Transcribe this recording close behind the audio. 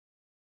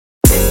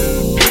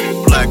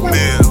Black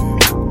Male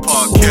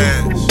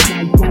Podcast.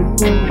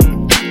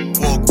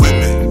 Walk with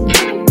me.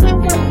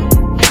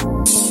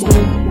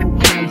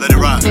 Let it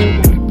ride.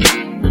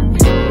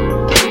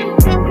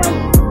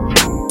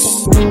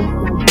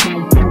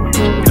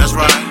 That's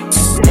right.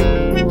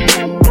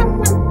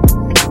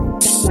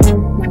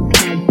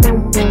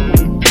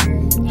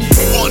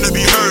 Wanting to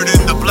be heard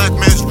in the black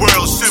man's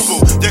world,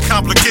 simple, they're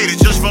complicated,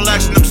 just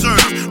relax and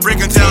observe.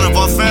 Breaking down of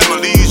our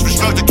families,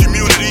 restructured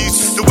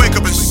communities, to wake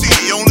up and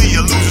see only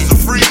your losers are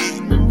free.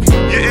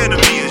 Your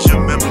enemy is your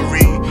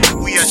memory.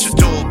 We at your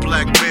door,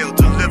 black mail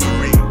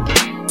delivery.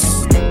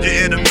 Your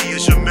enemy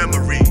is your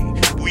memory.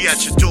 We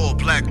at your door,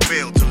 black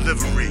mail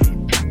delivery.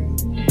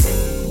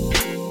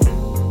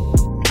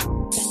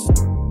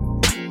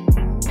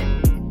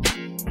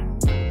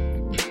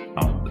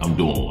 I'm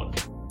doing one.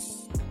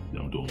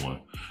 I'm doing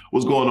one.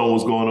 What's going on?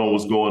 What's going on?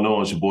 What's going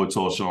on? It's your boy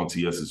Tall Sean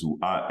TS is who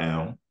I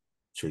am.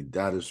 Trey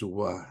Dot is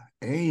who I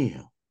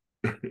am.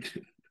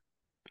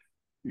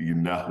 You're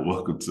now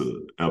welcome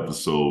to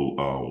episode,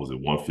 was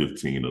it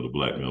 115 of the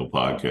Black Male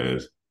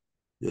Podcast?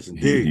 Yes,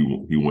 indeed.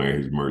 He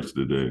wearing his merch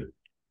today.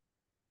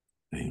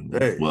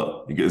 Hey.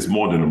 Well, it's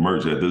more than a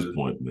merch at this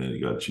point, man.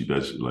 You got to treat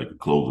that shit like a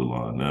clothing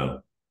line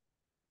now.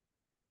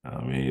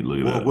 I mean,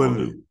 look at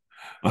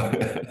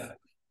that.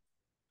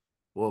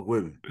 Walk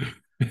with me.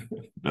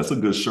 That's a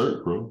good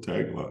shirt, bro.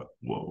 Tagline.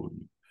 Walk with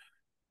me.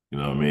 You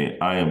know what I mean?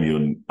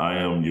 I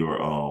am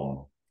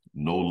your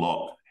no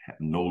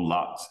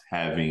locks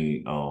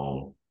having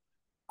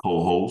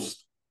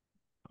co-host.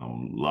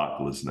 I'm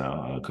lockless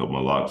now. I cut my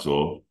locks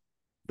off.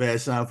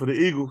 Bad sign for the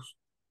Eagles.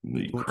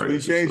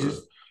 Crazy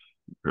changes.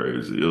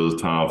 Crazy. It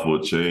was time for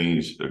a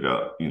change. I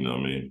got, you know what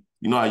I mean?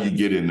 You know how you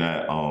get in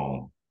that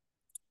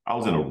I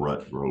was in a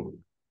rut, bro.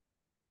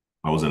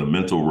 I was in a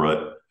mental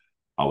rut.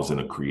 I was in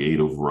a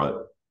creative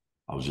rut.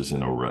 I was just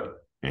in a rut.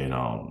 And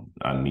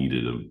I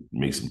needed to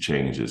make some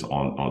changes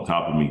on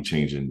top of me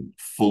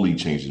fully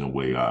changing the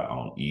way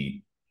I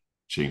eat,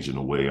 changing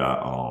the way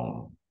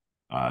I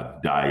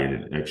diet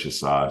and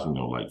exercise, you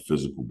know, like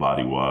physical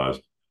body wise,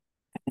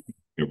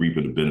 and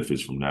reaping the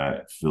benefits from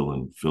that,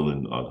 feeling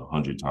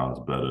 100 times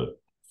better.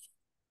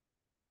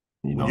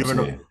 You know what I'm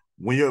saying?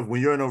 When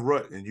you're in a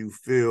rut and you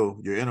feel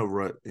you're in a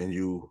rut and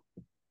you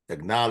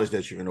acknowledge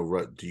that you're in a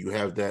rut, do you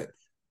have that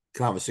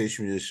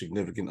conversation with your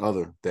significant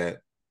other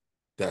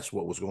that's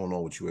what was going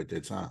on with you at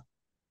that time?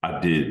 I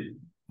did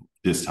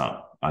this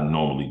time. I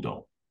normally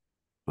don't,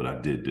 but I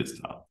did this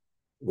time.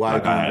 Why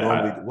do you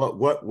normally?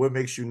 What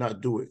makes you not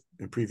do it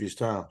in previous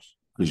times?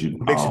 Because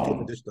what makes it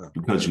different this time?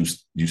 Because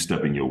you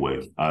step in your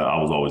way.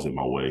 I was always in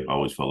my way. I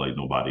always felt like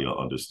nobody will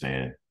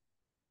understand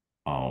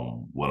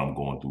what I'm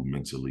going through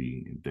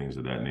mentally and things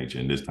of that nature.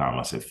 And this time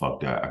I said,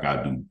 fuck that. I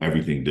gotta do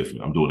everything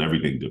different. I'm doing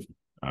everything different.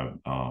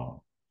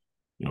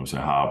 You know what I'm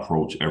saying? How I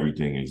approach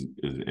everything is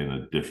in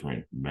a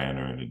different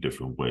manner, in a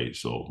different way.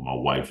 So my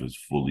wife is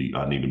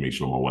I need to make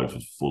sure my wife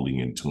is fully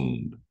in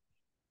tune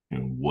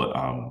in what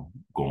I'm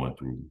going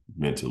through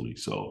mentally.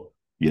 So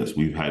yes,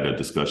 we've had that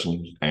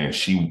discussion. And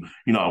she,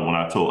 you know,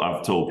 I've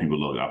told people,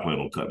 look, I plan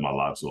on cutting my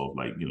locks off,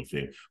 like, you know,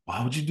 saying,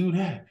 why would you do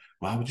that?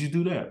 Why would you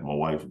do that? My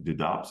wife did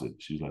the opposite.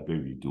 She's like,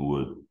 baby, do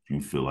what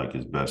you feel like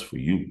is best for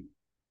you.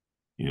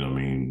 You know what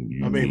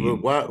I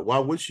mean? Why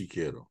would she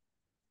care though?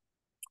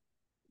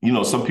 You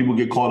know, some people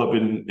get caught up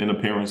in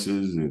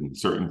appearances and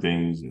certain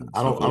things. And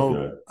I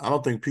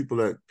don't think people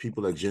that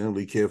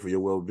genuinely care for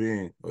your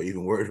well-being are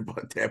even worried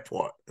about that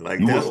part. Like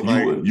you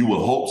would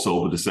hope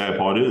so, but the sad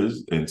part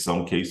is, in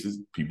some cases,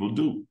 people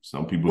do.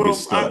 Some people get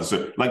stuck.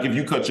 Like if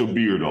you cut your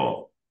beard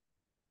off,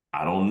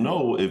 I don't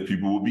know if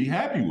people would be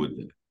happy with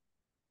it.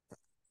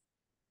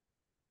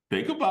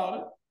 Think about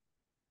it.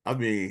 I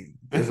mean,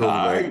 there's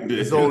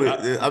only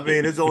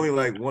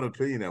like one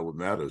opinion that would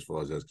matter as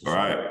far as that's concerned.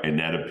 All right, and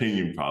that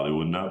opinion probably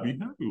would not be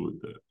happy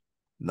with that.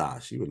 Nah,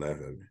 she would laugh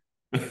at me.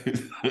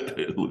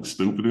 It looks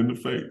stupid in the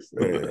face.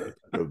 Yeah,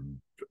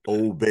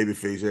 old baby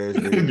face ass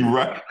nigga.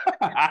 Right.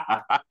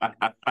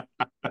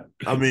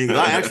 I mean,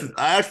 I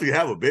actually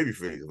have a baby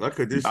face. If I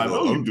could this, I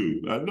know you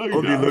do. I know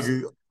you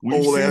do.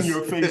 We've seen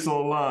your face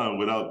online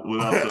without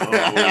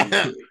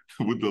the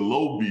with the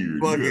low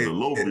beard. You had the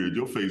low beard.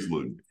 Your face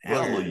looked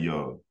hella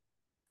young.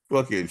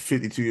 Fucking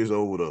 52 years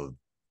old with a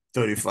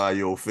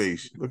 35-year-old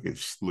face. Looking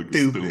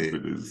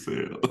stupid as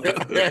hell.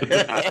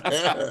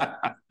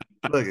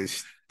 Looking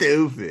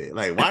stupid.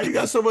 Like, why you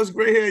got so much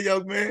gray hair,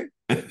 young man?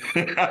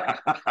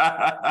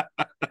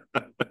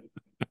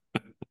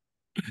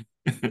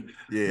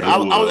 Yeah, I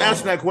was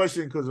asking that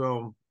question because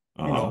you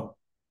know,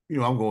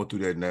 I'm going through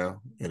that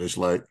now, and it's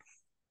like,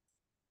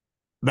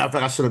 matter of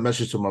fact, I sent a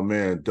message to my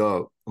man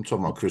Doug. I'm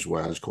talking about Chris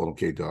White. I just call him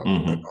K Dog.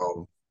 Mm-hmm. And,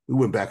 we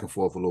went back and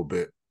forth a little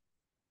bit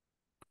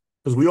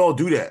because we all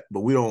do that,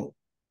 but we don't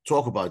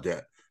talk about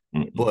that.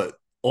 Mm-hmm. But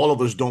all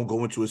of us don't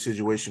go into a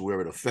situation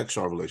where it affects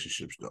our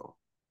relationships, though.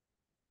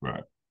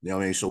 Right. You know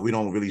what I mean? So we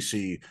don't really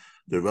see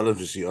the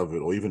relevancy of it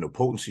or even the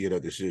potency of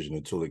that decision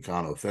until it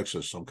kind of affects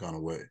us some kind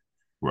of way.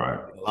 Right.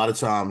 A lot of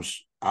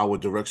times our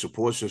direct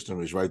support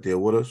system is right there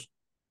with us,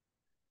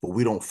 but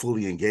we don't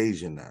fully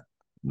engage in that.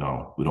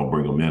 No, we don't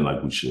bring them in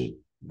like we should.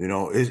 You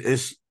know,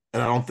 it's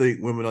and I don't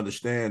think women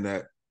understand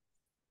that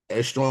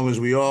as strong as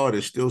we are,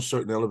 there's still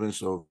certain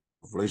elements of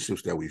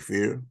relationships that we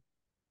fear.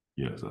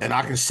 Yes. And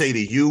I can say to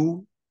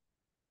you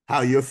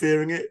how you're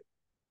fearing it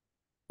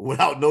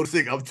without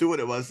noticing I'm doing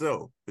it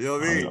myself. You know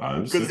what I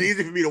mean? Because it's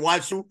easy for me to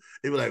watch you.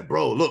 They be like,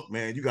 bro, look,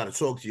 man, you got to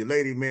talk to your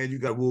lady, man. You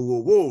got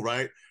whoa,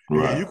 right?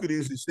 Right. You could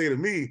easily say to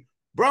me,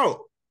 bro,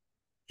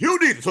 you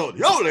need to talk to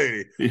your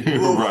lady. Right. You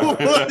know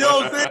what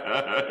I'm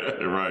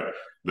saying? Right.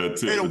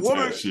 That and a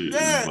woman, shit.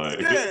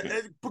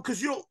 And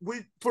because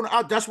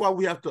that's why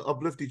we have to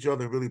uplift each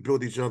other and really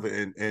build each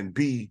other and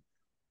be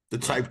the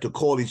type to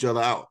call each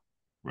other out.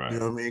 Right. You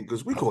know what I mean?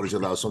 Because we call each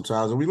other out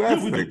sometimes and we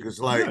laugh at it. It's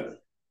like,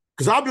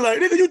 because I'll be like,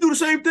 nigga, you do the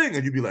same thing.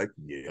 And you be like,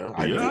 yeah,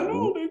 I do. I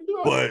know,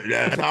 but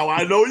that's how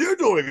I know you're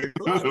doing it.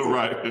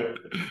 Right.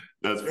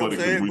 That's funny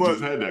because we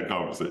just had that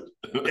conversation.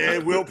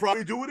 And we'll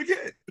probably do it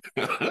again.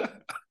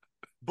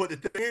 But the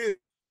thing is,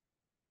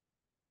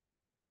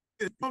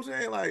 you know what I'm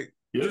saying? Like,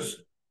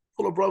 just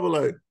pull a brother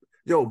like,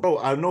 yo, bro,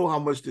 I know how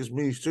much this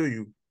means to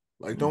you.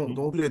 Like, don't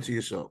do that to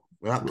yourself.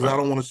 Because I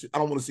don't want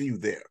to see you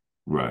there.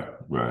 Right.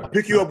 I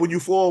pick you up when you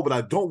fall, but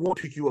I don't want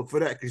to pick you up for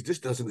that because this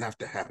doesn't have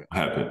to happen.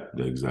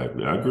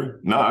 Exactly. I agree.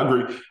 No, I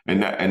agree.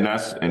 And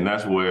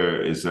that's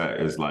where it's at.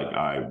 It's like, all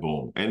right,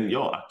 boom. And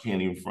I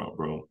can't even front,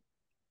 bro.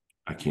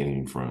 I can't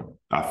even front.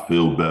 I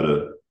feel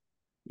better,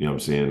 you know what I'm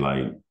saying?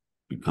 Like,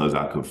 because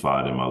I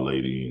confide in my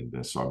lady and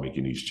then start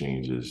making these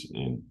changes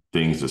and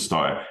things to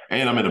start.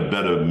 And I'm in a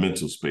better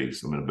mental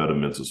space.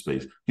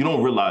 You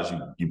don't realize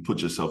you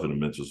put yourself in a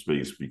mental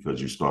space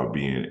because you start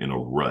being in a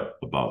rut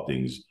about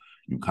things.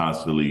 You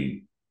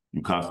constantly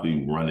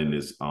running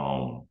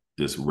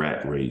this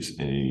rat race,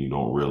 and you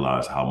don't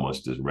realize how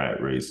much this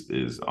rat race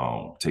is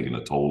taking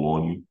a toll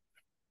on you.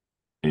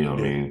 You know what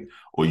I mean?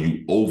 Or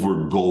you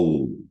over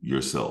goal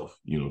yourself.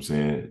 You know what I'm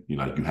saying? You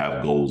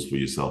have goals for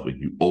yourself and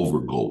you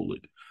over goal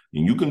it.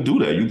 And you can do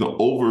that. You can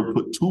over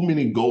put too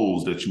many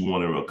goals that you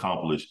want to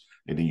accomplish,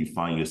 and then you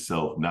find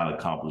yourself not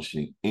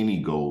accomplishing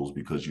any goals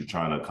because you're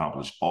trying to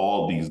accomplish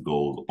all these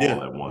goals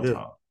all at one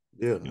time.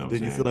 Yeah. You know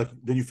then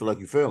you feel like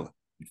you're failing.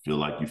 You feel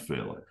like you're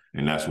failing.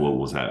 And that's what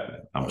was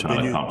happening. I'm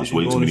trying to accomplish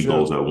way too many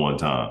goals at one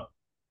time.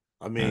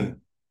 I mean,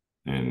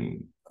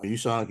 and you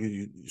sound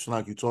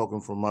like you're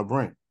talking from my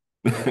brain.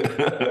 You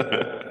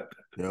know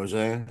what I'm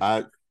saying?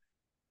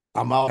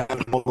 I'm out in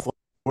the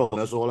world.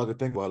 That's all I can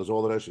think about is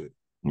all of that shit.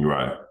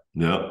 Right.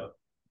 Yeah.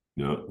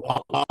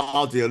 I'm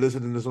out there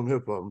listening to some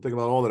hip hop. I'm thinking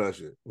about all of that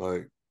shit.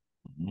 Like,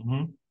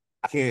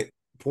 I can't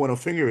point a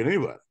finger at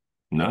anybody.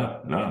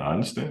 No, I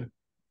understand.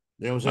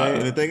 You know what I'm saying?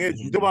 And the thing is,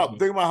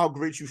 think about how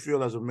great you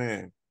feel as a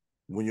man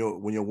when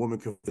your woman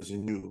confides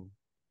in you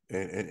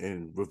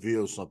and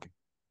reveals something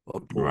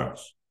of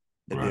importance,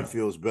 and then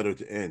feels better at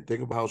the end.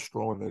 Think about how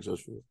strong it makes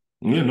us feel.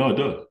 Yeah, no, it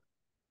does.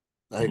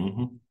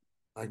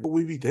 Like what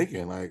we be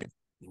thinking, like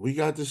we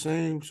got the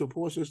same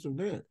support system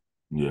there.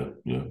 Yeah.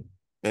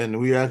 And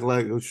we act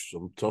like I'm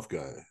a tough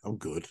guy. I'm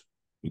good.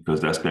 Because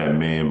that's that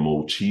man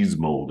mode, cheese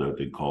mode that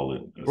they call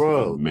it. That's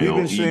bro,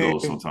 male ego.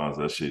 Sometimes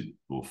that shit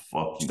will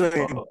fuck you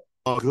up.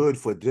 Good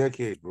for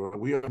decades, bro.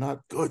 We are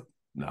not good.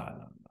 Nah.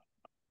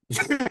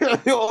 You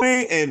know what I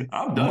mean? And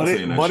I'm done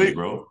saying that shit,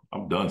 bro.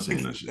 I'm done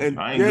saying that shit.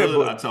 I ain't good.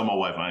 But I tell my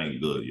wife I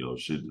ain't good, yo.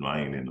 Shit,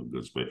 I ain't in no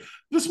good space.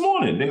 This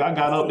morning, nigga, I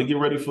got up to get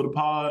ready for the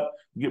pod,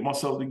 get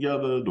myself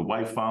together. The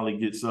wife finally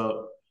gets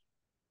up.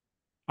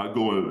 I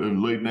go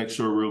and lay next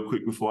to her real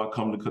quick before I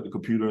come to cut the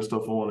computer and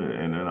stuff on it.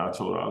 And then I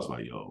told her, I was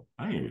like, yo,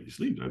 I ain't really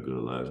sleep that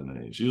good last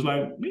night. She was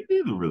like, me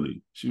neither,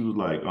 really. She was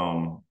like,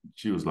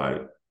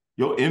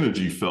 your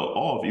energy fell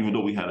off, even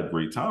though we had a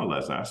great time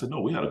last night. I said,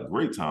 no, we had a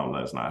great time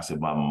last night. I said,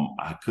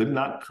 I could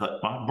not cut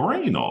my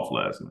brain off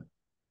last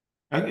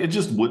night. It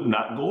just would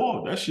not go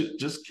off. That shit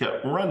just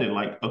kept running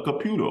like a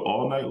computer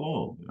all night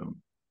long.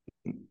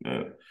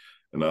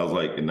 And I was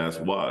like, and that's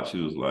why.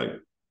 She was like,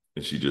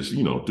 and she just,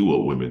 do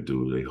what women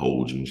do. They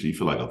hold you. And she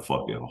feel like a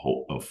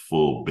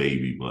full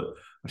baby, but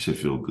I should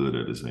feel good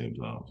at the same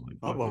time.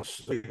 Like,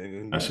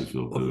 that should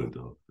feel good,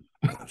 though.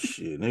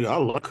 Shit, nigga, I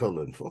love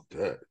coloring. Fuck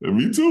that. And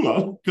me too. I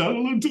love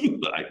coloring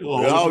too. Like,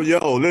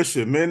 yo,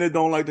 listen, men that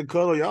don't like the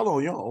color, y'all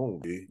on your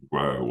own, dude.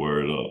 Right,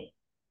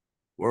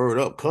 Word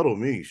up, cuddle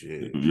me,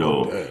 shit.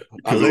 Yo,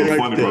 because it was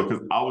funny, bro,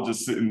 because I was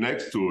just sitting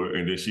next to her,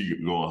 and then she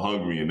going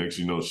hug me, and next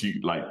you know, she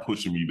like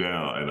pushing me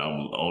down, and I'm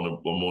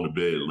on the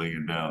bed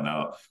laying down.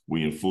 Now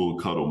we in full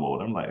cuddle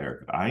mode. I'm like,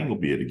 Erica, I ain't gonna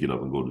be able to get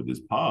up and go to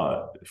this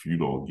pod if you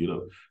don't get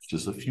up.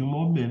 Just a few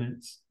more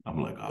minutes.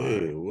 I'm like, all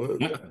right.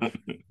 What?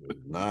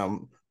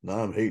 Now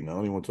I'm hating. I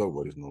don't even want to talk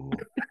about this no more.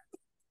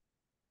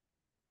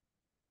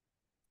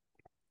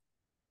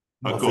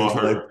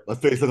 My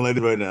face looking like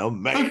this right now.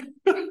 I'm mad.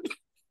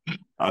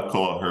 I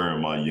call her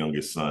and my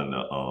youngest son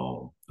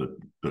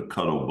the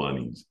cuddle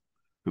bunnies,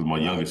 because my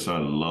youngest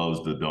son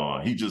loves the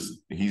Dawn.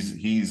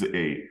 He's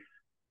a,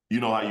 you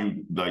know how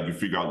you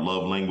figure out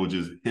love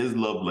languages. His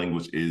love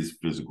language is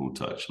physical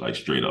touch, like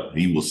straight up.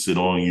 He will sit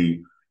on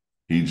you.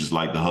 He just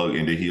like to hug,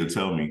 and then he'll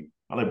tell me,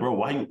 I'm like, bro,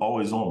 why you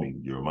always on me?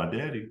 You're my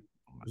daddy.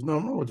 There's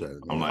nothing wrong with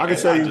that. I'm like,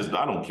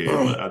 I don't care.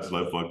 But I just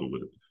like fucking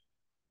with it.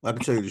 I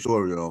can tell you the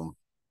story.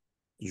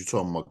 You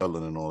talking about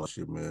Ellen and all that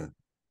shit, man.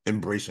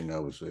 Embracing, I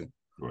would say.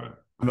 Right.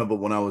 I remember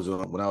when I was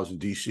in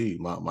DC,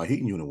 my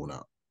heating unit went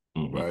out,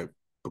 right?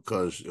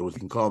 Because it was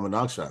in carbon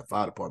monoxide.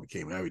 Fire department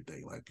came and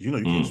everything. Like, you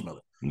can't smell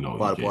it. No,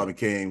 fire department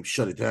came,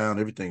 shut it down,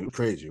 everything. It was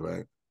crazy,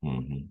 right?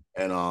 And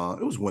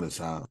it was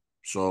wintertime,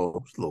 so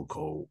it was a little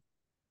cold.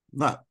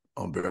 Not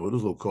unbearable, it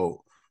was a little cold.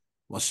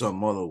 My son's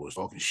mother was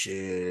talking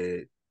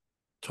shit,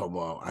 talking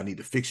about, I need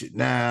to fix it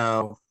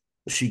now.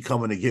 She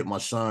coming to get my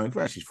son.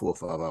 She's 4 or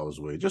 5 hours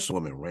away. Just a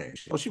woman ran.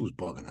 She was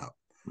bugging out.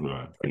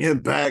 Right. Bring him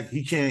back.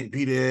 He can't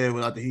be there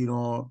without the heat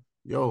on.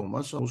 Yo,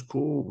 my son was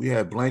cool. We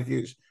had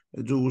blankets.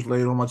 The dude was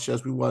laid on my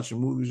chest. We watching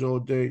movies all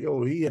day.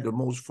 Yo, he had the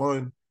most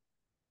fun.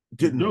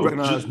 Didn't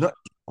recognize nothing.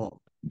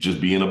 Just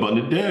being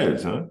abundant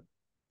dads, huh?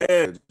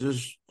 Yeah,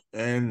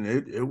 and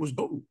it was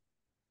dope.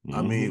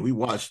 I mean, we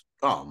watched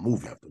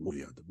movie after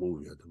movie after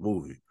movie after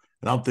movie.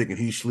 And I'm thinking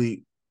he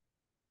sleep.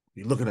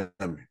 He's looking at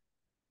me.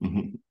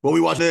 Well,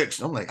 we watch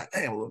X. I'm like,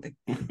 damn, little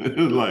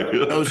nigga. Like, you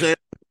know what I'm saying?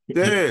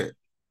 Yeah.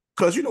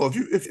 Because,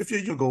 if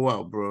you go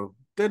out, bro,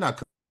 they're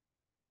not.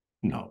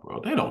 No,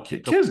 bro, they don't care.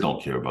 Kids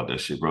don't care about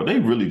that shit, bro. They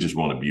really just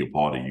want to be a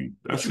part of you.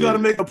 But you got to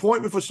make an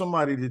appointment for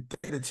somebody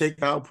to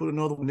take out, put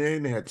another one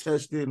in. They had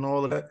tested and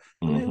all of that.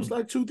 It was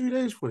like 2-3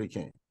 days before they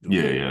came.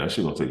 Yeah, that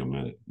shit gonna take a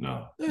minute.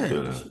 No.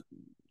 Yeah.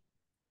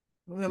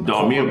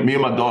 No, me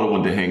and my daughter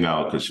went to hang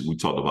out because we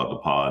talked about the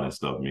pod and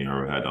stuff. Me and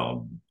her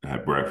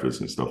had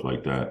breakfast and stuff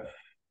like that.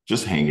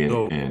 Just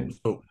hanging, and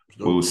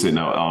we were sitting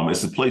out.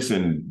 It's a place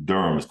in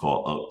Durham. It's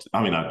called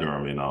not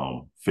Durham. In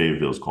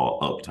Fayetteville, it's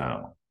called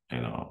Uptown,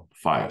 and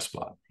fire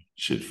spot,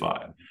 shit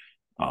fire.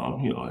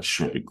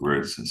 Shrimp and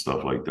grits and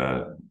stuff like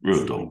that.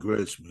 Real dope.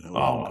 Grits, man.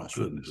 Oh my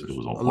goodness, it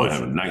was on point.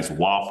 Have a nice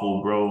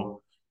waffle,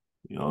 bro.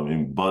 You know what I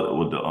mean? But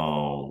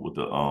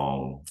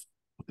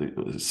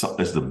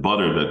it's the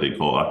butter that they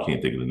call. I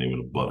can't think of the name of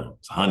the butter.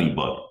 It's honey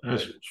butter. That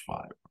shit was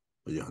fire.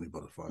 Yeah, honey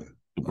butter fire.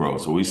 Bro,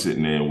 so we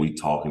sitting there and we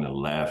talking and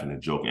laughing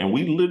and joking. And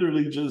we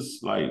literally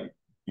just like,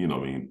 you know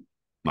what I mean?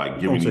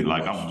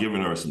 Like I'm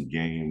giving her some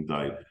game,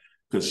 like,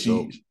 because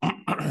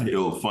it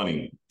was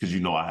funny, because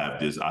I have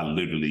this, I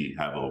literally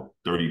have a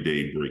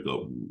 30-day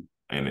breakup rule.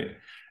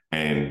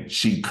 And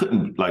she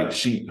couldn't, like,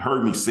 she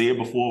heard me say it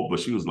before, but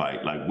she was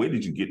like, where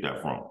did you get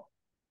that from?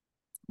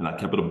 And I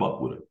kept it a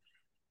buck with her.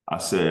 I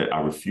said,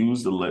 I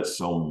refuse to let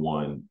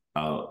someone,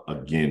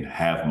 again,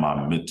 have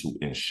my mental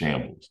in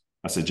shambles.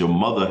 I said, your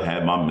mother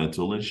had my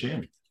mental in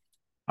shambles.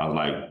 I was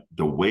like,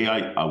 the way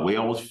I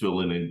was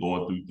feeling and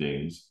going through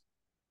things,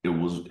 it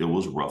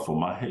was rough on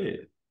my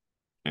head.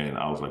 And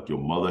I was like, your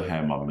mother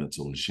had my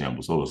mental in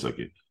shambles. Hold on a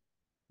second.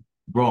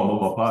 Bro, I'm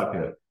on my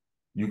podcast.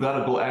 You got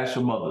to go ask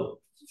your mother.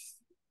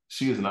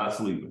 She is not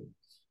sleeping.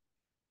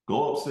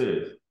 Go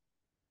upstairs.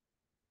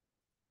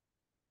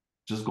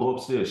 Just go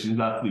upstairs. She's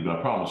not sleeping.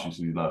 I promise you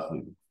she's not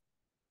sleeping.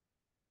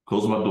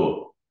 Close my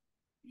door.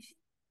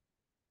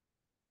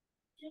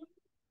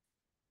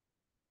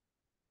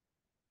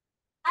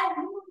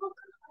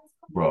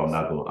 Bro,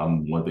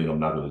 one thing I'm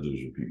not gonna do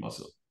is repeat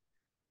myself.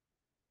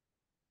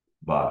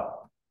 Bye.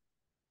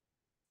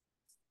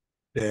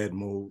 Dad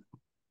mode.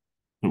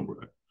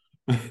 Right.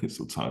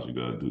 Sometimes you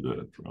gotta do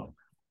that, bro.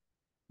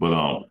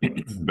 But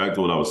back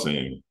to what I was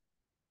saying.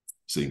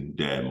 Saying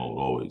dad mode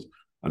always.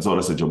 I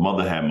said your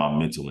mother had my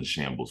mental in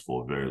shambles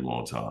for a very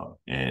long time.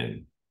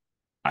 And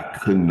I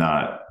could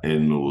not,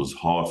 and it was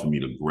hard for me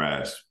to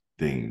grasp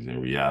things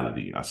in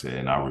reality. I said,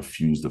 and I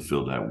refuse to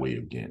feel that way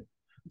again.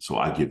 So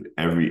I give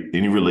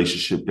any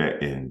relationship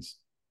that ends,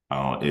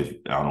 if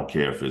I don't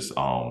care if it's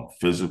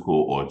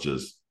physical or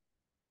just,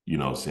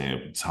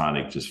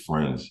 platonic, just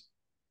friends,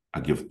 I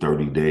give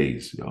 30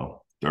 days,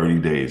 30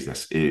 days,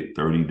 that's it.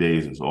 30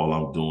 days is all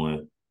I'm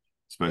doing,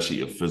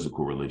 especially a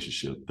physical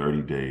relationship.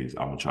 30 days,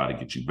 I'm gonna try to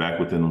get you back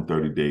within them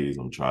 30 days.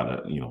 I'm trying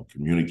to,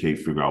 communicate,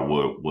 figure out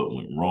what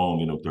went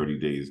wrong in them 30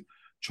 days,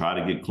 try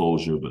to get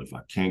closure. But if I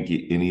can't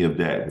get any of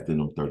that within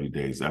them 30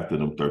 days, after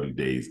them 30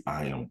 days,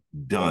 I am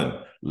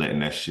done letting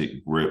that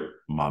shit grip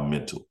my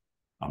mental.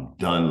 I'm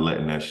done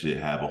letting that shit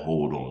have a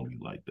hold on me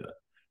like that.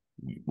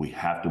 We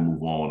have to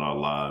move on with our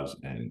lives,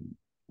 and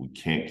we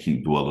can't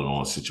keep dwelling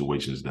on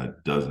situations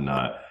that does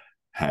not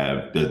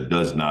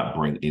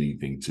bring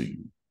anything to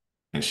you.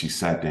 And she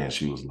sat there and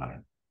she was like,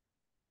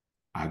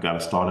 I got to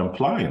start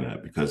implying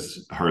that,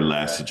 because her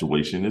last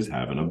situation is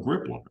having a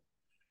grip on her.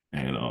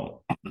 And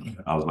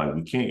I was like,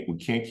 we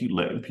can't keep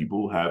letting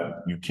people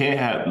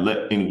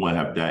let anyone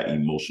have that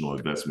emotional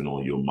investment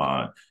on your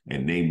mind,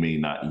 and they may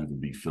not even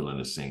be feeling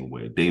the same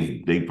way.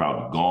 They've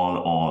probably gone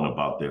on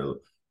about their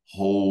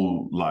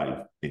whole life,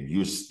 and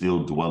you're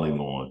still dwelling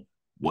on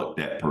what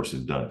that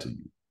person done to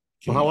you.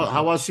 Well,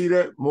 how I see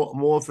that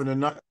more often than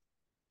not,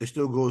 it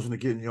still goes into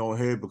getting your own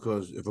head,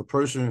 because if a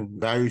person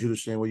values you the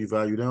same way you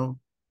value them,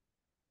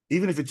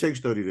 even if it takes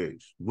 30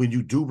 days, when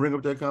you do bring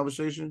up that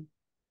conversation,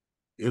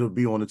 it'll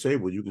be on the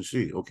table. You can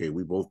see, okay,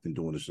 we both been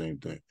doing the same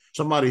thing.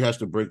 Somebody has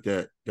to break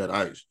that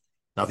ice.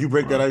 Now, if you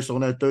break that ice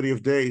on that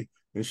 30th day,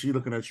 and she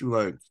looking at you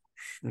like,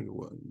 nigga,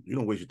 what? You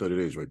don't waste your 30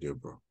 days right there,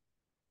 bro.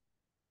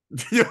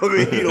 You know what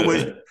I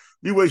mean?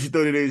 You wasted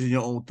 30 days in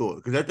your own thought.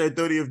 Because at that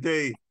 30th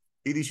day,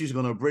 EDC's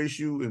going to embrace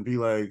you and be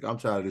like, I'm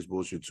tired of this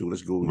bullshit too.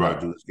 Let's go. We right.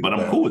 do. Let's but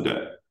I'm cool with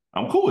that.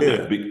 I'm cool with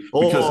that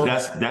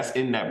because that's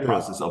in that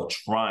process of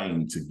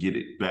trying to get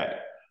it back.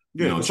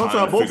 Yeah, you know,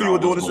 sometimes both of you are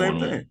doing the same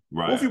thing.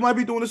 Right. Both of you might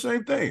be doing the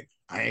same thing.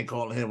 I ain't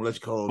calling him. Let's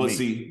call me.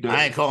 See,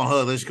 I ain't calling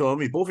her. Let's call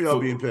me. Both of y'all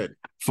being petty.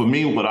 For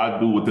me, what I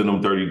do within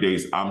them 30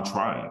 days, I'm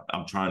trying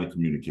to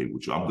communicate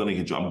with you. I'm gonna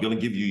hit you. I'm gonna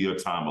give you your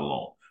time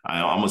alone.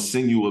 I'm gonna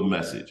send you a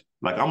message.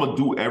 Like I'm gonna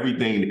do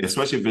everything,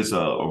 especially if it's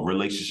a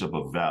relationship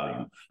of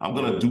value. I'm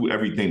gonna do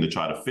everything to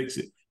try to fix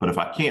it. But if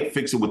I can't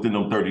fix it within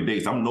them 30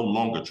 days, I'm no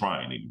longer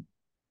trying anymore.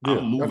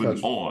 I'm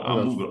moving on.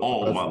 I'm moving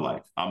on with my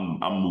life. I'm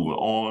moving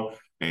on.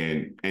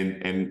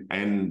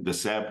 And the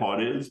sad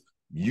part is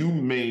you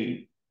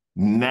may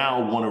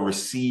now want to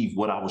receive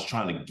what I was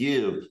trying to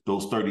give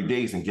those 30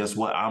 days. And guess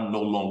what? I'm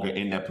no longer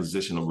in that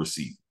position of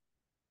receiving.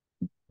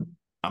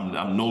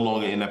 I'm no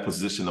longer in that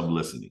position of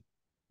listening.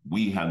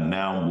 We have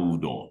now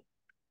moved on.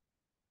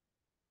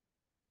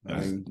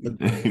 You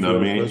know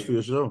what I mean? Best for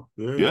yourself.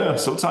 Yeah,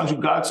 sometimes you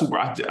got to, bro.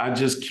 I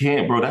just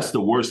can't, bro. That's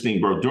the worst thing,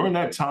 bro. During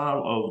that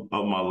time of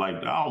my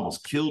life, I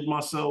almost killed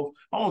myself.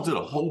 I almost did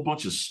a whole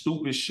bunch of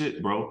stupid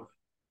shit, bro.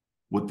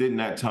 Within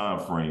that time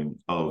frame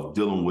of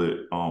dealing with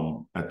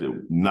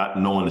not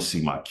knowing to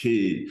see my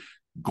kid,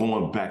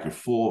 going back and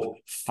forth,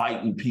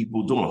 fighting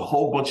people, doing a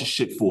whole bunch of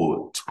shit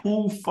for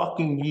 2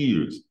 fucking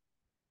years.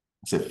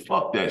 I said,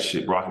 fuck that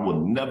shit, bro. I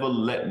will never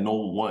let no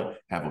one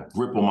have a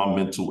grip on my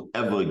mental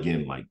ever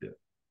again like that.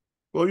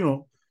 Well, you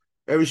know,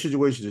 every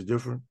situation is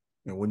different.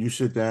 And when you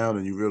sit down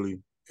and you really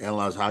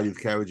analyze how you've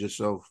carried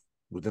yourself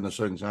within a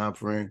certain time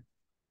frame,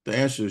 the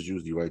answer is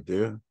usually right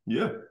there.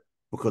 Yeah.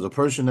 Because a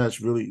person that's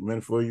really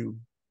meant for you,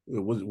 it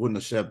wouldn't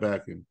have sat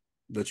back and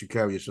let you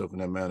carry yourself in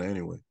that manner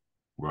anyway.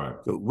 Right.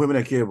 So women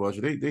that care about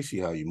you, they see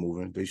how you're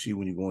moving. They see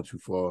when you're going too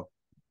far.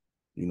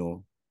 You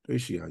know, they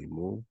see how you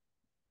move.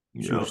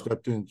 She would have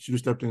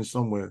stepped in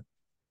somewhere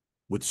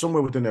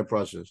within that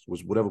process,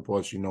 was whatever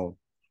part she know,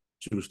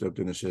 she would have stepped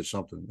in and said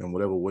something, in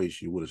whatever way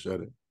she would have said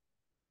it.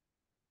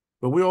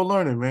 But we all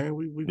learning, man.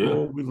 We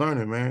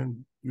learning,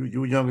 man.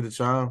 You were young at the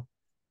time.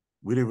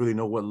 We didn't really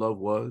know what love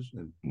was.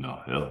 And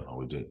hell no,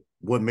 we didn't.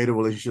 What made a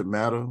relationship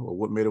matter or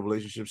what made a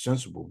relationship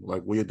sensible.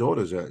 Like where your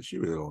daughter's at, she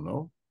really don't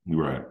know.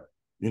 You're right.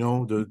 You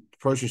know, the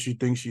person she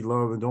thinks she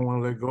loves and don't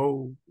want to let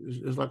go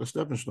is like a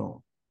stepping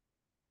stone.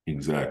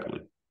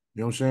 Exactly.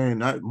 You know what I'm saying?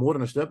 Not more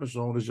than a stepping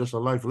stone, it's just a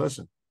life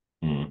lesson.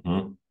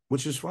 Mm-hmm.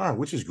 Which is fine,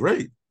 which is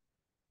great.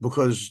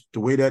 Because the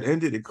way that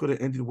ended, it could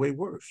have ended way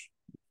worse.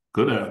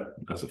 Could have.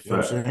 That's a fact. You know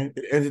what I'm saying?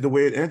 It ended the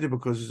way it ended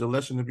because it's a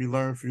lesson to be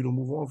learned for you to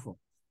move on from.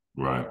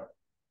 Right.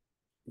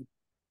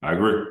 I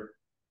agree.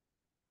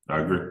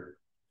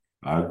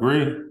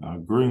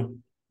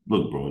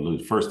 Look, bro,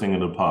 first thing in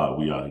the pod,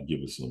 we ought to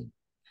give it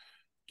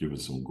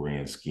some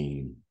grand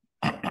scheme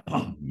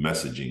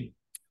messaging.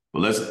 But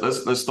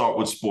let's start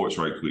with sports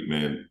right quick,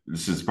 man.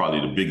 This is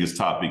probably the biggest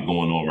topic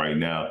going on right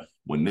now.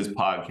 When this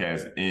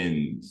podcast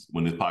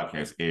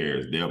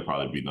airs, they'll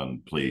probably be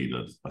done played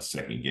a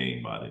second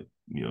game by it.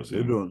 You know what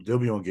I'm saying? They'll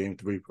be on game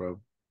 3,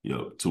 probably.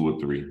 Yeah, 2 or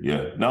 3.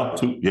 Yeah. No,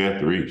 2. Yeah,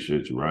 3.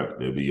 Shit, you're right.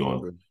 They'll be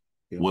on.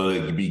 Yeah. Well,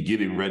 it could be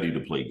getting ready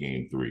to play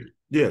game 3.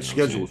 Yeah,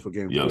 scheduled for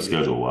game 3. Yeah,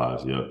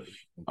 schedule-wise, yeah.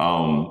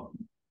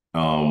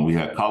 We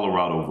had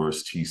Colorado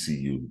versus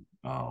TCU.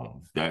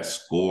 That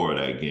score of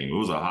that game, it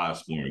was a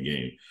high-scoring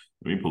game.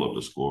 Let me pull up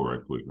the score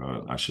right quick.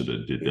 I should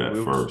have did that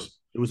first.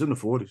 It was in the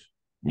 40s.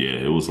 Yeah,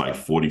 it was like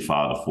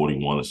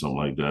 45-41 or something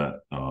like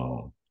that,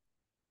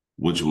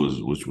 which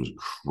was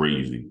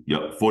crazy.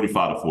 Yep,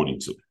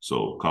 45-42.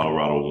 So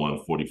Colorado won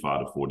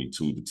 45-42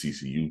 to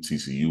TCU.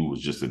 TCU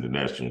was just in the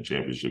national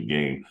championship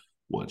game,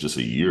 just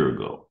a year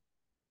ago,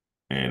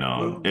 and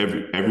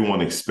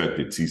everyone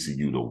expected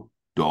TCU to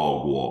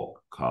dog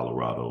walk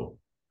Colorado,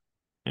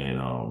 and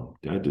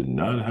that did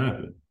not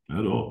happen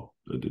at all.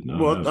 That did not.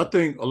 Well, happen. I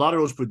think a lot of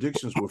those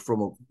predictions were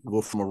from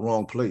a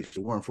wrong place.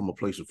 They weren't from a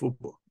place of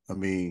football. I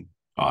mean,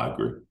 I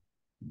agree.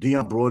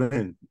 Deion brought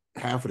in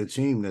half of the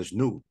team that's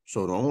new.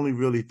 So the only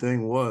really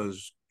thing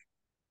was,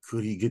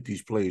 could he get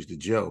these players to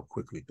gel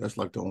quickly? That's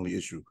like the only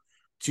issue.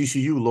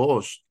 TCU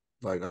lost,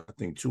 like, I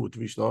think 2 or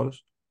 3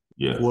 starters.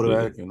 Yeah.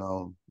 Quarterback and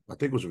I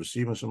think it was a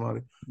receiving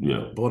somebody.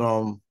 Yeah. But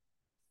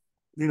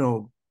you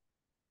know.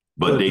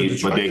 But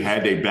they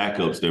had their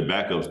backups. Their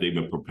backups, they've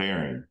been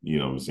preparing, you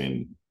know what I'm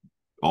saying?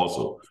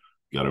 Also,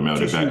 you gotta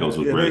remember their backups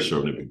was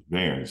redshirt, they've been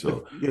preparing.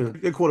 So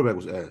their quarterback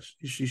was ass.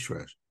 He's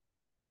trash.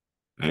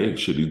 Hey,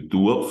 shit, he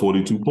threw up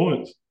 42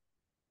 points.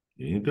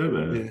 He ain't that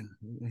bad.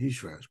 Yeah, he's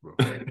trash, bro.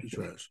 He's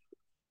trash.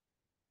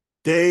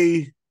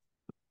 They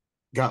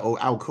got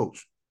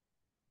out-coached.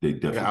 They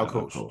definitely got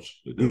out-coached.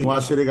 You know why I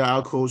say they got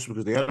out-coached?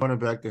 Because they had a running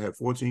back that had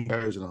 14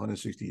 carries and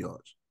 160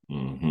 yards.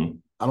 Mm-hmm.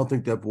 I don't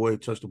think that boy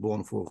touched the ball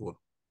in the fourth quarter.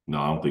 No,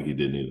 I don't think he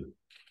did either.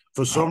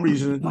 For some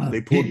reason,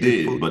 they pulled. He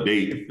did, but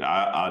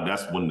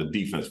that's when the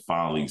defense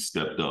finally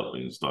stepped up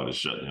and started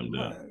shutting him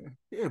down.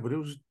 Yeah, but it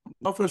was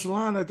offensive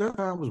line at that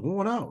time was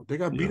worn out. They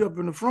got beat up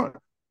in the front.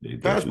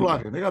 Pass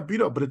blocking, they got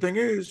beat up. But the thing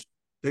is,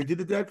 they did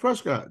the Dak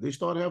Prescott. They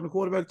started having the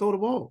quarterback throw the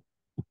ball.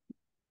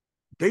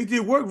 they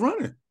did work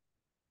running.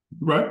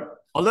 Right.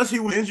 Unless he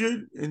was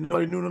injured and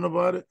nobody knew nothing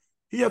about it.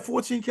 He had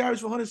 14 carries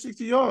for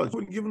 160 yards.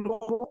 Wouldn't give him the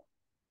ball.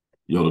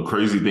 Yo, the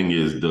crazy thing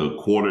is the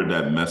quarter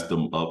that messed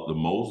them up the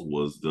most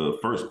was the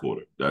first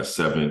quarter. That's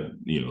seven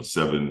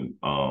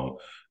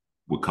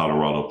with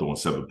Colorado throwing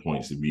 7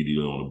 points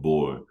immediately on the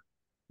board.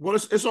 Well,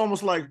 it's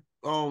almost like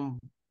David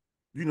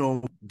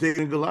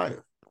and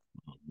Goliath.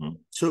 Mm-hmm.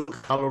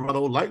 Took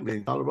Colorado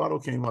lightly. Colorado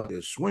came out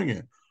there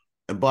swinging.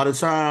 And by the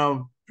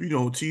time,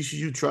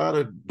 TCU tried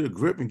to get a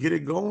grip and get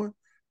it going,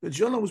 the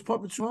gentleman was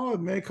pumping too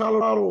hard, man.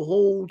 Colorado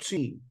whole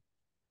team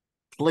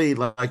played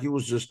like it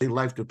was just their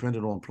life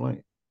depended on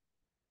playing.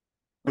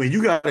 I mean,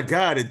 you got a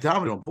guy that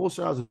dominated on both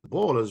sides of the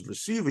ball. As a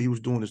receiver, he was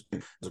doing his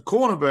thing. As a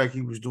cornerback,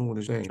 he was doing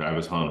his thing.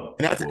 Travis Hunter.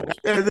 And at the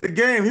end of the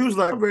game, he was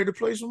like, I'm ready to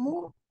play some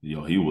more.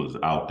 He was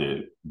out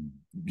there.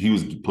 He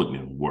was putting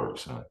in work,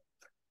 son.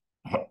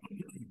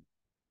 He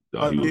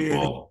was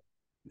balling.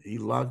 He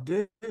locked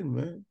in,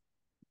 man.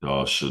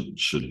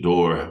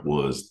 Shador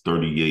was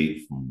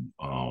 38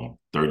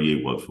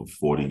 for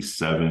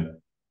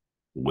 47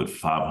 with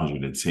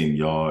 510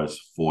 yards,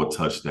 4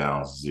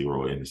 touchdowns,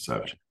 0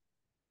 interception.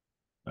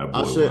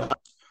 I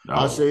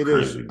say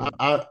this.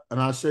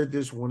 I said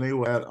this when they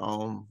were at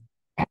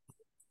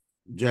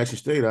Jackson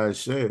State. I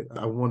said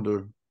I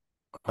wonder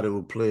how they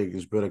would play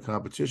against better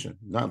competition.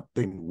 Not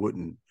thinking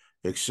wouldn't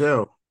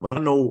excel, but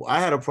I know I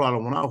had a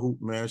problem when I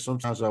hooped, man.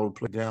 Sometimes I would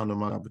play down to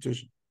my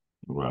competition.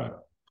 Right.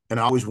 And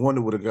I always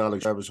wondered with a guy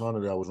like Travis Hunter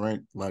that was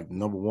ranked like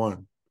number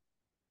one.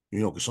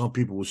 Because some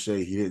people would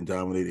say he didn't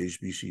dominate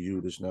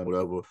HBCU, this, not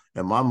whatever.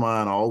 In my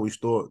mind, I always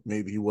thought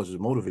maybe he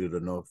wasn't motivated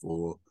enough,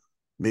 or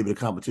maybe the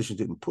competition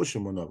didn't push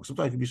him enough.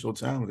 Sometimes he can be so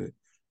talented.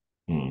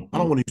 Mm-hmm. I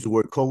don't want to use the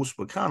word coach,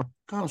 but kind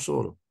of,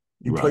 sort of.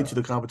 You play to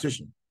the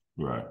competition.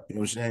 Right. You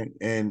know what I'm saying?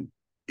 And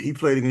he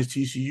played against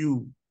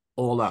TCU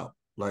all out.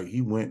 Like,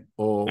 he went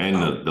all and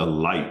out. The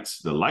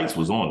lights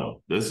was on him.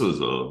 This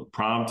was a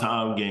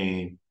primetime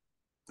game.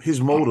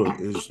 His motor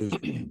is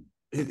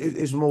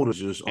his motor is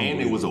just. And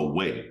it was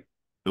away.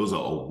 It was an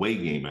away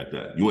game at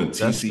that. You in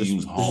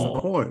TCU's home. That's the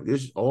point.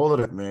 It's all of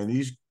that, man.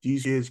 These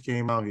kids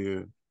came out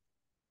here.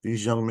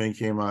 These young men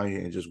came out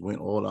here and just went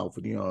all out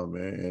for Deion,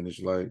 man. And it's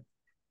like,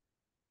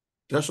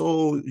 that's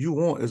all you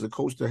want as a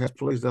coach that has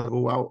players that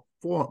go out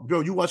for him.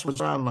 Bill, you watch him on the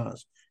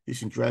sidelines. He's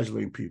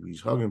congratulating people. He's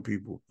hugging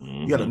people.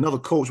 Mm-hmm. You got another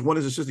coach. One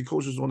of his assistant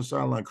coaches on the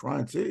sideline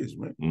crying tears,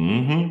 man.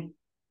 Mm-hmm.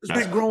 This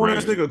big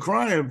grown-ass nigga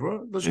crying,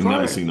 bro. You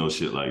never seen no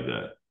shit like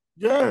that.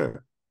 Yeah.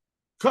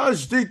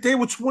 Because they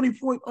were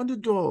 20-point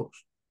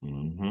underdogs.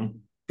 Mm-hmm.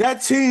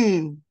 That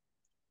team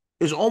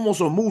is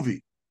almost a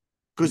movie.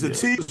 Because the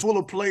team is full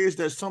of players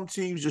that some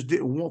teams just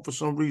didn't want for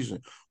some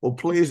reason, or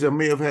players that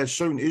may have had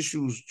certain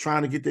issues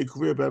trying to get their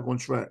career back on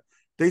track.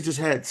 They just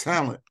had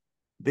talent.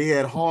 They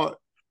had heart,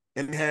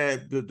 and they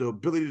had the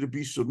ability to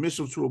be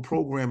submissive to a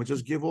program and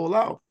just give all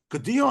out.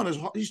 Because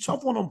Deion he's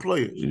tough on them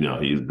players. Yeah,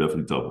 he's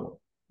definitely tough.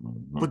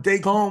 Mm-hmm. But they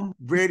come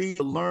ready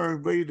to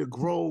learn, ready to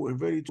grow,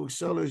 and ready to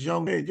excel as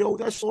young men. Yo,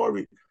 that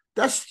story,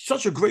 that's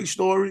such a great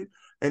story.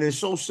 And it's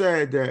so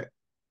sad that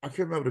I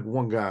can't remember the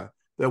one guy.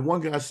 That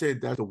one guy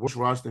said that's the worst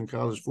roster in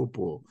college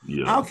football.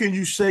 Yeah. How can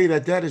you say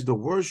that is the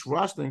worst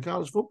roster in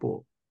college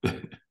football?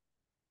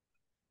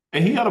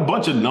 And he had a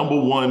bunch of number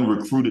one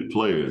recruited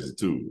players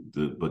too.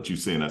 But you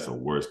saying that's the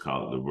worst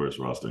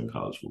roster in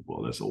college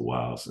football? That's a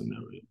wild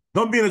scenario.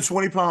 Don't being a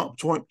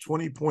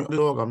 20-point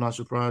underdog, I'm not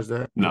surprised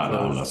at. No,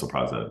 I'm not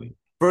surprised at it.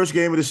 First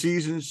game of the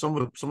season, some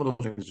of those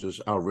things are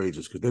just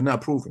outrageous because they're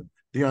not proven.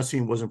 Deion's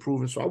team wasn't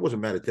proven, so I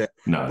wasn't mad at that.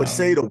 No,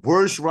 say the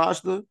worst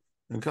roster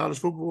in college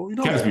football,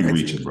 Cats be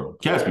reaching, bro.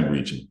 Cats be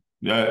reaching.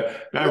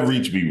 That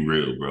reach be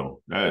real,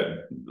 bro.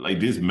 That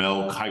like this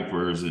Mel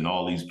Kipers and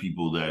all these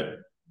people that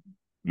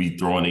be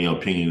throwing their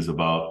opinions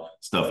about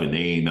stuff and they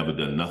ain't never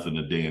done nothing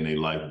a day in their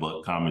life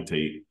but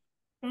commentate.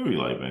 I be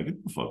like, man,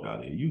 get the fuck out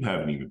of here. You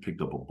haven't even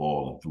picked up a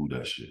ball and threw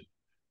that shit.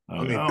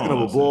 Picking up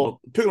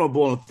a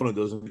ball in front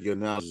doesn't make your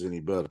analysis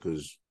any better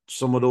because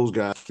some of those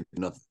guys do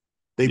nothing.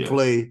 They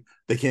play.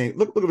 They can't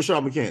look at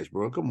Rashad McCants,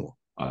 bro. Come on.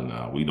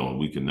 No,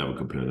 we can never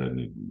compare that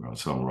nigga, bro.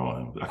 Something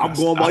wrong. I'm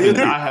going by your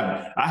theory.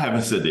 I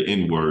haven't said the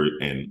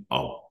N-word in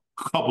a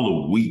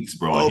couple of weeks,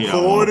 bro.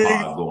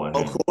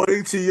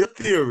 According to your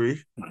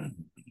theory,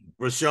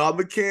 Rashad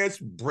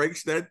McCants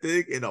breaks that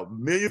thing in a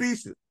million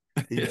pieces.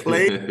 He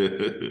played at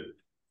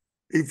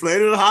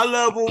a high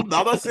level. Now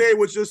I'm not saying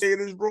what you're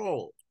saying is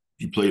wrong.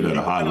 He played at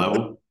a high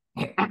level?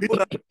 People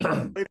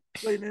that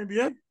played in the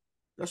NBA,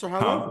 that's a high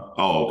level.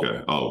 Oh,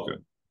 okay.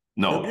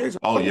 No.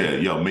 Oh,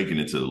 yeah, making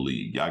it to the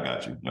league. Yeah, I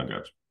got you.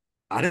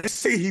 I didn't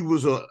say he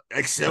was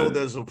excelled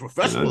as a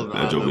professional.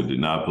 That Joker did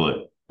not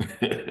play.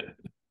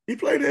 He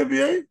played in the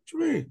NBA? What you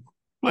mean?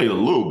 Played a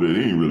little bit.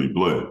 He didn't really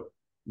play.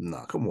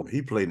 Nah, come on.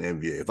 He played in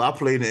the NBA. If I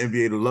played in the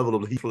NBA, the level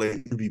that he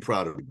played, you'd be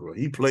proud of me, bro.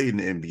 He played in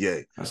the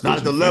NBA. Not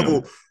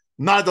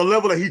at the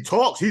level that he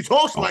talks. He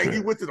talks like he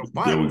went to the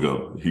finals. There we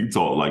go. He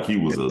talked like he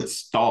was a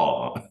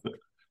star.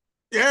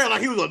 Yeah,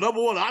 like he was a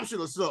number one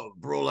option or something,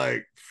 bro.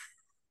 Like,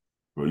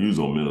 bro, you was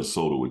on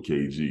Minnesota with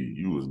KG.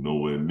 You was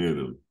nowhere near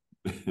them.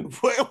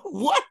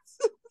 What?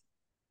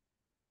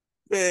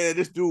 Man,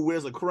 this dude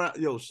wears a crown.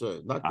 Yo,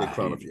 son, knock that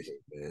crown off your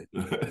head,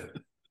 man.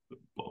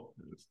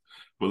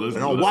 But let's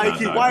why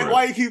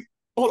he keep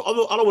hold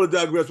on, I don't want to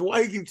digress, but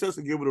why he keep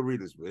testing Gilbert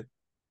Arenas, man?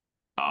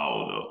 I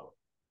don't know.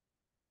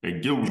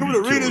 And Gilbert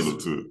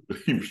Arenas too.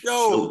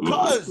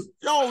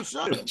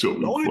 Son.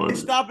 The only thing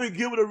stopping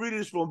Gilbert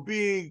Arenas from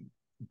being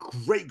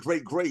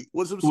great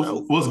was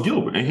himself. Was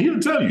Gilbert, and he'll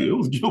tell you it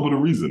was Gilbert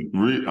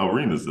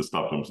Arenas that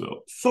stopped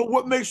himself. So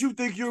what makes you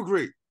think you're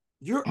great?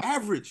 You're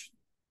average.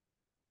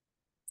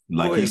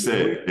 Like he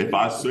said, if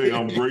I say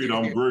I'm great,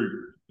 I'm great.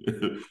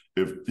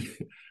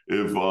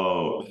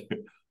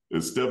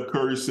 If Steph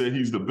Curry said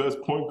he's the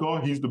best point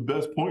guard, he's the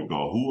best point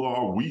guard. Who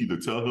are we to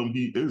tell him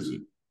he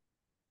isn't?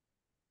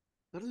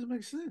 That doesn't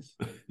make sense.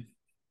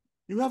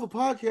 You have a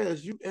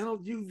podcast. You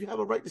have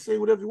a right to say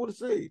whatever you want to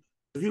say.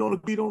 If you don't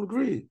agree, don't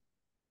agree.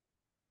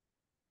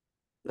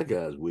 That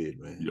guy's weird,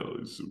 man. Yo,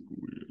 he's super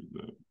weird,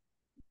 man.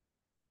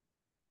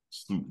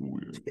 Super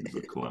weird. He's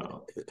a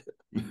clown.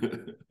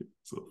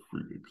 It's a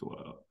freaking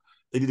clown.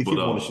 They need to keep him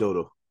on the show,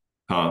 though.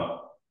 Huh?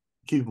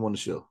 Keep him on the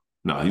show.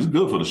 Nah, he's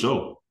good for the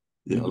show.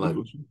 Yeah, I like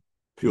him.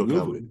 Pure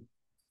comedy.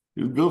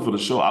 He's good for the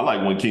show. I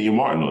like when Kenyon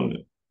Martin on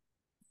there.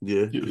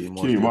 Yeah.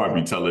 Kenyon Martin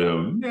be telling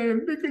him,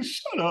 man, nigga,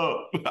 shut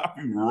up. I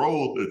be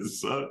rolling,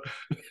 son.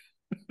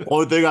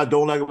 Only thing I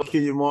don't like about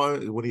Kenyon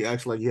Martin is when he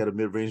acts like he had a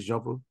mid-range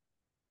jumper.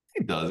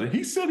 He doesn't.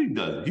 He said he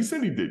doesn't. He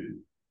said he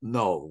didn't.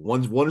 No.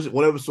 One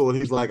episode,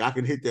 he's like, I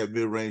can hit that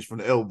mid-range from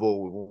the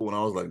elbow. When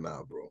I was like,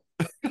 nah, bro.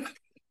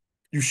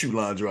 You shoot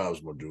line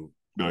drives, my dude.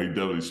 No, he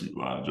definitely shoot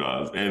line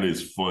drives. And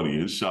it's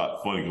funny. His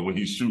shot funny. Because when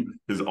he shoot,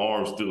 his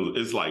arm still,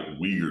 it's like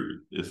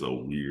weird. It's a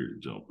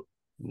weird jumper.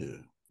 Yeah.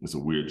 It's a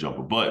weird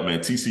jumper. But, man,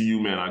 TCU,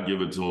 man, I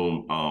give it to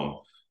him.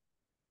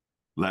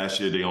 Last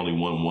year, they only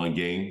won one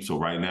game. So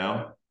right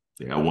now,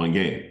 they got one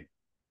game.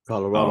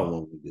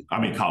 Colorado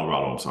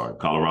I'm sorry.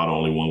 Colorado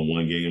only won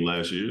one game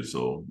last year.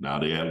 So now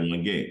they have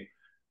one game.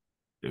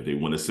 If they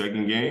win a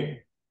second game,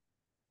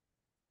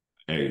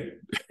 hey,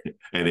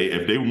 and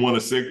if they win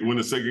the second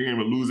game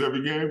and lose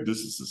every game, this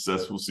is a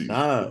successful season.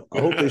 I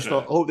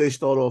hope they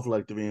start off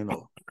like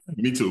 3-0.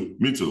 Me too.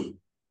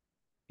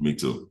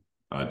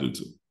 I do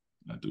too.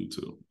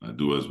 I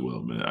do as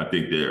well, man. I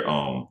think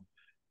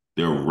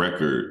their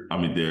record, I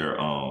mean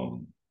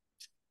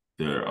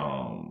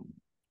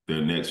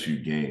their next few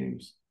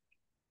games.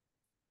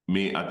 I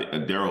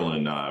think Daryl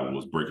and I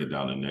was breaking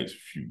down the next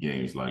few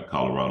games, like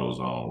Colorado's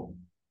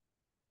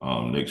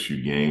next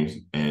few games,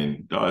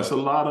 and it's a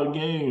lot of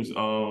games.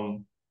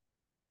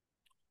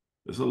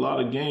 It's a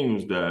lot of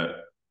games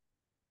that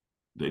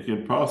they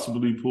can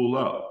possibly pull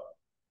out.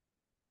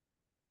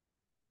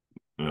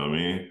 You know what I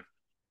mean?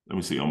 Let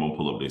me see. I'm gonna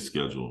pull up their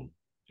schedule,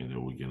 and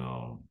then we can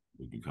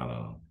kind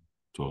of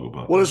talk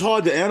about. Well, it's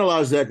hard to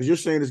analyze that because you're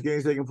saying there's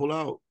games they can pull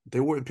out. They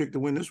weren't picked to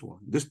win this one.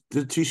 The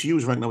TCU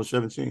is ranked number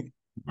 17.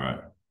 Right.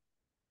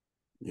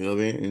 You know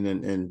what I mean?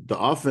 And the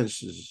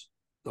offense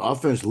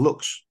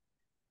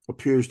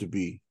appears to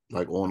be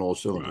like on all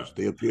cylinders. Right.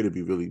 They appear to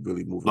be really,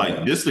 really moving.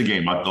 Like this is the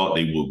game I thought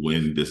they would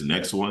win this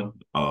next one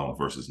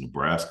versus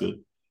Nebraska.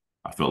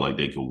 I felt like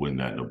they could win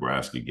that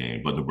Nebraska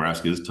game, but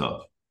Nebraska is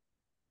tough.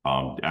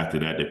 After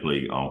that, they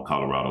play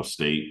Colorado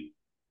State.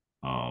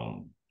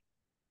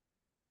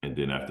 And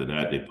then after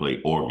that, they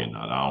play Oregon.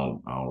 I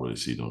don't really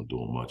see them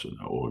doing much in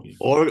Oregon.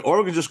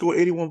 Oregon just scored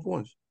 81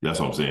 points. That's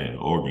what I'm saying.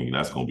 Oregon,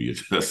 that's gonna be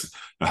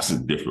that's a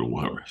different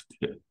one right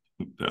there.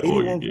 That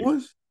 81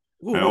 points.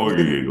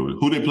 Oregon game.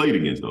 Who they played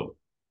against though?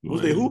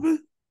 Was they hooping?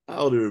 I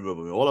don't even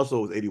remember. Man. All I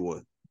saw was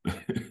 81.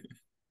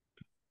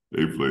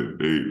 They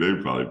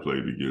probably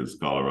played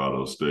against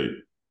Colorado State.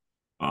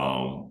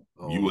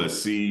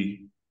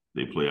 USC,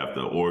 they play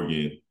after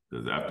Oregon.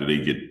 Because after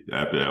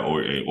that,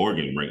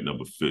 Oregon ranked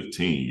number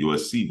 15,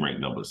 USC ranked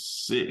number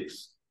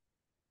 6.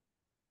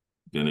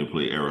 Then they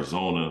play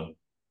Arizona,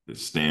 then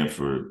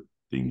Stanford,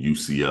 then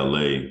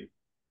UCLA,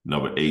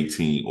 number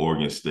 18,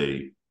 Oregon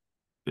State,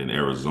 then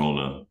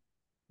Arizona,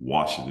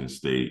 Washington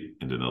State,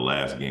 and then the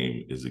last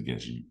game is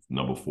against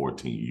number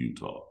 14,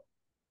 Utah.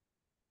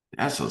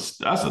 That's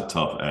a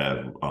tough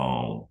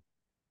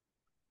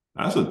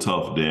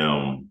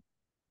damn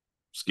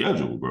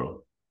schedule,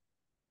 bro.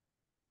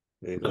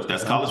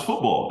 That's college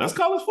football. That's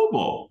college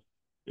football.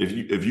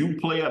 If you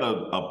play at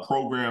a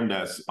program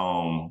that's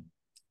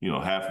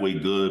halfway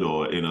good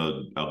or in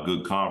a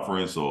good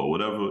conference or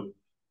whatever,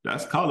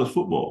 that's college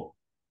football.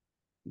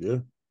 Yeah.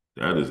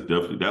 That is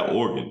definitely that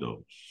Oregon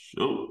though.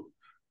 Sure.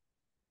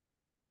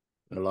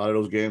 And a lot of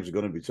those games are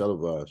going to be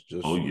televised.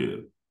 Oh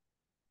yeah.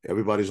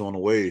 Everybody's on the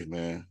wave,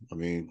 man. I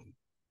mean,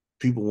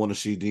 people want to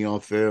see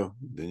Deion fail.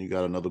 Then you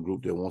got another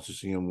group that wants to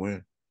see him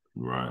win.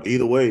 Right.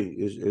 Either way,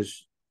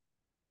 it's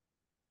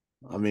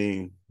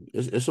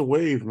a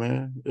wave,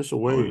 man. It's a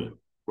wave. Oh, yeah.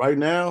 Right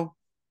now,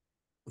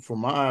 from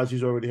my eyes,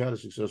 he's already had a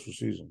successful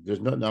season.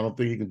 There's nothing I don't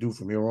think he can do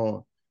from here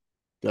on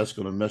that's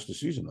going to mess the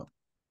season up.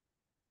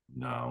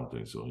 No, I don't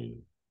think so either.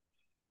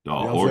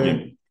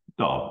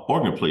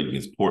 Oregon played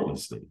against Portland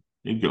State.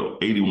 They go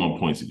 81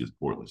 points against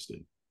Portland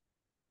State.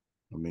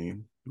 I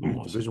mean,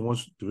 Division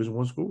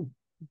One school.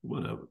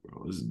 Whatever,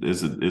 bro.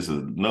 It's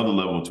another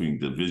level between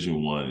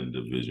Division I and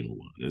Division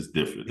I. It's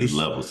different. There's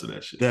levels to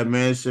that shit. That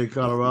man said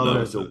Colorado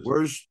has the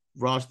worst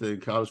roster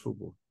in college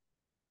football.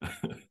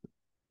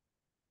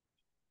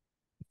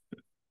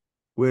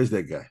 Where's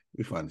that guy?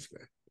 We find this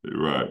guy.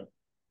 Right.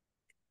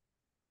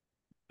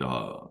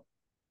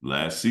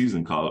 Last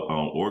season,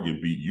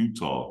 Oregon beat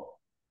Utah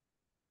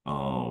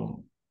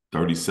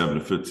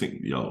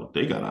 37-15. Yo,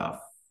 they got a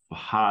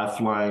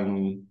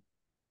high-flying...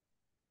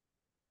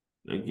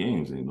 Their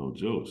games ain't no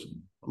jokes.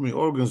 I mean,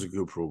 Oregon's a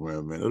good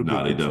program, man.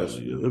 They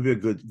definitely It'll be a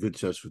good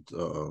test for...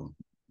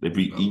 they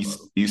beat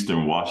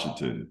Eastern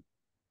Washington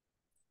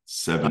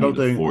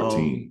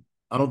 70-14.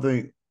 I don't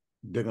think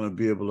they're going to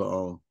be able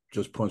to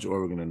just punch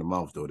Oregon in the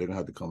mouth, though. They're going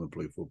to have to come and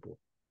play football.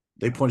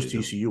 They punched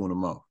TCU in the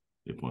mouth.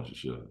 They punched the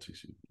shit out of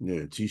TCU.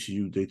 Yeah,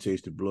 TCU, they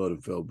tasted blood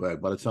and fell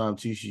back. By the time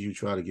TCU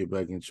tried to get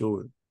back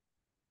into it,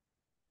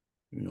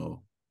 the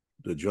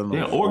adrenaline...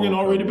 Yeah, Oregon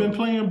already been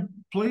playing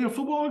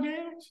football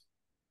games?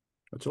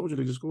 I told you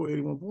they just scored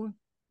 81 points.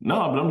 No,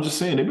 but I'm just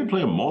saying they've been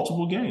playing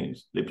multiple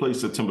games. They played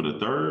September the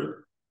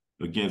 3rd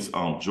against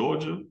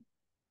Georgia.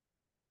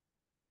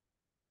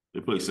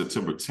 They played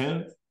September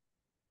 10th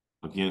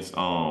against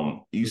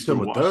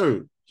Eastern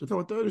Washington.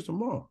 September 3rd is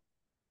tomorrow.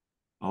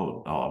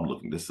 Oh, I'm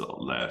looking this up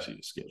last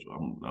year's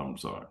schedule. I'm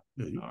sorry.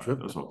 Yeah, you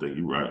tripping. That's what I'm thinking.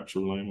 You're right.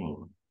 True name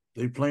over.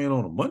 They playing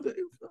on a Monday?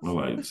 I'm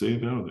like, see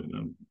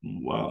that?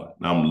 Wow.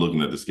 Now I'm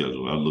looking at the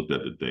schedule. I looked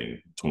at the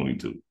thing,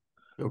 22.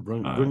 Yo,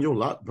 bring your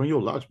locks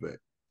back.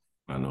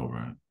 I know,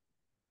 right?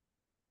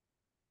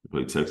 They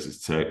play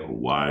Texas Tech,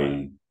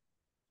 Hawaii.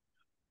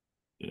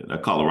 Yeah,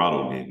 that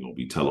Colorado game gonna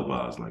be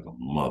televised like a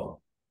mother.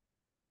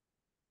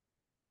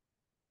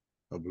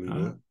 I believe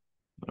that.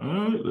 All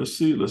right, let's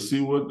see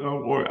what.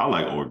 I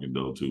like Oregon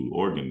though too.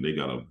 Oregon, they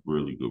got a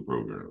really good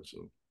program,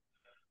 so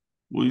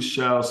we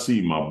shall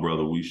see, my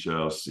brother. We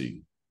shall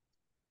see.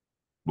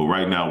 But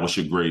right now, what's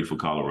your grade for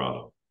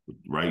Colorado?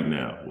 Right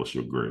now, what's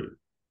your grade?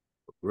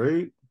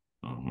 Grade?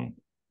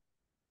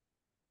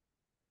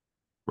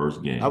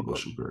 First game,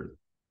 what's your grade?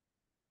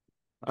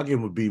 I'll give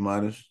him a B-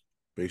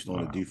 based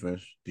on the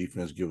defense.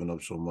 Defense giving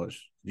up so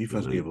much.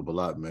 Defense gave up a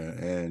lot, man.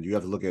 And you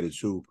have to look at it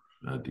too.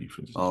 That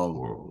defense is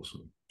horrible. So.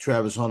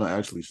 Travis Hunter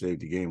actually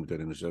saved the game with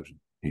that interception.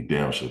 He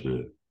damn sure did. You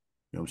know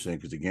what I'm saying?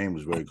 Because the game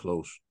was very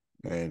close.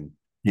 And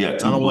he had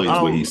two plays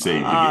where he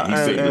saved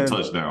the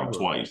touchdown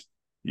twice.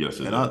 Yes,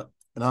 and I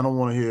don't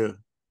want to hear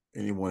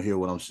anyone hear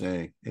what I'm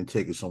saying and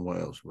take it somewhere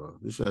else, bro.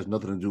 This has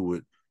nothing to do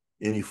with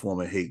any form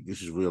of hate.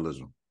 This is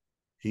realism.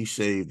 He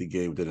saved the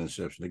game with that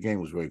interception. The game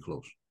was very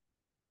close.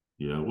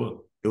 Yeah,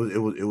 well,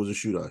 it was a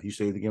shootout. He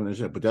saved the game with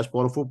that interception, but that's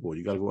part of football.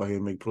 You got to go out here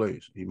and make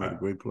plays. He made a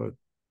great play.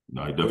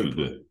 No, he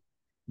definitely did.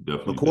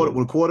 Definitely.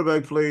 When a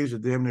quarterback plays a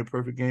damn near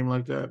perfect game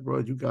like that, bro,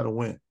 you got to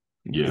win.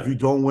 Yeah. If you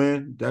don't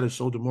win, that is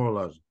so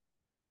demoralizing.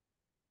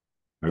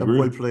 That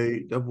boy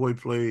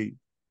played.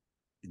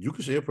 You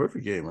could say a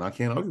perfect game, and I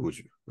can't argue with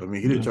you. I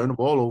mean, he didn't turn the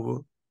ball over.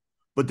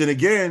 But then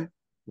again,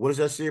 what does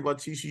that say about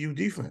TCU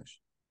defense?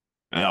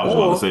 And I was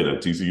about to say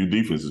that TCU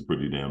defense is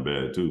pretty damn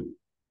bad too.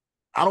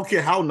 I don't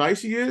care how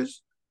nice he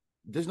is.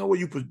 There's no way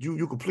you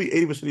complete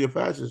 80% of your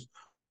passes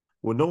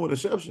with no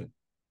interception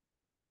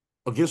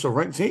against a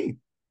ranked team.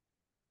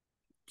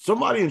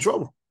 Somebody in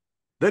trouble.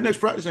 That next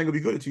practice ain't gonna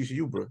be good at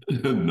TCU, bro.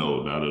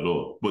 No, not at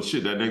all. But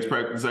shit, that next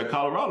practice at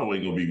Colorado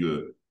ain't gonna be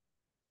good.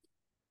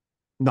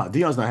 No,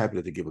 Deion's not happy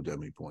that they give up that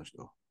many points,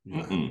 though. He's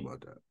not happy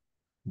about that.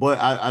 But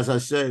as I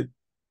said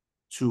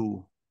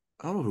to,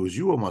 I don't know if it was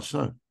you or my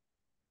son,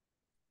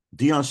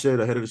 Deion said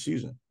ahead of the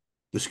season,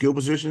 the skill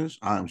positions,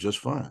 I'm just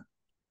fine.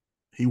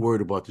 He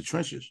worried about the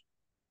trenches.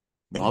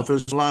 The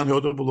offensive line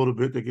held up a little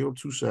bit. They gave up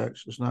 2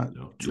 sacks. It's not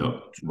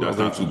that's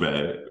not too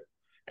bad.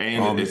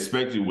 And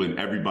especially when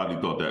everybody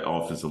thought that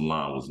offensive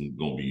line was going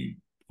to be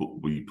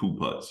poo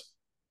putts.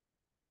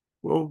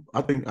 Well,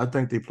 I think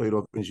they played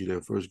off energy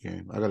their first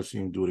game. I got to see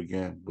him do it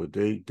again. But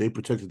they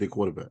protected their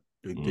quarterback.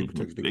 They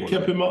protected their quarterback.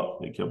 Kept him up.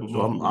 They kept him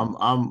up.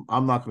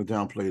 I'm not going to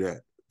downplay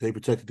that. They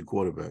protected the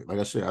quarterback. Like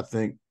I said, I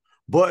think.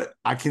 But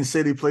I can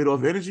say they played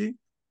off energy.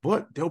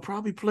 But they'll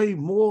probably play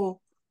more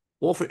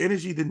off of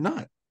energy than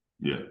not.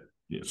 Yeah.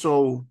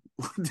 So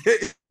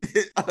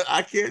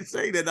I can't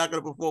say they're not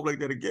going to perform like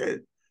that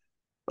again.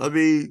 I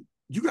mean,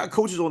 you got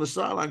coaches on the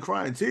sideline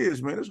crying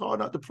tears, man. It's hard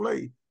not to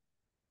play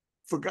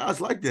for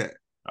guys like that.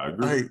 I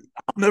agree.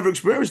 I've never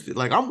experienced it.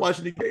 Like, I'm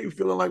watching the game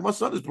feeling like my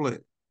son is playing.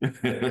 You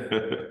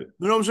know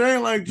what I'm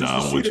saying? Like, just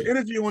to see the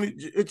energy on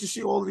it, to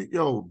see all the,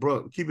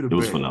 bro, keep it a bit. It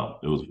was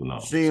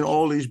phenomenal. Seeing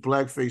all these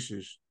black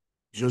faces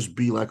just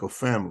be like a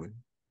family.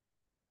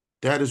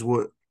 That is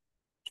what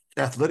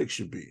athletics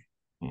should be.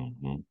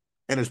 Mm-hmm.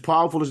 And as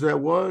powerful as that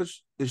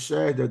was, it's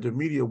sad that the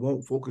media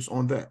won't focus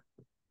on that.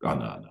 Oh,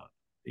 no.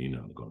 You're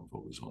not going to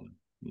focus on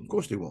it. Mm-hmm. Of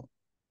course they won't.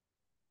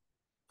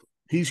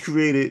 He's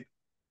created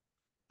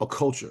a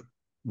culture.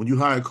 When you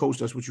hire a coach,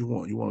 that's what you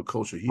want. You want a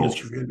culture. He has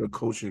created a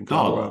culture in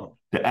Colorado.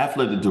 The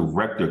athletic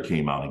director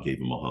came out and gave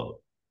him a hug.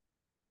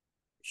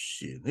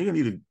 Shit, nigga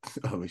need to.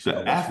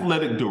 The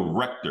athletic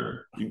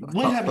director.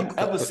 When have you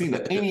ever seen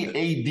any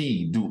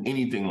AD do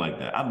anything like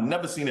that? I've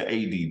never seen an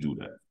AD do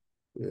that.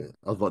 Yeah,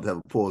 I was about to have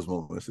a pause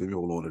moment. So let me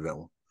hold on to that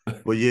one.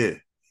 But yeah.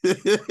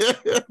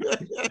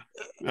 The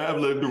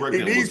athletic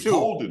director was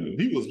holding him.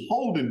 He was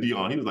holding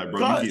Deion. He was like,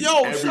 bro, you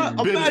get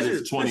every bit of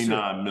this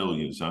 29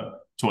 million, son.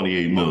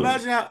 28 million.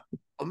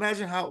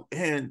 Imagine how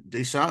and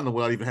they signed them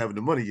without even having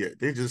the money yet.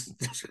 They just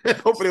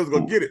hoping they was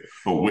gonna get it.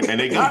 And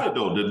they got it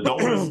though.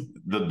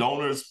 The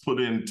donors put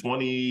in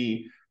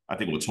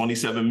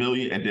 27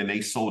 million, and then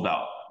they sold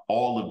out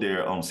all of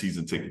their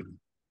season tickets.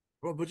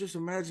 Bro, but just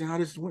imagine how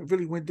this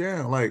really went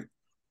down. Like,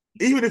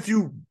 even if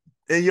you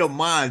in your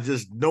mind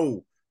just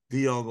know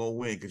Deion gonna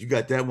win because you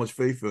got that much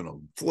faith in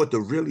him, for it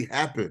to really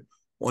happen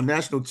on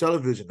national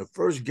television, the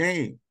first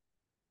game.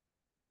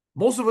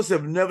 Most of us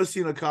have never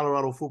seen a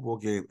Colorado football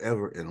game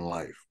ever in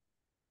life.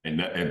 And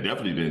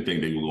definitely didn't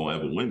think they were going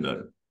to ever win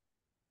that.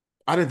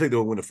 I didn't think they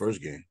would win the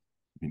first game.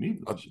 Me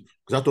neither. Because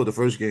I thought the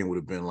first game would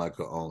have been like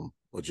a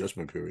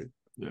adjustment period.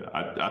 Yeah,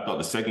 I thought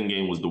the second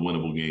game was the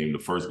winnable game. The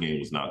first game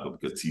was not good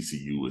because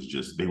TCU was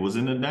they was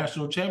in the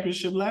national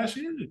championship last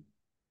year.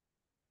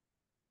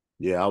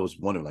 Yeah, I was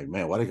wondering, like,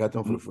 man, why they got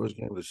them for the first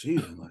game of the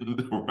season? Like,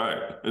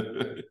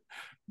 right.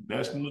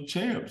 National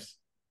champs.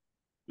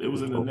 They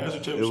was in the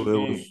national championship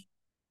game.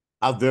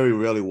 I very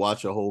rarely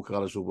watch a whole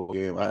college football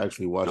game. I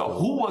actually watched.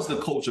 Who was the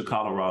coach of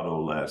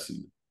Colorado last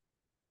season?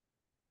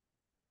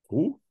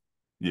 Who?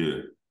 Yeah.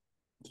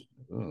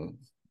 He'll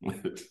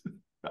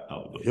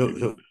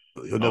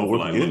never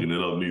work again. Looking it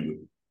up neither.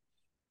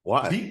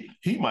 Why?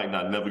 He might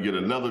not never get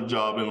another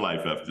job in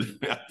life after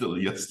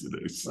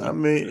yesterday. So. I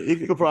mean,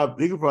 he could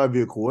probably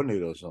be a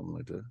coordinator or something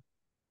like that.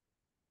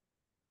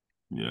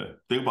 Yeah.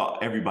 Think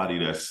about everybody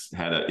that's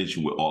had an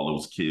issue with all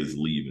those kids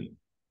leaving.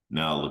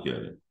 Now look at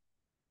it.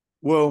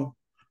 Well,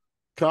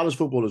 college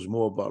football is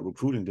more about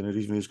recruiting than it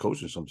even is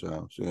coaching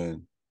sometimes.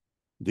 And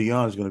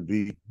Deion is going to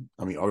be,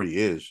 already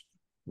is,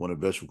 one of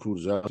the best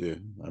recruiters out there.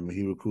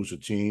 He recruits a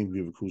team. He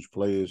recruits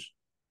players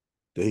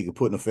that he can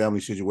put in a family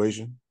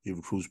situation. He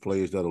recruits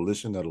players that'll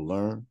listen, that'll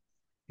learn.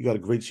 He got a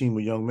great team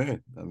of young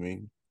men.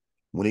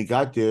 When he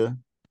got there,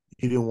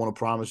 he didn't want to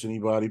promise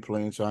anybody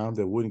playing time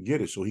that wouldn't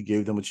get it. So he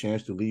gave them a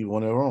chance to leave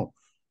on their own.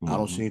 Mm-hmm. I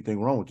don't see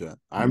anything wrong with that.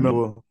 I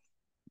remember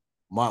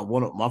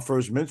my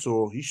first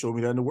mentor, he showed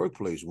me that in the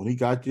workplace. When he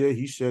got there,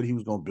 he said he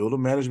was going to build a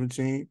management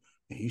team,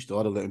 and he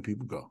started letting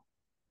people go.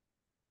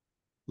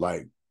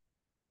 Like,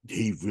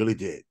 he really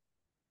did.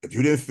 If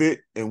you didn't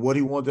fit in what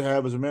he wanted to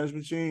have as a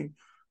management team,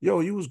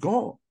 you was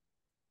gone.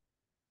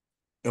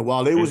 And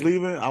while they was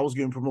leaving, I was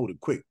getting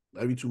promoted quick.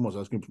 Every 2 months, I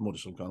was getting promoted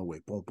some kind of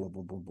way. Boom, boom,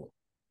 boom, boom, boom.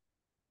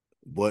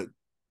 But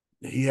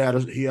he had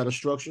a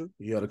structure.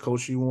 He had a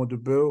coach he wanted to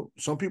build.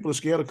 Some people are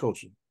scared of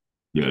coaching.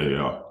 Yeah, they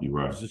are. You're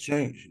right. It's a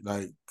change.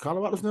 Like,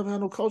 Colorado's never had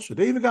no culture.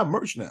 They even got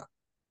merch now.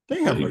 They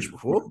didn't have merch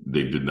before.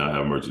 They did not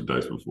have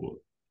merchandise before. You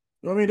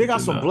know what I mean? They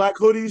got some black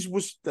hoodies,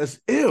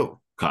 that's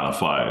ill. Kind of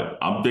fire.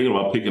 I'm thinking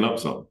about picking up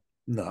something.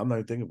 No, I'm not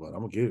even thinking about it.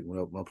 I'm going to get it when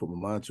I put my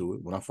mind to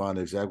it. When I find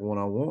the exact one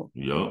I want.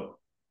 Yup.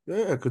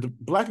 Yeah, because the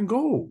black and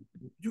gold.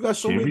 You got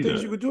so many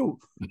things you could do.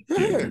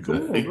 Yeah,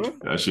 come on, bro.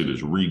 That shit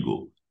is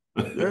regal.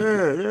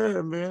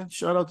 yeah, man.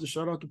 Shout out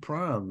to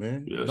Prime,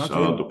 man. Yeah, shout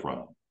out to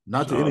Prime.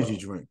 Not the energy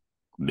drink.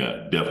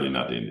 Yeah, definitely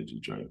not the energy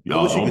drink.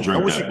 Y'all don't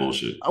drink that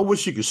bullshit. I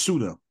wish you could sue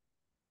them.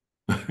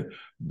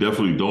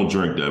 Definitely don't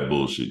drink that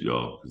bullshit,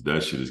 y'all, because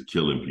that shit is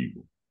killing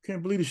people.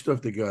 Can't believe the stuff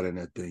they got in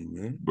that thing,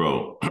 man.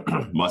 Bro,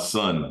 my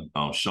son,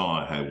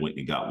 Sean, had went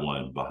and got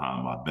one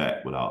behind my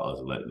back without us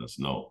letting us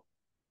know.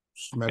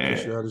 Smack that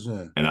shit out his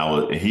hand.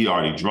 And he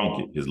already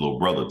drunk it. His little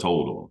brother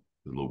told on him.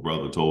 His little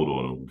brother told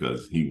on him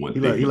because he went.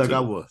 I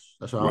was.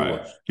 That's how I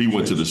was. He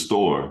went to the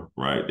store,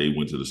 right? They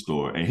went to the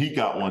store, and he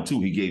got one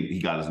too. He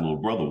got his little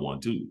brother one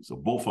too. So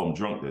both of them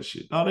drunk that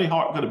shit. Now they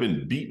heart could have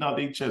been beating out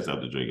their chest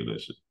after drinking that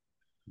shit.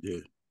 Yeah.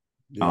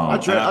 I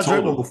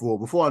drank one before.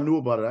 Before I knew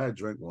about it, I had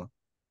drank one.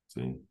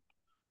 See.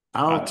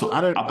 I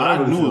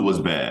knew it was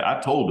bad. I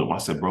told him, I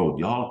said, bro,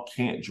 y'all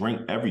can't drink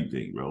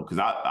everything, bro. Because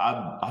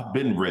I've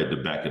been read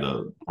the back of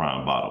the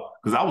Prime bottle.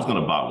 Because I was going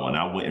to buy one.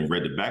 I went and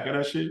read the back of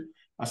that shit.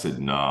 I said,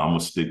 nah, I'm going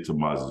to stick to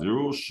my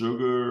zero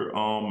sugar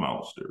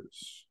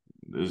Monsters.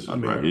 This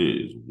right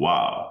here is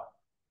wild.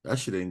 That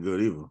shit ain't good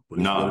either.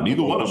 Nah,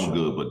 neither one of them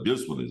good, but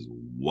this one is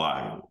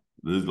wild.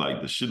 This is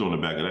like the shit on the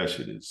back of that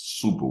shit is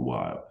super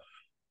wild.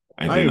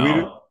 And I didn't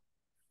read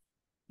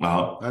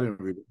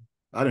it.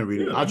 I didn't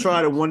read it. I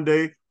tried it one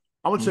day.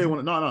 I'm gonna tell you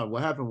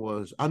what happened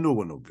was I knew it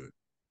wasn't no good.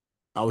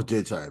 I was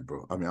dead tired,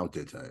 bro. I was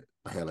dead tired.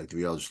 I had like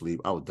 3 hours of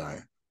sleep. I was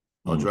dying.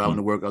 I was driving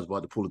to work. I was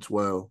about to pull a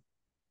 12.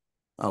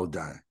 I was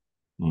dying.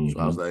 So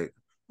I was like,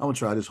 I'm gonna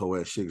try this whole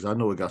ass shit because I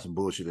know it got some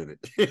bullshit in it.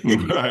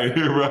 right.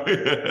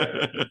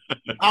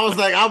 I was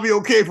like, I'll be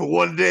okay for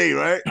one day,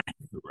 right?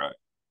 Right.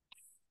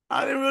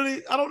 I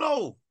don't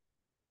know.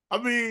 I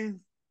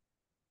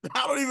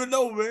don't even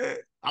know, man.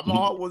 My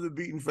heart wasn't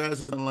beating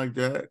fast, something like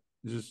that.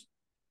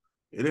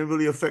 It didn't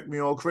really affect me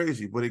all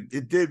crazy, but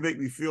it did make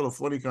me feel a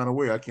funny kind of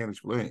way. I can't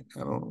explain. I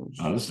don't know.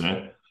 I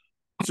understand.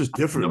 It's just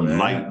different,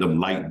 man. Them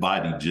light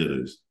body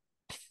jitters.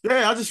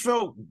 Yeah, I just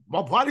felt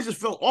my body just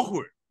felt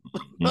awkward.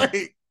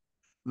 Like,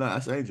 nah, I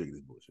ain't drinking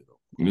this bullshit though.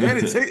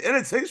 And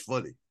it tastes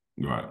funny.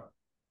 Right.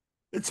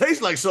 It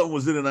tastes like something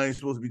was in it I ain't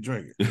supposed to be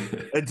drinking.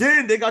 And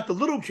then they got the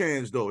little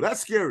cans though. That's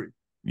scary.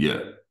 Yeah.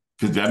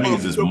 Because that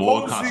means it's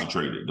more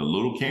concentrated. The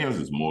little cans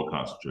is more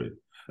concentrated.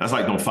 That's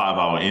like them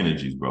 5-hour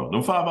energies, bro.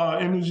 Them 5-hour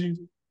energies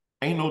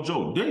ain't no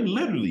joke. They're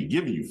literally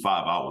giving you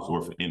 5 hours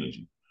worth of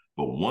energy.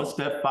 But once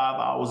that 5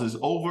 hours is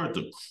over,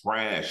 the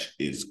crash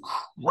is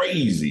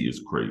crazy. It's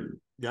crazy.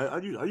 Yeah, I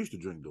used to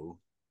drink though.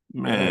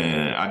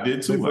 Man, I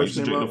did too. I used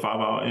to drink the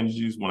 5-hour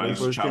energies when I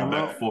used to travel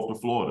back and forth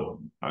to Florida.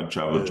 I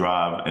travel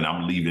drive, and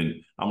I'm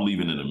leaving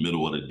in the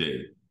middle of the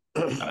day.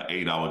 An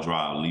 8-hour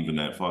drive, leaving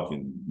at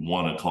fucking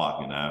 1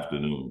 o'clock in the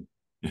afternoon.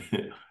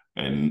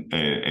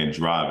 and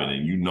driving,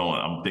 and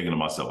I'm thinking to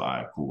myself, all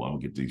right, cool, I'm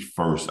gonna get these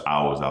first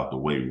hours out the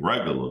way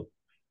regular.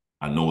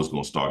 I know it's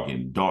gonna start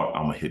getting dark.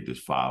 I'm gonna hit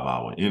this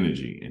 5-hour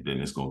energy, and then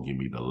it's gonna give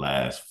me the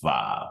last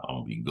 5. I'm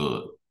gonna be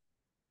good.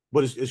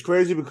 But it's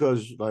crazy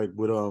because like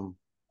with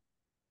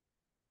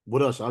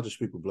us, I'll just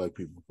speak with black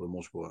people for the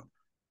most part.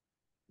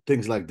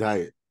 Things like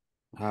diet,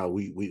 how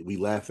we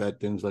laugh at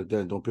things like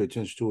that and don't pay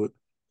attention to it.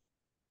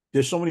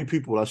 There's so many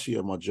people I see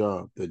at my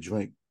job that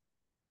drink.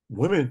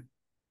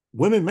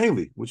 Women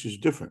mainly, which is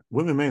different.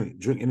 Women mainly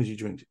drink energy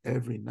drinks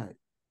every night.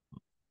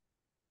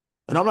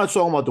 And I'm not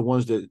talking about the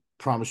ones that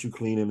promise you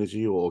clean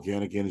energy or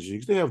organic energy,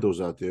 because they have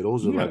those out there.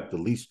 Those are like the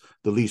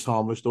least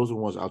harmless. Those are the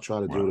ones I'll try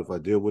to deal with if I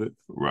deal with it.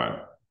 Right.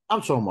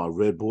 I'm talking about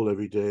Red Bull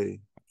every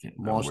day,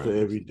 Monster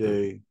every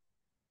day.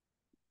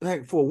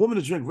 Like for a woman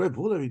to drink Red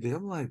Bull every day,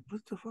 I'm like,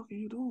 what the fuck are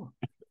you doing?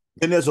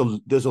 And there's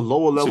a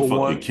lower level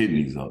one. Fuck your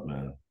kidneys up,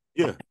 man.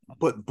 Yeah,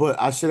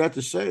 but I say that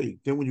to say,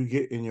 then when you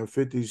get in your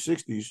 50s,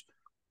 60s,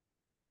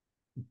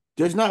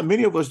 there's not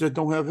many of us that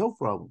don't have health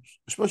problems,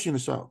 especially in the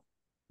South.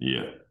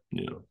 Yeah.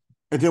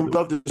 And then we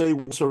love to say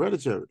it's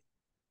hereditary.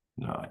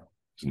 No,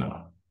 it's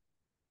not.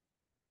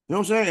 You know what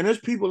I'm saying? And there's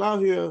people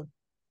out here,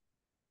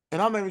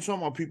 and I'm not even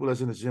talking about people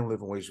that's in the gym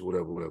lifting weights or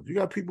whatever. You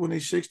got people in their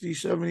 60s,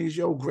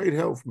 70s, great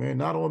health, man,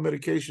 not on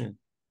medication.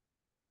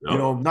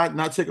 Yep.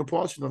 Not taking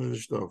parts of none of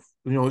this stuff.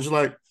 It's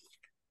like,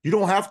 you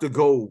don't have to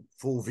go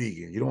full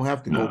vegan. You don't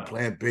have to go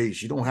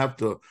plant-based. You don't have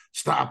to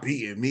stop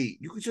eating meat.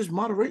 You can just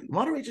moderate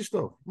your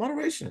stuff.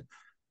 Moderation.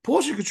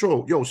 Portion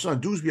control. Yo, son,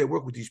 dudes be at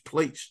work with these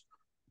plates.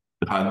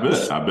 I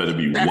better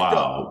be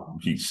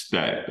wild. He's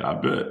stacked. I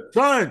bet.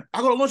 Son,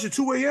 I go to lunch at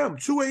 2 a.m.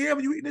 2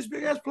 a.m. you eating this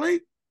big-ass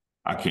plate?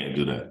 I can't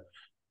do that.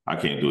 I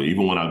can't do it.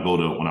 Even when I'm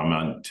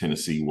out in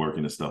Tennessee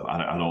working and stuff,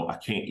 I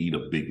can't eat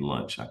a big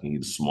lunch. I can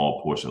eat a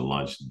small portion of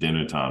lunch.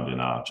 Dinner time,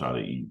 then I'll try to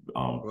eat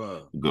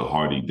a good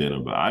hearty dinner.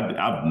 But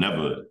I've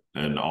never,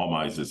 in all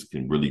my existence,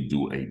 can really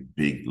do a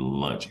big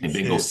lunch and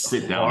then go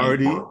sit down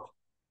and work.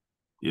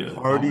 Yeah,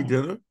 hearty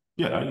dinner.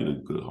 Yeah, I eat a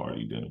good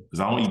hearty dinner because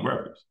I don't eat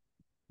breakfast.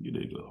 You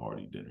need a good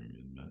hearty dinner,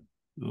 man.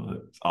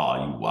 Oh,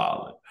 you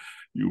wildin'.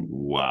 You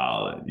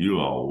wildin'. You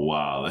are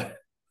wildin'.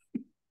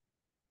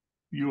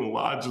 You and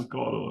I just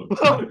caught on.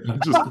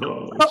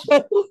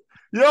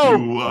 Yo,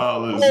 you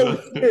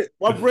wildin'.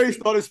 My brain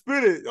started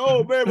spinning.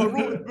 Oh man, my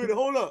room is spinning.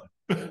 Hold up.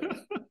 Yo,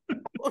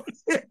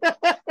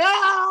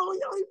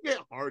 you get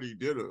hearty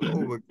dinner.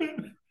 Oh my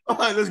God. All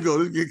right, let's go.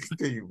 Let's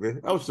continue,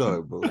 man. I'm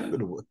sorry, bro.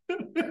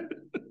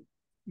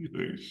 You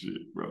ain't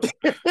shit, bro.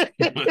 You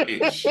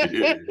ain't shit.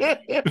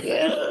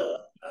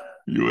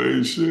 You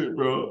ain't shit,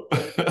 bro.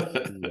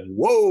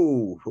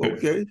 Whoa.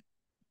 Okay.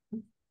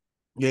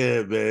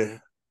 Yeah,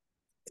 man.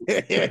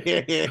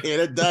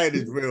 That diet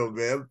is real,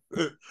 man.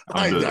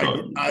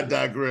 I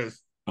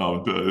digress.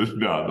 I'm done.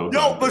 No,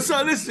 yo, but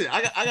son, listen,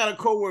 I got a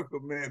coworker,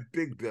 man,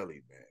 Big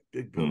Belly, man.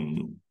 Big Belly.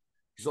 Mm-hmm.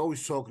 He's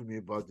always talking to me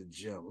about the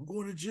gym. I'm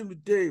going to the gym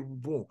today.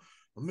 Boom.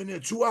 I'm in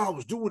there 2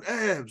 hours doing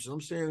abs. I'm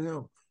saying to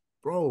him,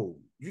 bro,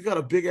 you got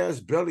a big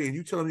ass belly and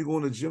you tell him you're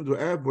going to the gym to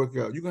ab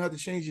workout. You're gonna have to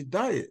change your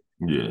diet.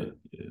 Yeah.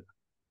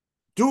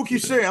 Dude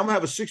keeps saying, I'm gonna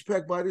have a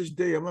 6-pack by this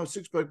day. I'm gonna have a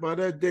 6-pack by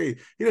that day.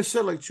 He done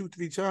said like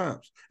 2-3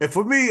 times. And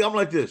for me, I'm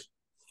like this.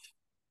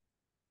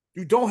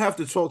 You don't have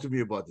to talk to me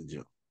about the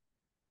gym.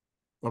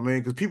 I mean,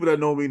 because people that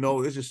know me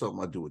know it's just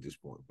something I do at this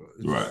point, bro.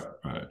 Right.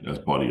 That's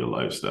part of your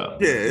lifestyle.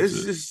 Yeah,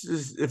 it's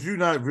just if you're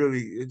not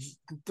really, it's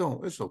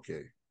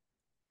okay.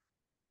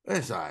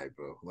 It's all right,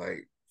 bro.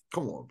 Like,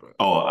 come on, bro.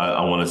 Oh,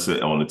 I want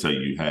to tell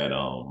you had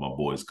my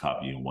boys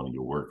copying one of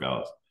your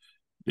workouts.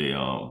 They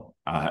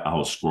I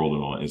was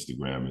scrolling on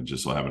Instagram and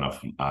just so happened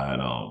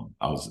I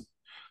was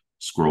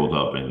scrolled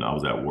up and I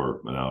was at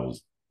work and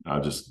I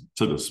just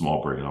took a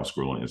small break and I was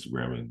scrolling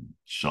Instagram and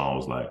Sean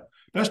was like,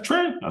 "That's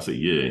Trent." I said,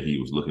 "Yeah." He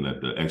was looking at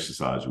the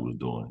exercise you was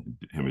doing.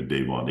 Him and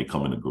Davon, they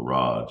come in the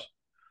garage,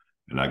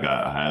 and I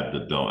have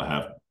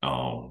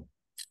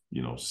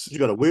you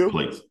got a wheel?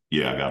 Plates.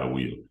 Yeah, I got a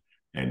wheel,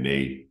 and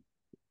they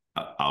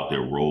out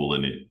there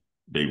rolling it.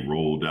 They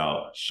rolled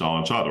out.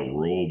 Sean tried to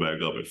roll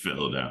back up and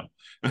fell down.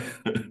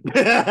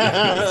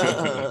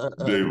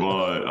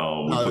 Davon,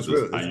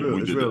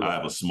 I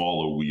have a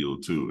smaller wheel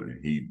too,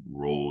 and he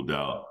rolled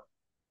out.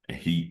 And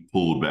he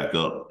pulled back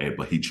up,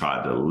 but he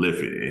tried to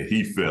lift it, and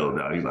he fell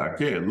down. He's like, I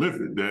can't lift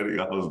it, Daddy.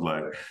 I was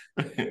like,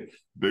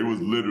 they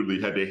was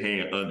literally had their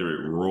hand under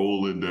it,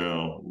 rolling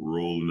down,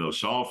 rolling up.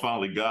 Sean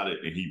finally got it,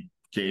 and he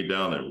came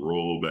down and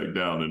rolled back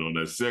down. And on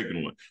that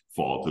second one,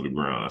 fall to the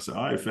ground. I said,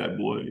 all right, fat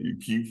boy, you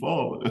keep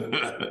falling.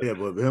 Yeah,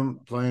 but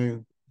him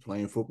playing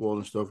football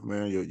and stuff,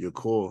 man, your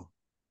core.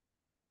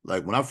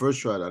 Like, when I first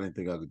tried, I didn't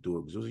think I could do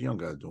it because there was a young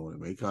guy doing it,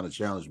 man. He kind of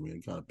challenged me.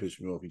 He kind of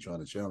pissed me off. He trying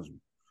to challenge me.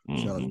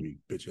 Challenge me,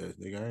 bitch ass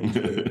nigga. I ain't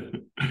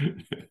scared.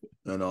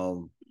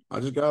 And I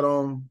just got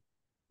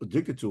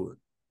addicted to it.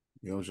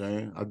 You know what I'm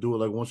saying? I do it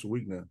like once a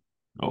week now.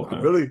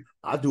 Okay.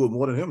 I do it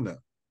more than him now.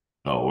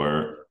 Oh,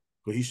 word.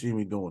 But he see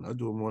me doing it. I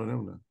do it more than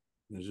him now.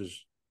 It's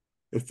just,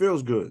 it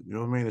feels good. You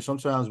know what I mean? And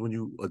sometimes when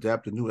you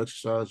adapt a new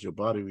exercise, your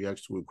body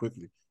reacts to it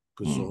quickly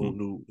because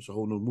it's a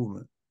whole new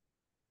movement.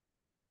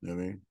 You know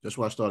what I mean? That's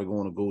why I started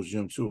going to Gold's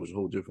Gym too. It's a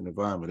whole different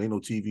environment. Ain't no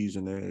TVs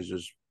in there. It's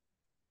just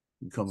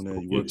you come in there,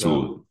 you work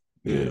out.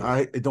 Yeah,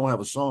 it don't have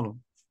a sauna,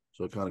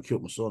 so it kind of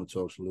killed my sauna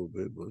talks a little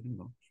bit, but you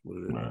know, it's what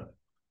it is. Right.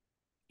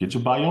 Get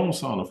your own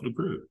sauna for the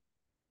crib.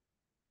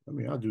 I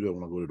mean, I'll do that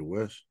when I go to the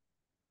West.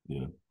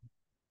 Yeah.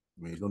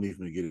 I mean, there's no need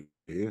for me to get it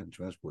here and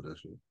transport that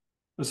shit.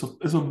 It's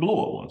a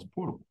blow-up one. It's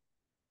portable.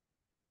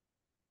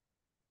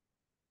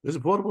 Is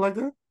it portable like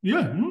that?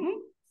 Yeah. Mm-hmm.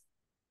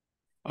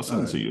 I'll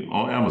send it to you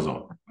on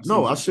Amazon.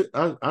 I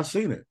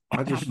seen it.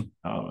 I just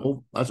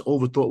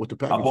overthought with the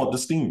package. I bought the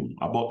steam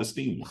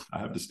one. I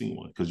have the steam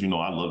one because I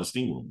love the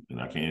steam room and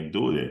I can't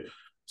do it.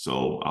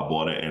 So I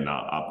bought it and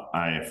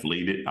I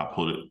inflated it. I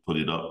put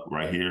it up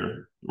right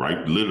here,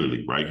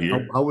 literally right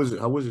here. How was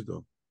it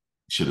though?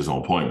 Shit is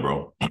on point,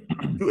 bro.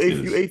 You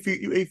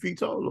 8 feet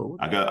tall though.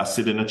 I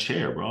sit in a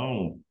chair, bro. I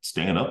don't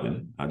stand up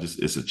in it.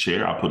 It's a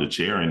chair. I put a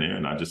chair in there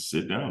and I just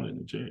sit down in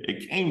the chair.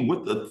 It came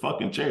with the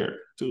fucking chair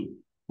too.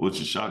 Which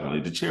is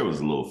shocking. The chair was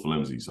a little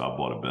flimsy, so I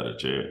bought a better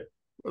chair.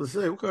 I was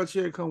say, what kind of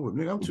chair it come with?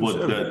 Nigga, I'm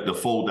 270. The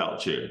fold-out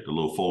chair, the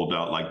little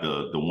fold-out, like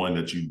the one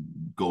that you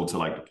go to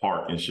like the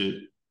park and shit.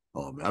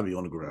 Oh man, I'll be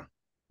on the ground.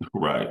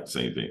 Right,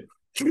 same thing.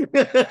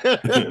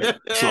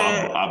 So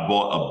I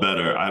bought a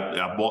better.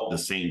 I bought the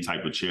same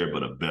type of chair,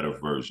 but a better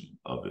version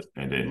of it,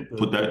 and then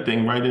put that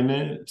thing right in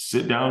there.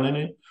 Sit down in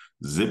it,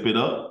 zip it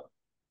up.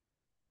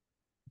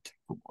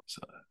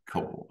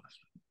 Come on.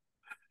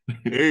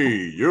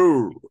 Hey,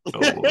 yo.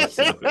 Come on,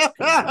 son.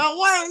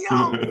 What, yo?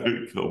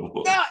 Come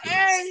on. No,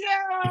 hey,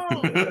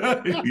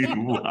 yo.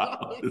 You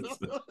wild.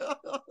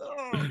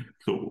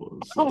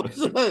 Come on,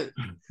 son.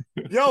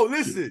 Yo,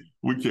 listen.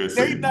 We can't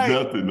say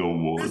nothing no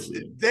more.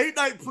 Listen, date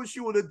night puts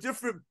you in a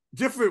different,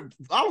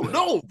 I don't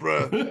know,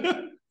 bro.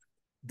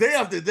 Day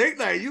after date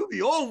night, you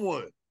be on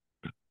one.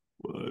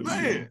 Well,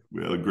 man,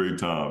 we had a great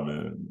time,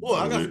 man. Boy,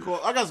 I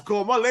got to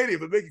call my lady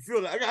if it make you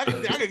feel like I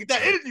got to get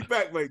that energy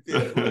back right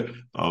there. Bro.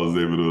 I was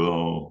able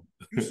to.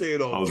 You say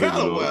it all. I was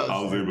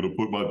able to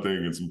put my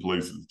thing in some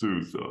places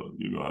too, so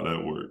you know how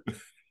that worked.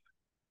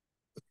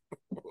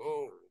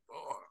 Oh,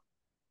 Lord.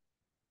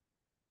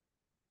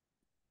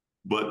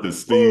 But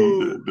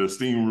the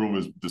steam room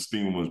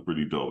was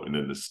pretty dope, and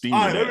then the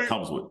steamer that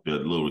comes with the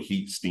little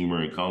heat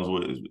steamer it comes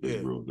with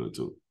is real good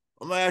too.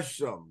 I'm gonna ask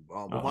you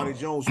something. Monty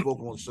Jones spoke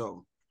on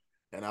something.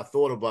 And I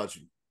thought about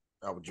you.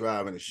 I was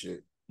driving and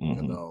shit.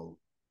 And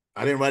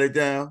I didn't write it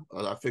down.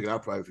 I figured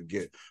I'd probably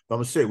forget. But I'm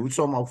going to say, we were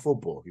talking about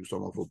football. He was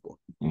talking about football.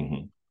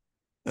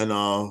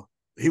 And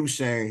he was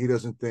saying he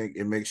doesn't think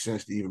it makes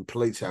sense to even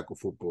play tackle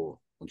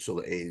football until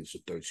the age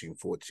of 13,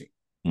 14.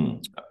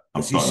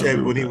 He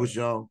said when he was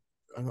young,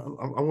 I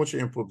want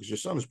your input because your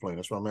son is playing.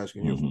 That's why I'm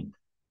asking you.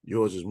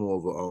 Yours is more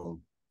of a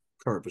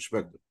current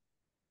perspective.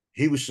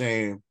 He was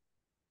saying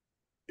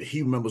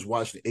he remembers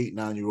watching 8,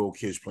 9-year-old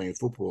kids playing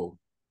football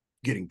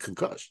getting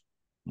concussed.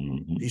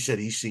 He said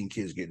he's seen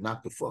kids get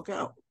knocked the fuck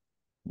out.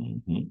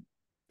 And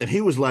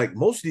he was like,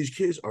 most of these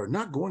kids are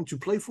not going to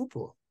play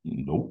football.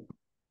 Nope.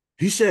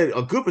 He said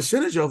a good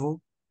percentage of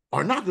them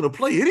are not going to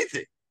play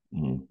anything.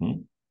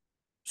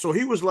 So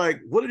he was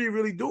like, what are they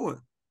really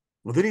doing?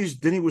 Well,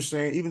 then he was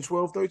saying, even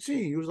 12,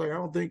 13, he was like, I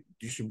don't think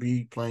you should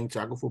be playing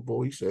tackle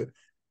football, he said,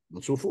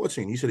 until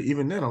 14. He said,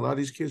 even then, a lot of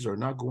these kids are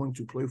not going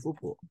to play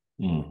football.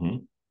 You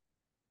know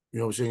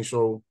what I'm saying?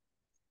 So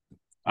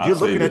you're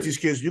looking at these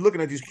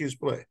kids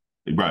play.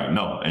 Right.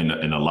 No. And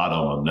a lot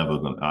of them are never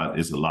going to,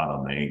 it's a lot of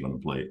them that ain't going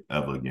to play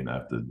ever again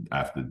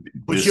after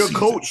but you're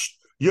coached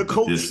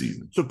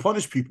to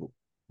punish people.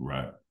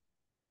 Right.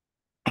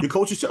 Your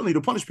coach is telling you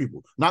to punish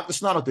people. Knock the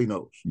snot out their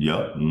nose.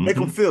 Yeah. Make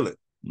them feel it.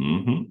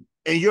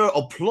 And you're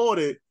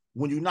applauded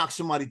when you knock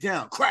somebody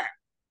down. Crack.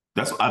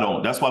 That's why I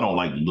don't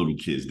like little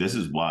kids. This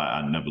is why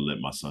I never let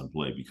my son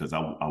play, because I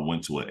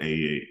went to an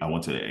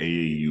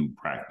AAU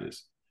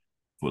practice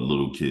for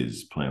little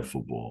kids playing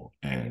football,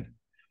 and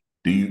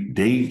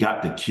they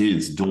got the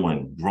kids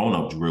doing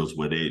grown-up drills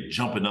where they're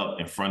jumping up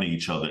in front of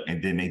each other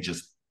and then they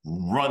just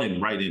running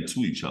right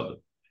into each other,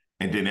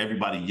 and then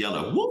everybody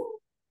yelling, whoop,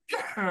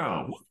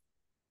 yeah, whoop.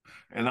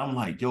 And I'm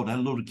like, yo, that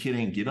little kid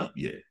ain't get up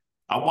yet.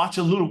 I watch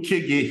a little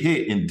kid get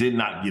hit and did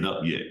not get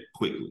up yet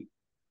quickly.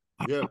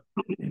 Yeah.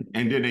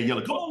 And then they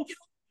yell, come on,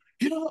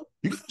 it up.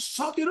 You gotta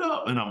suck it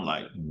up. And I'm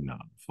like, nah,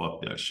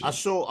 fuck that shit. I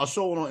saw it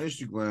on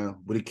Instagram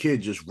where the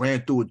kid just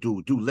ran through a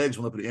dude legs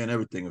went up in the air and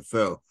everything and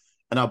fell.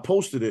 And I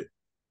posted it.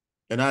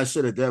 And I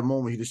said at that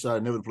moment he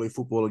decided never to play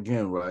football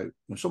again, right?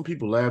 And some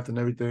people laughed and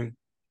everything.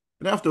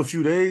 And after a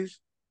few days,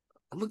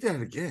 I looked at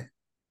it again.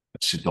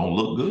 That shit don't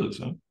look good,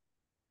 son.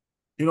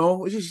 You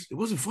know, it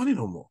wasn't funny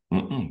no more.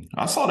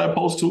 I saw that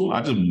post too.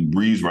 I just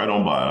breezed right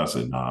on by. I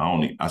said,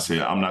 nah, I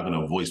said, I'm not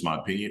gonna voice my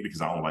opinion because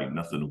I don't like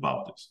nothing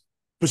about this.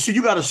 But see,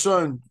 you got a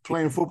son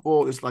playing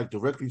football, it's like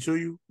directly to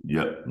you.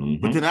 Yep.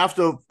 But then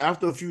after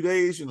a few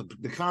days, you know,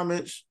 the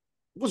comments,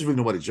 it wasn't really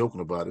nobody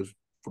joking about it. It was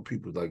for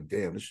people like,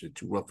 damn, this shit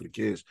too rough for the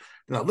kids.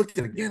 Then I looked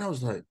at it again, I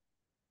was like,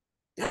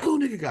 that little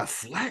nigga got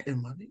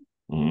flattened, my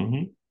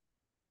nigga.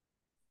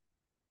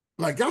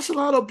 Like, that's a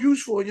lot of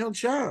abuse for a young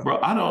child. Bro,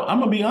 I'm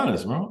going to be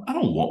honest, bro. I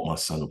don't want my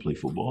son to play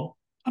football.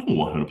 I don't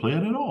want him to play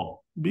it at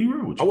all. Be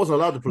real with you. I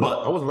wasn't allowed to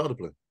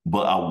play.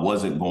 But I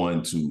wasn't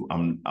going to,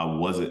 I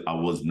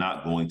was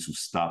not going to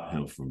stop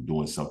him from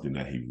doing something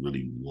that he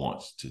really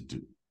wants to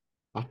do.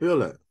 I feel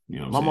that.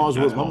 You know my mom's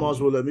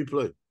would let me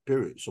play,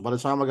 period. So by the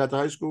time I got to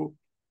high school,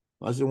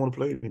 I just didn't want to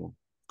play anymore.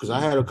 Because I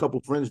had a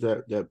couple friends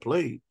that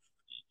played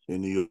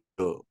in the,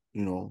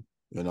 you know,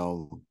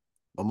 and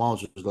my mom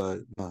was just like,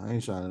 nah, I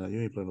ain't signing that.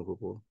 You ain't playing no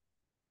football.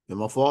 And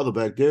my father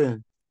back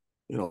then,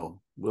 you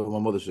know, what my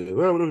mother said,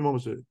 well, whatever your mama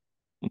said.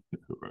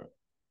 Right.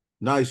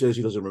 Now he says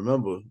he doesn't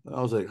remember. And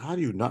I was like, how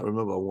do you not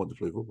remember I wanted to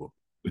play football?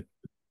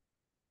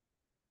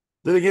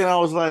 Then again, I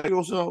was like,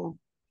 so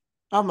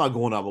I'm not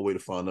going out my way to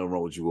find nothing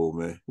wrong with you, old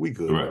man. We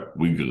good. Right.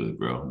 We good,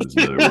 bro. It's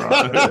good,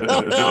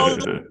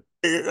 bro.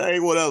 Hey,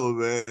 whatever,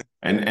 man.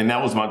 And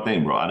that was my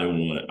thing, bro. I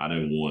didn't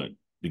want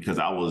because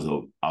I was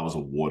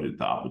awarded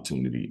the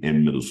opportunity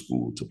in middle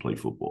school to play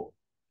football.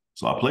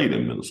 So I played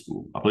in middle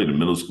school. I played in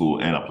middle school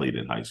and I played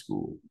in high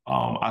school.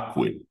 I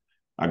quit.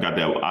 I got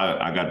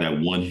that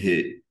one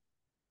hit.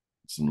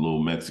 Some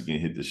little Mexican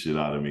hit the shit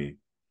out of me.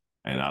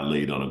 And I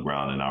laid on the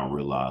ground and I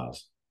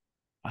realized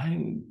I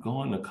ain't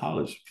going to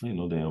college playing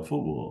no damn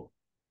football.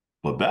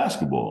 But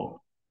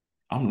basketball,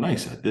 I'm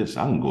nice at this.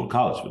 I can go to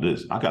college for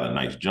this. I got a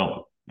nice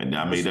jumper. And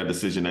I made that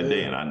decision that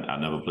day and I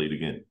never played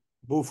again.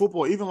 But with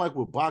football, even like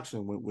with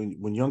boxing,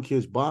 when young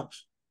kids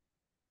box,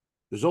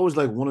 there's always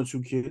like one or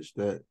two kids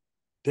that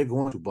they're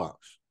going to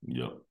box.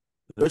 Yep.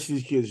 The rest of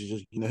these kids are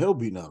just getting the hell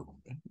beaten out of them,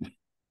 man.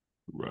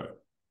 Right.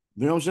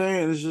 You know what I'm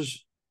saying? It's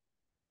just,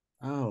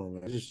 I don't know,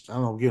 man.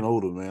 I'm getting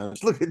older, man. I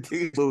just look at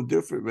things a little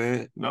different,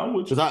 man.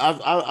 No, because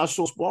I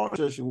saw sparring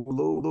session with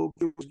little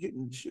kid was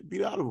getting shit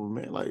beat out of him,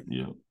 man. Like,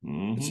 yeah,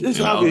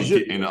 it's obvious.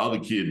 And the other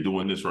kid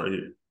doing this right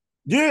here.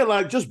 Yeah,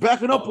 like just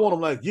backing up on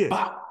him, like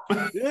yeah,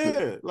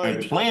 like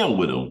and playing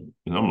with him.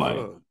 And I'm like,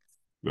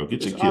 bro,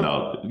 get your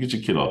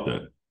kid out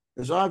there.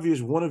 It's obvious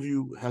one of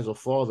you has a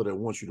father that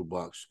wants you to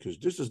box because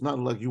this is not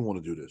like you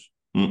want to do this.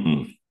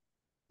 And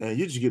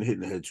you're just getting hit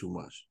in the head too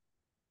much.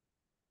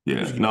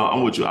 Yeah, no,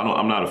 I'm with you.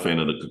 I'm not a fan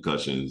of the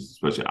concussions,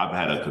 especially I've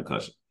had a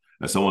concussion.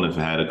 As someone that's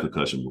had a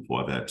concussion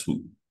before, I've had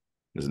two.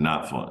 It's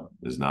not fun.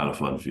 It's not a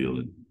fun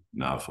feeling.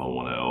 Not a fun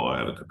one at all. I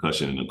had a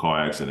concussion in a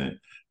car accident,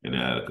 and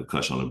I had a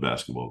concussion on the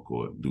basketball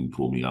court. Dude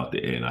pulled me out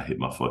the air, and I hit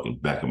my fucking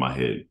back of my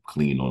head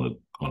clean on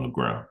the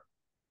ground,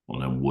 on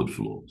them wood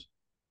floors.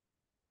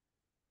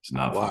 It's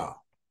not fun.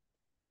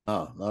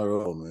 No, not at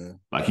all, man.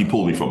 Like he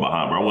pulled me from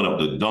behind, bro. I went up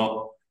to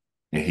dunk,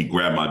 and he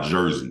grabbed my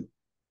jersey.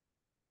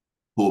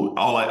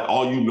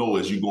 All you know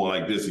is you going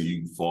like this and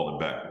you falling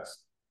backwards.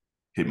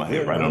 Hit my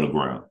head right on the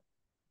ground.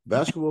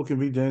 Basketball can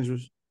be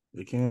dangerous.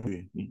 It can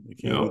be. It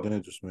can be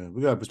dangerous, man.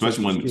 We got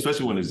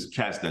especially when it's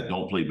cats that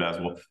don't play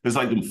basketball. It's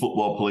like them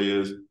football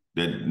players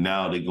that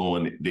now they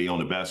on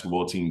the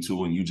basketball team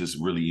too, and you just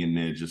really in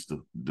there just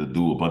to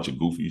do a bunch of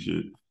goofy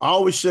shit. I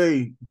always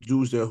say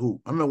dudes that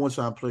hoop. I remember one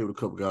time I played with a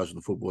couple guys on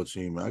the football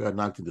team, and I got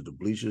knocked into the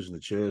bleachers and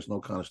the chairs, no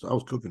kind of stuff. I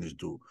was cooking this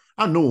dude.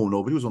 I knew him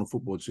though, but he was on the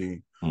football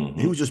team.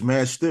 He was just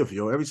mad stiff,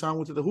 yo. Every time I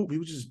went to the hoop, he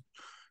was just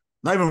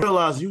not even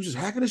realizing he was just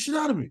hacking the shit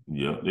out of me.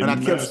 Yeah, and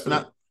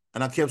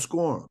I kept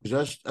scoring.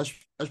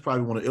 That's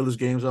probably one of the illest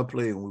games I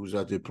played when we was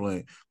out there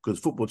playing. Because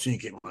the football team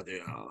came out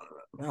there.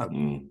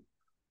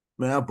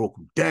 Man, I broke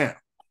them down.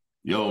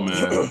 Yo,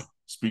 man.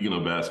 Speaking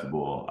of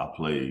basketball, I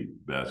played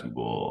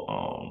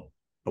basketball.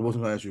 I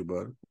wasn't gonna ask you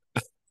about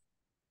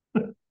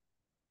it.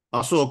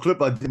 I saw a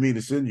clip I didn't mean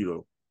to send you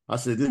though. I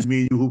said, "This is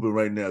me and you hooping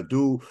right now,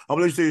 dude." I'm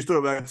gonna let you tell your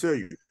story, but I can tell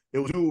you, it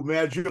was dude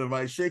mad dribbling,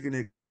 right, shaking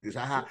niggas.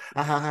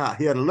 Ha.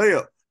 He had a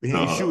layup, but he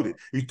didn't shoot it.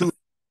 He threw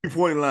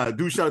 3-point line.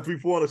 Dude shot a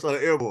 3-pointer, shot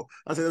an air ball.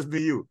 I said, "That's me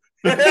and you."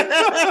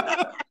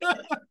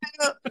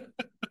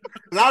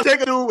 And I was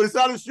taking dude when it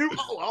started to shoot.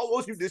 Oh, I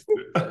almost shoot this.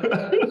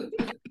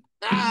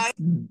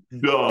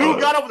 Dude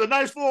got up with a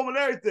nice form and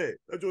everything.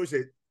 That's what he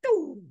said.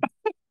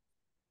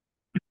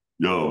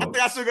 Yo, I think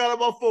I still got it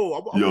on my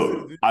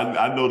phone.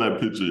 I know that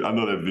picture. I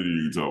know that video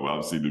you talking about.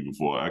 I've seen it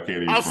before. I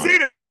can't even. I've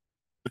seen it.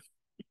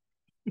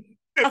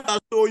 I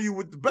saw you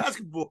with the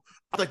basketball.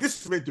 I was like,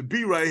 this is meant to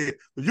be right here.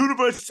 The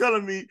universe is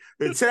telling me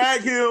to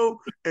tag him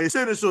and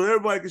send it so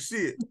everybody can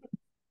see it.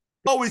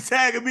 Always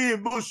tagging me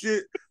in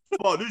bullshit.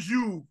 Oh, this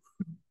you.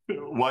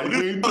 Why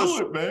you ain't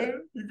do it,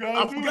 man? You gotta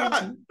I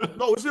forgot.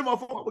 No, it's in my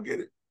phone. I'm gonna get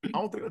it. I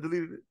don't think I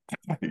deleted it.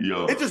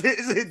 Yo, it's a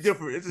hit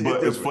different. It's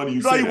It's funny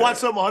you know say you that. watch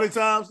something 100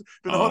 times,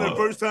 then the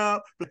 101st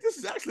time, but this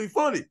is actually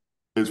funny.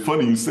 It's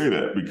funny you say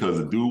that because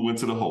the dude went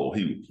to the hole.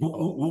 He whoop,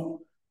 whoop,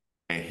 whoop,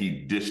 and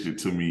he dished it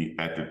to me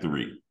at the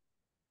 3.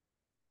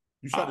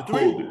 You shot the 3?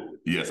 Pulled it.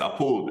 Yes, I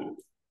pulled it.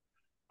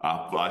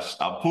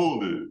 I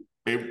pulled it.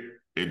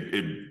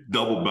 It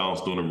double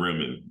bounced on the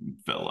rim and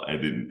fell. It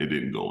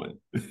didn't go in.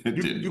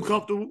 You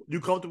comfortable? You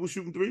comfortable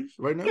shooting 3s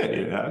right now?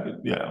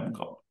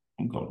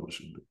 I'm comfortable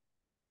shooting.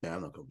 Yeah,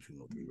 I'm not comfortable shooting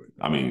no 3 right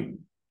now. I mean,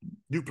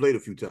 you played a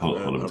few times. I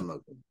don't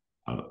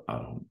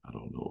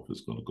know if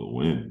it's gonna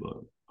go in,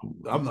 but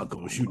I'm not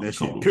gonna shoot that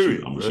shit.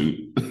 Period. I'm gonna shoot.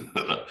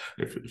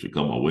 if it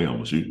come my way, I'm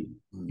gonna shoot.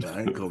 Nah,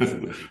 I ain't gonna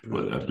shoot.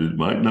 But it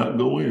might not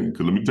go in.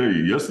 Cause let me tell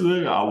you,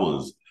 yesterday I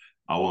was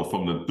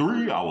from the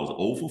 3. I was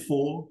 0 for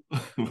 4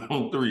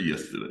 on 3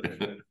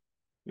 yesterday.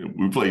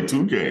 We played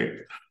 2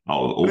 games. I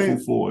was 0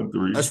 for 4 and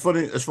 3. That's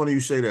funny. That's funny you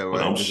say that, right?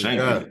 But I'm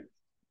shanking.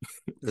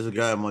 There's a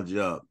guy at my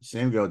job,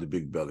 same guy with the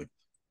big belly.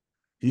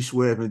 He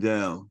swears me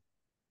down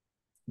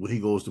when he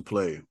goes to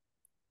play.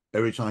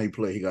 Every time he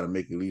play, he got to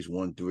make at least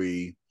 1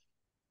 3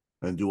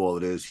 and do all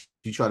of this.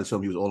 He tried to tell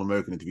me he was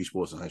All-American in 3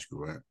 sports in high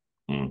school, right?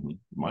 Mm-hmm.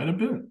 Might have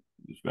been.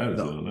 It's bad as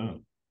hell now.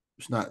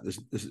 It's not.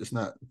 It's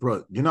not,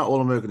 bro. You're not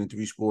All-American in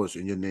 3 sports,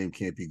 and your name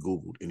can't be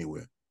Googled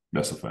anywhere.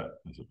 That's a fact.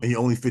 And you're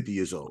only 50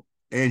 years old,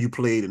 and you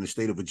played in the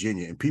state of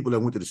Virginia. And people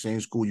that went to the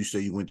same school you say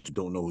you went to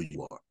don't know who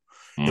you are.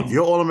 Mm-hmm. If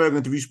you're All-American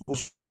in 3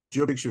 sports,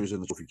 your picture is in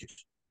the trophy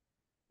case.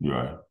 You're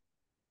right.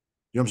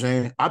 You know what I'm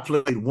saying? I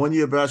played 1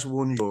 year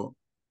basketball in New York,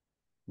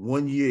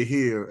 1 year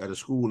here at a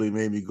school they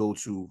made me go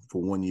to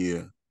for 1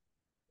 year.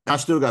 I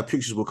still got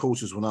pictures with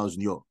coaches when I was in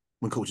New York,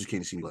 when coaches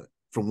came to see me play,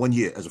 from 1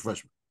 year as a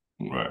freshman.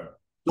 Right.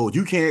 So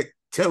you can't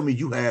tell me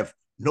you have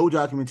no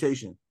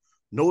documentation,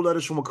 no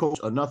letters from a coach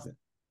or nothing.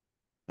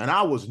 And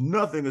I was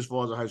nothing as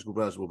far as a high school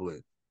basketball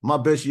player. My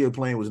best year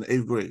playing was in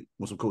 8th grade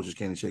when some coaches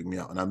came to check me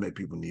out, and I met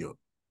people in New York.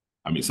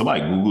 I mean, somebody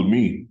Googled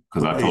me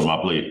because I told them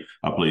I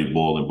played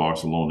ball in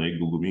Barcelona. They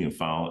Googled me and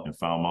found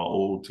my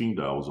old team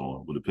that I was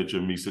on with a picture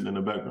of me sitting in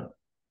the background.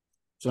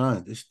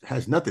 John, this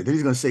has nothing. Then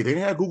he's going to say, they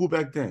didn't have Google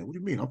back then. What do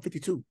you mean? I'm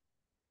 52. You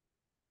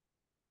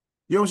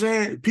know what I'm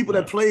saying? People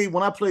that played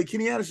when I played,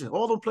 Kenny Anderson,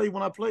 all of them played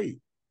when I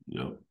played.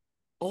 Yep.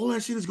 All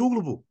that shit is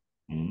Googleable.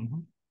 Mm-hmm.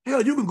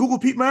 Hell, you can Google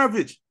Pete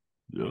Maravich.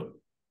 Yep.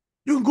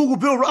 You can Google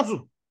Bill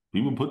Russell.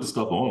 People put the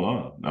stuff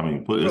online. I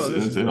mean,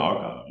 it's in the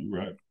archive. You're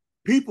right.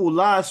 People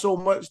lie so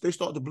much, they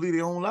start to believe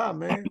their own lie,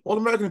 man.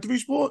 All-American in 3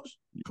 sports?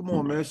 Come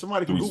on, man.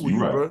 Somebody can Google you,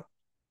 bro.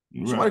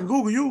 Somebody can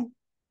Google you.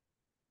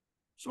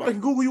 Somebody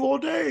can Google you all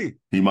day.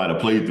 He might have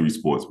played 3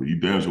 sports, but he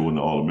damn sure wasn't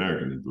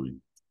All-American in 3.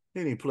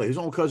 He didn't play. His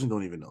own cousin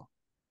don't even know.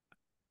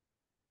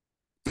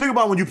 Think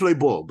about when you play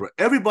ball, bro.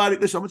 Everybody,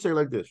 listen, I'm going to tell you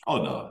like this.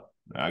 Oh, no.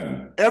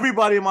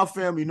 Everybody in my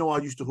family know I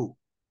used to hoop.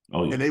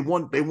 Oh, yeah. And they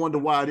wonder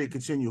why I didn't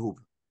continue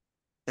hooping.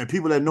 And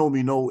people that know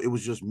me know it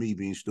was just me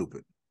being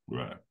stupid.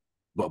 Right.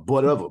 But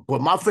whatever. But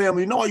my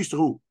family know I used to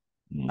hoop.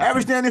 Mm-hmm. I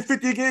averaged down in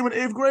 50 a game in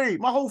 8th grade.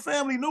 My whole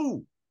family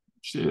knew.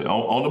 Shit,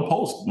 on the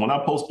post, when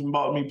I posted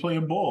about me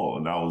playing ball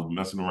and I was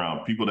messing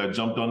around, people that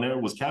jumped on there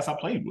was cats I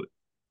played with.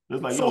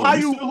 It's like, so how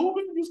you still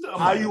hooping?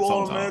 How you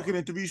All-American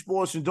in 3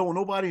 sports and don't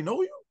nobody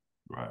know you?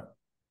 Right.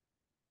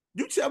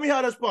 You tell me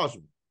how that's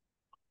possible.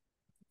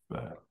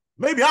 Right.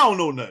 Maybe I don't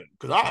know nothing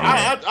because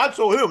I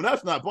told him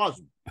that's not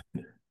possible.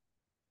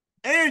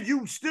 And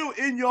you still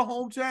in your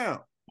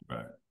hometown.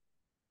 Right.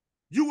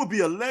 You would be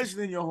a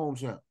legend in your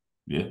hometown.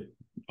 Yeah.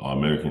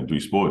 All-American in 3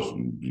 sports,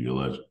 you'd be a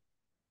legend.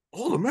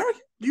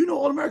 All-American? Do you know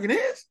what All-American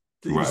is?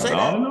 Did right.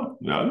 I don't know.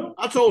 Yeah, I know.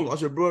 I told him, I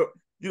said, bro,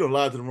 you done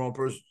lied to the wrong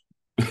person.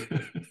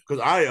 Because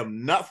I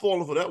am not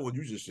falling for that one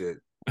you just said.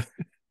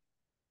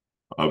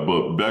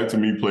 But back to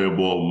me playing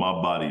ball, my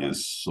body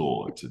is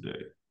sore today.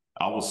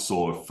 I was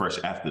sore fresh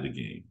after the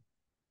game.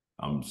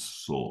 I'm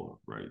sore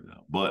right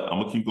now. But I'm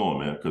going to keep going,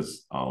 man,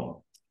 because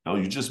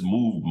you just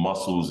move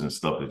muscles and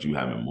stuff that you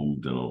haven't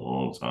moved in a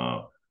long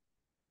time.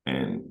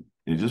 And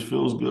it just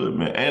feels good,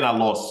 man. And I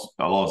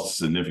lost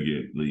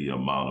significantly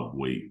amount of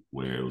weight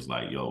where it was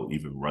like,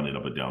 even running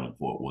up and down the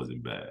court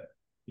wasn't bad.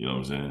 You know what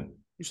I'm saying?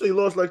 You say you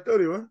lost like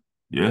 30, right?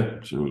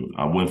 Yeah, sure.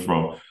 I went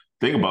from,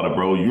 think about it,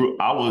 bro.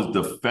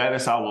 The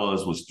fattest I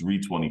was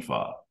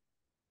 325.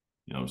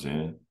 You know what I'm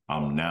saying?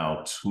 I'm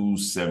now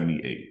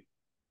 278.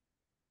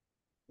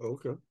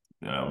 Okay. You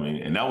know what I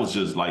mean? And that was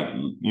just like,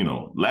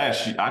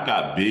 last year I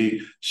got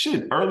big.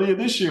 Shit, earlier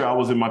this year I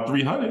was in my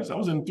 300s. I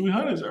was in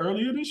 300s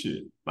earlier this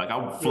year. Like I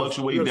would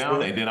fluctuate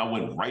down and then I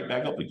went right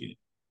back up again.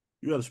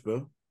 You got a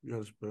spell.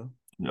 Yeah.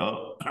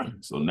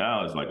 So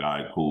now it's like, all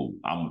right, cool.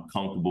 I'm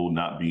comfortable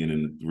not being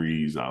in the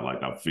 3s.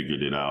 I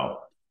figured it out.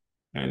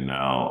 And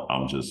now I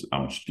am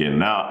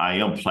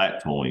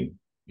plateauing,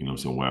 you know what I'm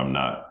saying,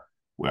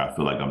 where I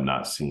feel like I'm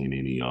not seeing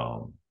any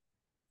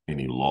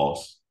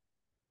loss.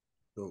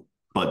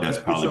 But that's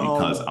probably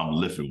because I'm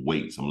lifting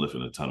weights. I'm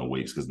lifting a ton of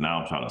weights because now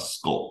I'm trying to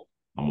sculpt.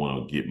 I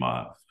want to get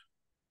my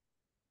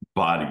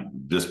body,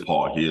 this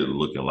part here,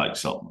 looking like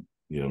something.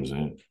 You know what I'm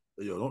saying?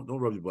 Yo, don't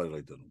rub your body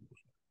like that.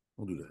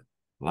 Don't do that.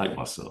 I like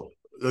myself.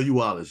 Yo, you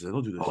wild, son.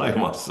 Don't do that. I like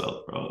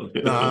myself, bro.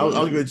 Nah, I was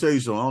gonna tell you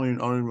something. I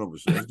don't even remember.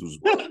 Son. This dude's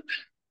wild.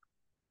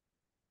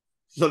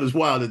 Something's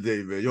wild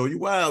today, man. Yo, you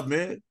wild,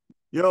 man.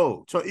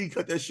 Yo,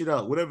 cut that shit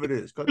out. Whatever it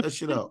is, cut that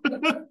shit out.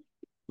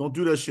 Don't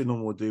do that shit no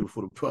more day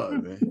before the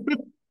pod, man.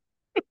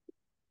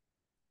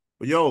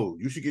 But yo,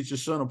 you should get your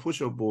son a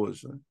push-up board,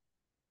 son.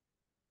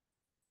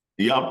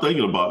 Yeah, I'm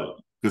thinking about it.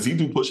 Because he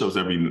do push-ups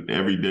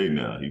every day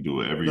now. He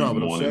do it every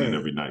morning and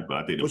every night. But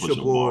I think the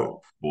push-up board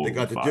they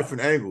got the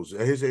different angles.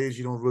 At his age,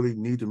 you don't really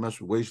need to mess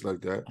with weights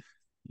like that.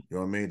 You know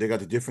what I mean? They got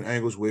the different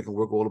angles where it can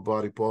work all the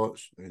body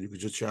parts, and you can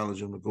just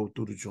challenge them to go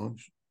through the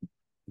joints.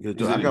 I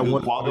got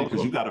one quality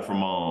because you got it from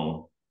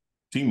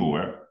Temu,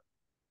 right?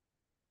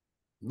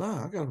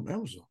 Nah, I got it from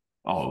Amazon.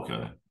 Oh,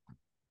 okay.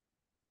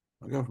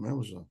 I got it from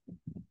Amazon.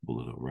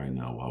 Pull it up right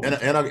now.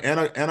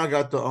 And I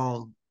got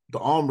the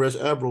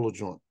armrest ab roller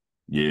joint.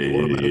 Yeah.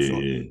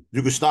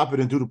 You can stop it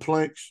and do the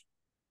planks,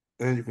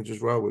 and you can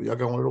just ride with it. I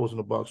got one of those in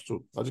the box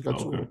too. I just got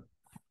two of them.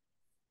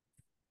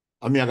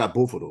 I mean, I got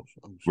both of those.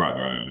 Right.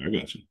 I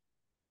got you.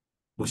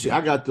 But see,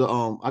 I got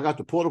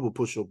the portable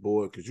push-up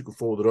board because you can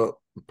fold it up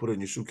and put it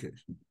in your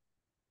suitcase.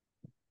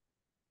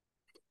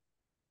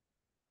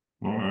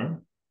 All right.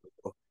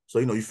 So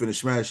you finish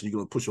smashing, you're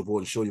gonna push up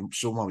board and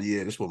show mama,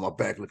 yeah, this is what my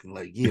back looking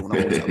like. Yeah, when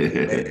I was out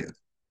there, man.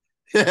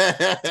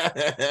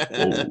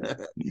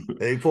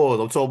 Hey, pause.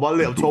 I'm talking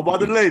about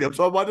the lady. I'm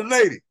talking about the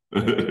lady.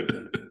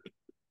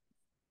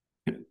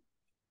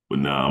 But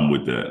nah, I'm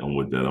with that. I'm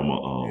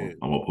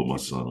gonna put my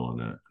son on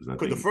that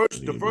because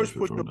the first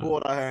push-up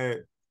board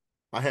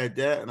I had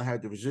that, and I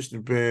had the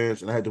resistance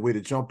bands, and I had the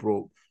weighted jump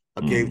rope.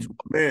 I gave to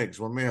my man because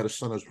my man had a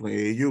son that was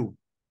playing AAU,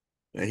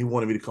 and he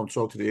wanted me to come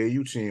talk to the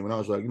AAU team. And I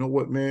was like, you know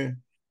what,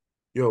 man?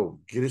 Yo,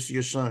 get this to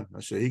your son.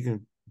 I said, he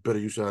can better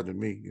use that than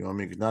me. You know what I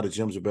mean? Because now the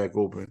gyms are back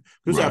open.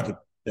 Because after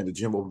the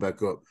gym opened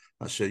back up,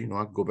 I said, I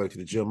can go back to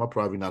the gym. I'm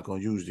probably not going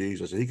to use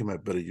these. I said, he can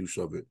make better use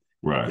of it.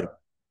 Right. Yeah.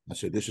 I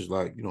said, this is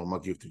like, my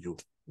gift to you,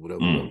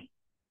 whatever.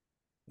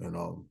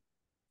 And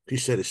he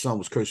said his son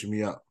was cursing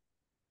me out.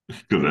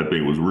 Because that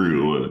thing was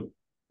real, wasn't it?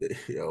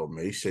 Yo,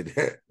 man, he said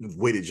that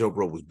weighted jump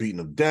rope was beating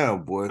him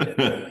down, boy.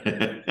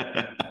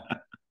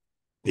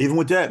 Even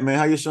with that, man,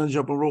 how your son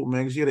jumping rope,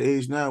 man? Because he at an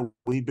age now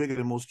where he bigger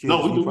than most kids.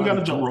 No, we got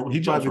a jump rope. He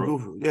jumps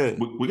rope. Goofy.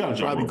 Yeah, we got a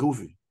jump rope.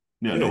 Goofy.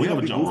 Yeah, no, he have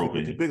a jump rope.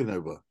 He's bigger than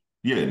everybody.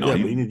 Yeah, no, but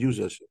he need to use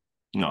that shit.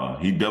 No,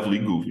 he definitely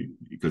goofy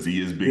because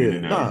he is bigger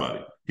than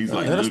everybody. He's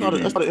like that's not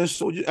an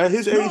insult. At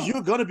his age,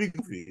 you're gonna be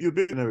goofy. You're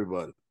bigger than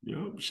everybody.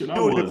 Yeah, shit, I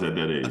was at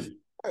that age.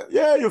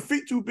 Yeah, your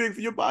feet too big for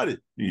your body.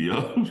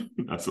 Yeah,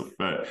 that's a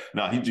fact.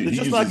 Now he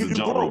uses the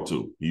jump rope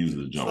too. He uses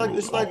the jump rope.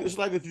 It's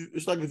like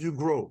if you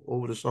grow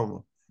over the summer,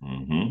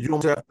 you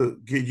don't have to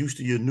get used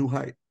to your new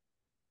height.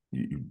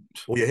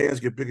 Or your hands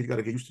get bigger, you got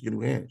to get used to your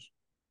new hands.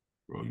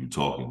 Bro, you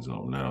talking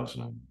something now,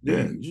 son.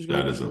 Yeah,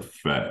 that is a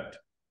fact.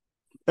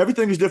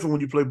 Everything is different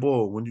when you play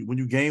ball. When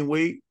you gain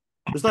weight,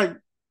 it's like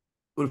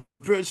for the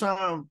period of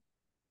time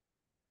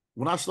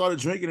when I started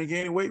drinking and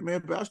gaining weight,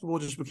 man, basketball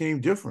just became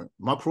different.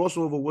 My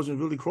crossover wasn't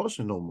really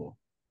crossing no more.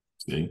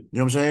 See? You know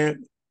what I'm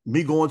saying?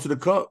 Me going to the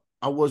cup,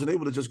 I wasn't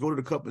able to just go to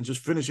the cup and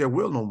just finish at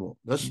will no more.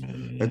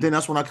 And then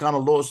that's when I kind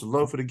of lost the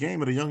love for the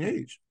game at a young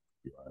age.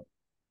 Right.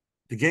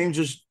 The game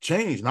just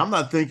changed. And I'm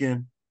not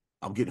thinking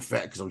I'm getting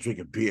fat because I'm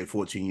drinking beer at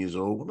 14 years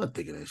old. I'm not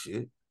thinking that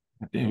shit.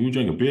 Damn, you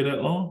drinking beer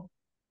that long?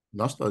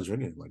 No, I started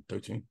drinking like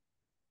 13.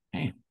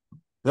 Damn.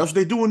 That's what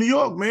they do in New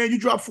York, man. You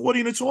drop 40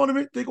 in a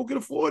tournament, they go get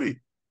a 40.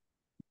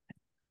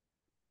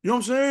 You know what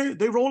I'm saying?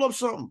 They roll up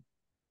something.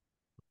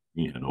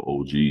 Yeah, no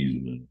OGs,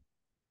 man.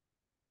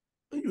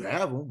 You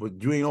have them,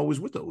 but you ain't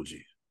always with the OGs.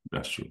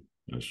 That's true.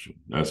 That's a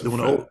fact. You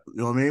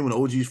know what I mean? When the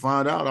OGs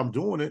find out I'm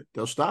doing it,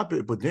 they'll stop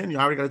it. But then you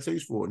already got a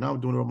taste for it. Now I'm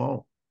doing it on my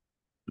own.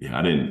 Yeah,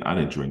 I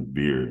didn't drink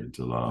beer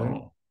until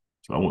so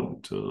I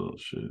went to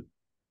shit.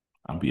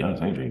 I'll be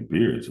honest, I ain't drink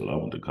beer until I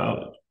went to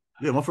college.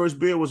 Yeah, my first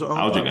beer was I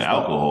was drinking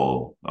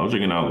alcohol. I was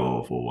drinking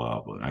alcohol for a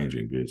while, but I ain't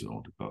drinking beer until I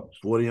went to college.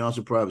 40 ounce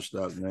of private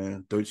stock,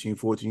 man. 13,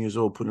 14 years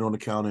old, put it on the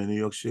counter in New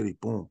York City.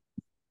 Boom.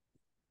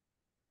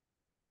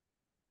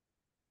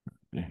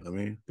 Yeah. I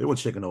mean, they weren't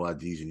checking no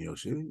IDs in New York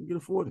City. You can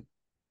afford it.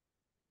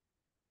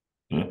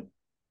 Yeah.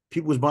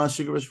 People was buying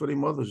cigarettes for their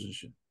mothers and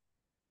shit.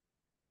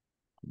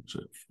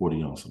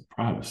 40 ounce of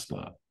private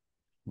stock.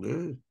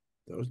 Yeah,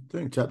 that was the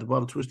thing. Tap the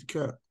bottle, twist the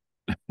cap.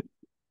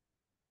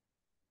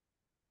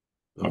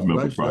 I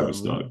remember private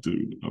stock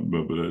too. I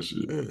remember that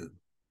shit. Yeah.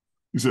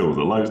 You said it was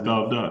a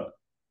lifestyle, Doc?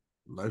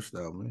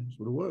 Lifestyle, man. That's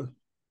what it was.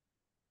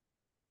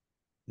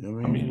 You know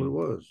what I mean? What it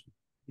was.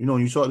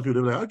 When you talk to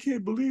people, they're like, I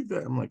can't believe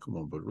that. I'm like, come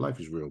on, but life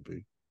is real,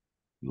 B.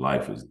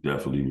 Life is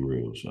definitely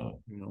real, son.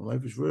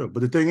 Life is real.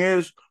 But the thing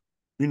is,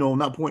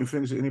 not pointing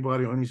fingers at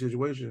anybody or any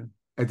situation.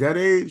 At that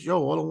age,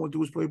 all I want to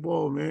do is play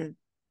ball, man.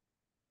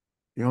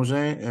 You know what I'm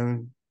saying?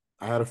 And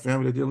I had a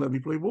family that didn't let me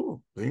play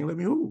ball. They didn't let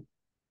me hoop.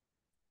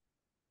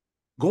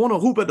 Going to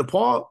hoop at the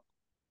park,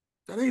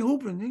 that ain't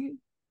hooping, nigga.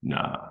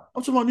 Nah.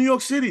 I'm talking about New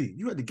York City.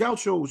 You had the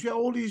Gauchos. You had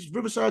all these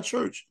Riverside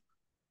Church.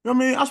 You know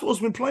what I mean? I'm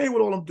supposed to be playing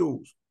with all them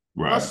dudes.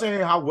 I'm not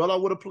saying how well I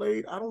would have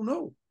played. I don't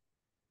know.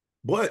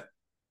 But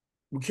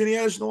when Kenny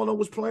Anderson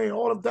was playing,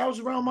 all of that was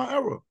around my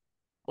era.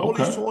 All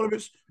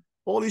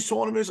these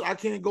tournaments I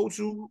can't go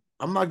to.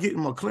 I'm not getting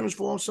my clearance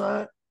form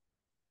signed.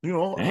 You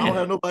know, I don't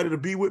have nobody to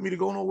be with me to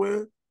go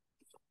nowhere.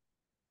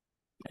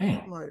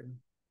 Damn. Like,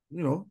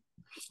 you know.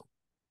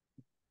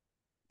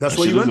 That's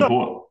where you end up.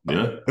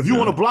 Yeah. If you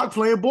want to block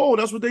playing ball,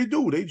 that's what they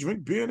do. They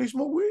drink beer and they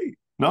smoke weed.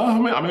 No, I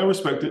mean, I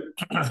respect it.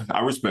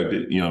 I respect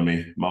it. You know what I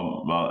mean?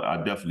 I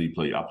definitely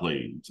played. I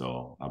played.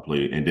 So I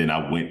played. And then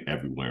I went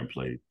everywhere and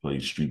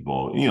played street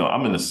ball. You know,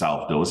 I'm in the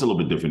South, though. It's a little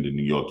bit different than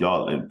New York.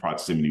 Y'all, and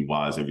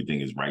proximity-wise,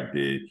 everything is right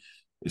there.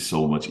 It's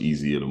so much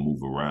easier to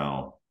move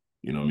around.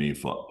 You know what I mean?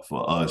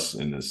 For us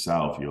in the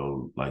South,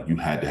 like you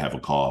had to have a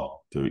car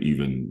to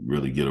even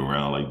really get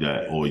around like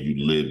that. Or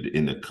you lived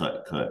in the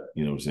cut.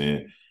 You know what I'm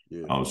saying?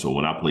 Yeah. So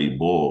when I played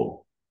ball,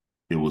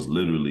 it was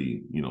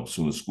literally, you know, as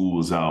soon as school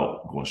was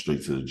out, going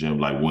straight to the gym.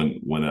 Like when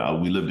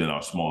we lived in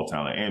our small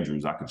town of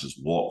Andrews, I could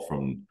just walk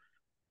from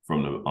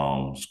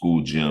the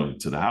school gym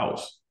to the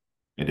house.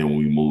 And then when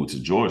we moved to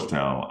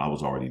Georgetown, I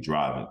was already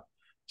driving.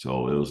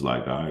 So it was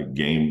like, all right,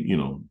 game, you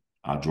know,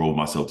 I drove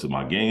myself to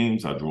my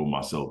games. I drove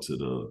myself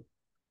to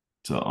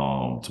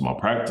my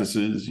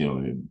practices, you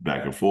know,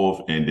 back and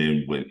forth. And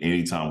then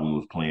anytime we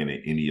was playing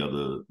in any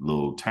other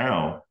little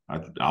town,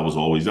 I was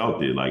always out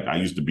there. Like I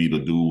used to be the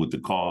dude with the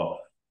car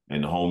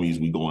and the homies,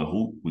 we go and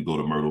hoop. We go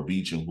to Myrtle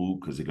Beach and hoop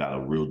because they got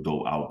a real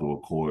dope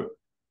outdoor court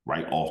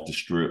right off the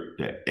strip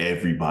that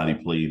everybody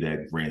played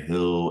at. Grant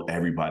Hill.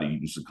 Everybody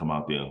used to come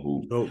out there and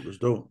hoop. It's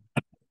dope.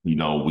 You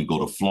know, we go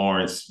to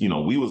Florence. You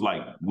know, we was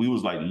like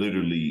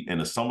literally in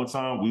the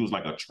summertime, we was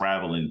like a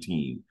traveling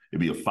team. It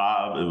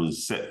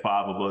was set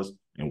 5 of us,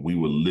 and we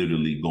were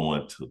literally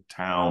going to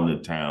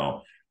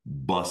town,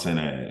 busting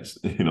ass.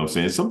 You know what I'm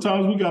saying?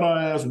 Sometimes we got our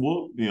ass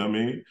whooped, you know what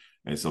I mean?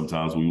 And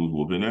sometimes we was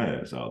whooping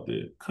ass out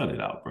there. Cut it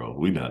out, bro.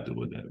 We not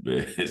doing that,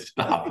 man.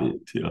 Stop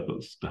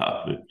it,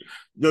 stop it.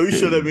 Yo, you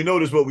should let me know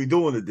this what we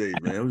doing today,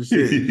 man. I'm just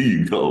saying.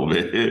 You go,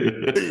 man.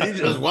 You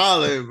just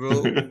wildin',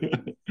 bro.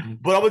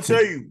 But I'm gonna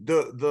tell you,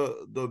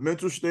 the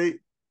mental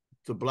state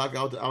to block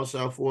out the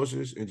outside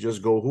forces and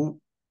just go hoop.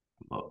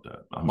 Love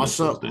that.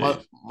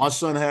 My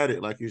son had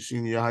it like his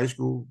senior year of high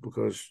school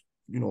because,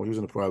 you know, he was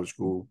in a private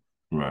school.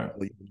 Right.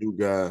 He was a new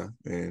guy,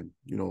 and,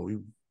 you know, he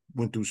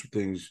went through some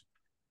things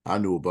I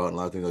knew about and a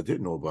lot of things I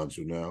didn't know about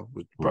until now.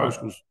 But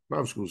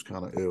private school's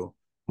kind of ill.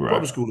 Right.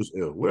 Public school is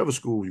ill. Whatever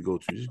school you go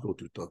to, just go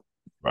through stuff.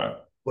 Right.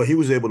 But he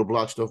was able to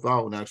block stuff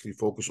out and actually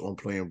focus on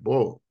playing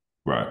ball.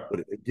 Right. But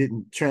it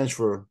didn't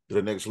transfer to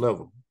the next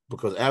level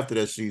because after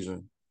that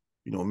season,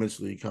 you know,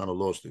 mentally he kind of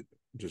lost it.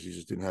 He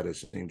just didn't have that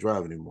same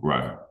drive anymore.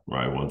 Right.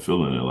 Wasn't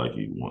feeling it like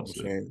he wants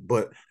to.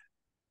 But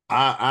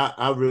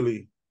I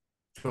really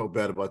felt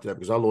bad about that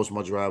because I lost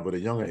my drive at a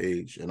younger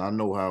age. And I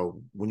know how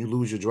when you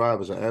lose your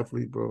drive as an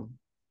athlete, bro,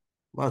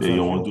 you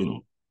don't want to do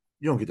it.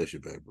 You don't get that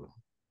shit back, bro.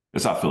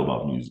 That's how I feel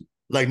about music.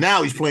 Like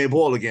now he's playing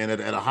ball again at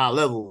a high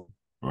level,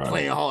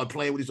 playing hard,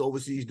 playing with these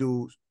overseas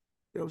dudes.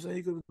 You know what I'm saying?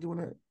 He could be doing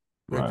that.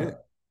 Right.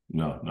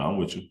 No, I'm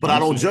with you. But I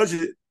don't judge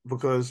it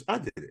because I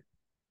did it.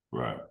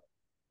 Right.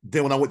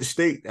 Then when I went to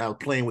state, I was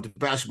playing with the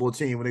basketball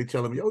team and they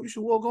telling me, "Oh, you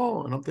should walk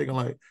on." And I'm thinking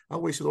like, I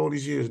wasted all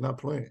these years not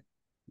playing.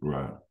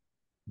 Right.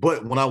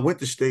 But when I went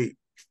to state,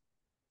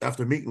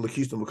 after meeting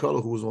Lakeisha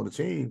McCullough, who was on the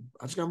team,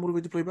 I just got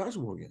motivated to play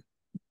basketball again.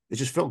 It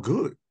just felt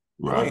good.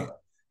 Right.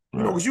 You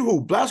know, because you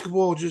hoop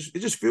basketball, it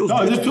just feels good.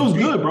 No, it just feels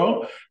good,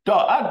 bro.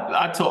 Dog,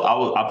 I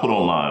put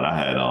online, I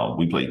had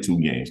we played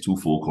 2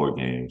 full court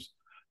games.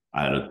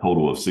 I had a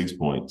total of 6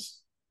 points,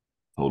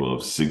 total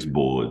of 6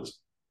 boards.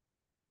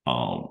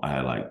 I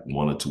had like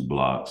 1 or 2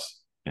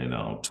 blocks and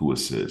 2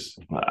 assists.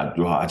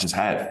 I just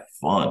had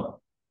fun.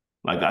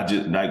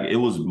 It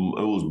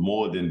was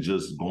more than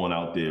just going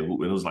out there. It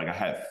was like I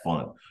had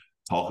fun.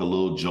 Talk a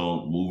little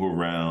junk, move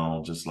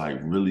around, just like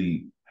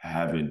really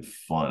having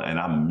fun. And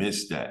I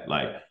missed that.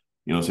 Like,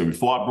 you know what I'm saying?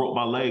 Before I broke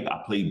my leg,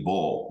 I played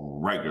ball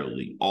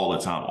regularly, all the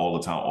time.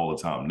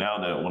 Now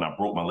that when I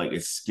broke my leg,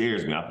 it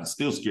scares me. I'm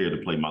still scared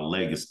to play. My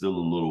leg is still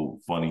a little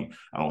funny.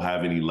 I don't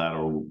have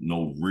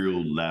no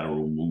real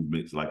lateral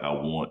movements like I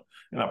want.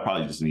 And I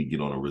probably just need to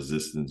get on a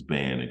resistance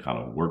band and kind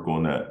of work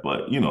on that.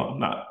 But, you know,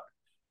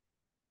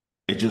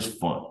 it's just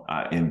fun.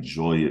 I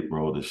enjoy it,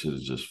 bro. This shit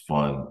is just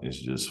fun. It's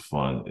just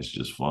fun.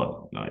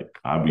 Like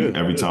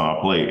every time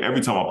I play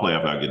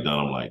after I get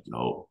done, I'm like,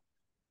 yo,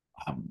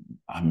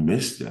 I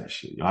miss that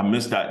shit. I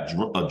miss that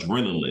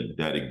adrenaline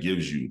that it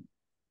gives you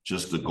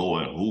just to go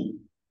and hoop.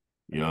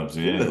 You know what I'm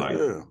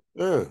saying?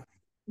 Yeah.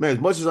 Man, as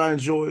much as I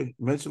enjoy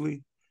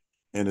mentally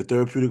and the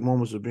therapeutic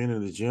moments of being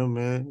in the gym,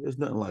 man, it's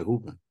nothing like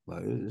hooping.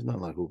 Like it's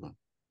nothing like hooping.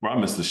 Bro, I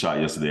missed the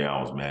shot yesterday.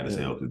 I was mad as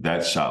hell because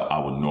that shot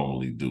I would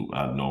normally do.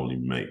 I'd normally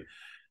make.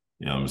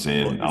 You know what I'm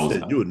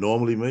saying? You would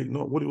normally make?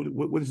 No.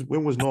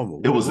 When was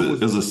normal? It was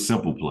a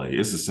simple play.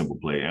 It's a simple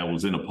play. And it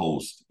was in a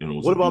post.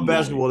 What about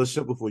basketball that's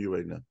simple for you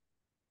right now?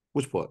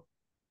 Which part?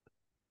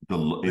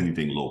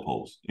 Anything low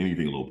post.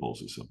 Anything low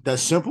post is simple.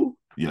 That's simple?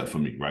 Yeah, for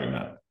me right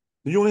now.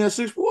 You only had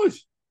 6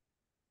 points.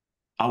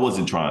 I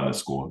wasn't trying to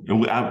score.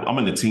 And I'm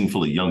in a team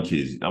full of young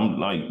kids. I'm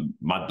like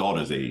my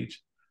daughter's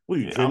age. What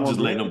are you, I'm just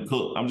letting them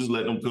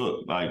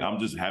cook. Like, I'm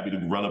just happy to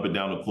run up and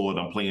down the court.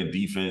 I'm playing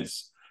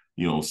defense,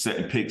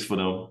 setting picks for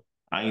them.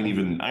 I ain't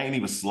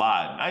even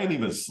sliding. I ain't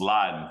even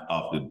sliding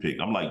off the pick.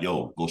 I'm like,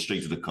 yo, go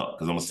straight to the cup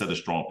because I'm gonna set a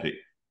strong pick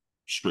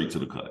straight to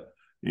the cut.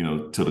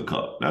 To the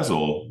cup. That's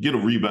all. Get a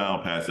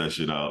rebound, pass that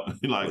shit out.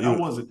 Like I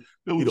wasn't.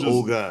 It was just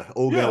old guy.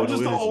 Yeah, I was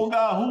just an old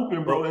guy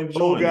hooping, bro.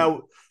 Enjoying old guy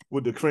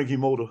with the cranky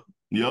motor.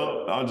 Yeah,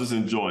 I was just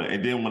enjoying it.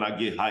 And then when I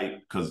get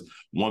hyped, because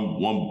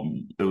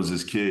one it was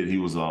this kid. He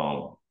was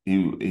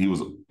he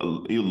was a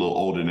little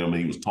older than me.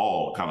 He was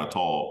tall, kind of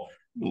tall,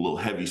 a little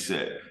heavy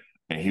set,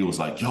 and he was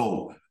like,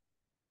 yo.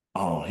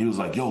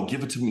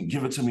 Give it to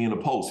me in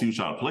the post. He was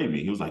trying to play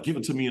me. He was like, give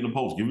it to me in the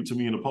post, give it to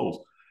me in the post.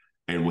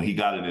 And when he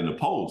got it in the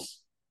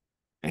post,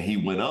 and he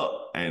went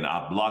up, and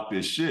I blocked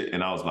this shit,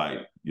 and I was like,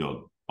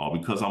 yo, all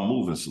because I'm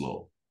moving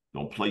slow.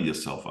 Don't play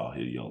yourself out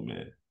here, young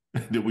man.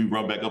 Then we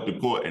run back up the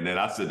court, and then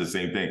I said the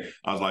same thing.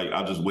 I was like,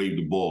 I just waved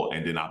the ball,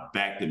 and then I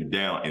backed him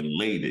down and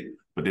laid it.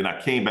 But then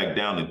I came back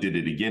down and did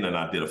it again, and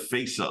I did a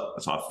face up.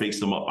 So I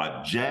faced him up.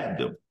 I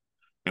jabbed him.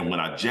 And when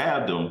I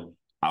jabbed him,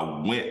 I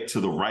went to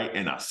the right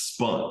and I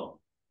spun.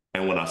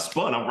 And when I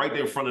spun, I'm right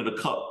there in front of the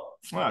cup.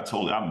 I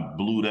told you, I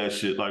blew that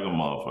shit like a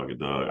motherfucker,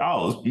 dog. I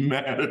was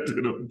mad at the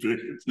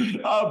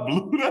bitch. I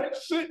blew that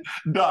shit.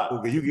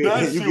 Dog,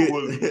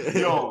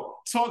 yo,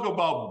 talk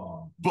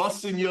about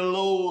busting your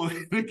load,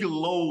 your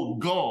load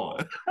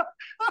gone.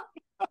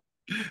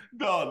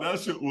 No,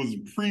 that shit was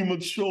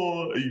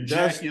premature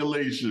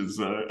ejaculation,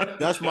 son.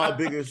 That's my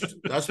biggest.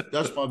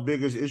 That's my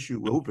biggest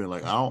issue with hooping.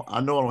 Like I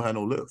know I don't have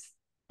no lift.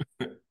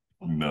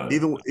 None.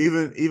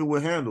 Even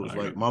with handles,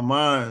 like my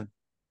mind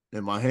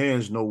and my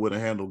hands know where the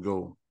handle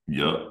go.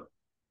 Yeah,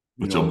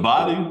 but your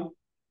body.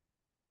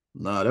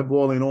 Nah, that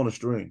ball ain't on a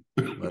string.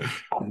 Like,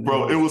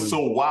 bro, it was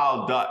so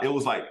wild, dog. It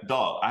was like,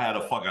 dog, I had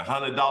a fucking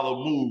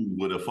 $100 move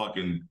with a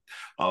fucking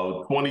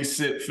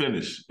 20-cent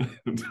finish.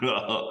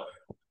 Because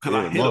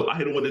I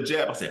hit him with a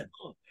jab. I said,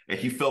 and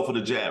he fell for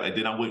the jab. And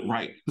then I went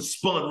right,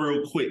 spun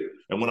real quick.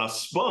 And when I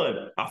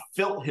spun, I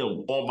felt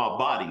him on my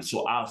body.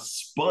 So I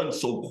spun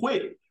so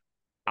quick.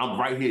 I'm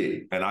right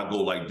here. And I go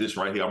like this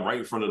right here. I'm right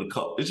in front of the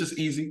cup. It's just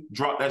easy.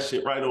 Drop that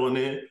shit right on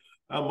there.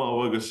 That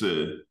motherfucker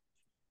said.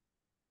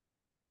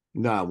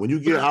 Nah, when you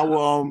get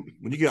our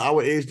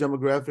age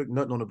demographic,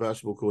 nothing on the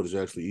basketball court is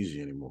actually easy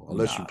anymore,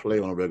 unless you play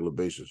on a regular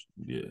basis.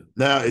 Yeah.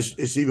 Now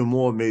it's even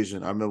more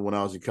amazing. I remember when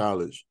I was in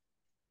college,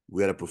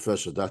 we had a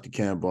professor, Dr.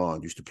 Cam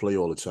Bond, used to play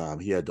all the time.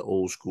 He had the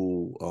old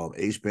school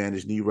Ace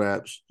Bandage knee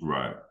wraps.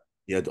 Right.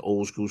 He had the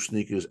old school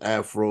sneakers,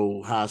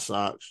 afro, high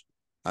socks.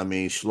 I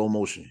mean, slow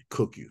motion,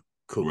 cook you.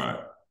 Right.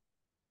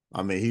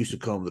 I mean, he used to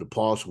come to the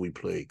parks we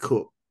played,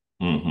 cook.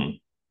 Mm-hmm.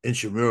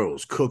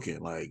 Intramurals, cooking.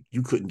 Like,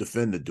 you couldn't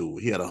defend the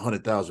dude. He had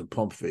 100,000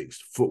 pump fakes.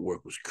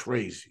 Footwork was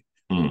crazy.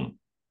 Mm.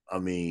 I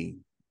mean,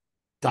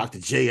 Dr.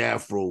 J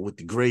Afro with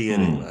the gray in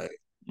it.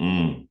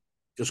 Like,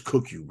 just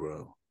cook you,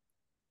 bro.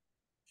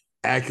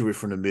 Accurate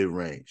from the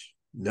mid-range.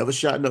 Never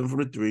shot nothing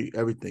from the three.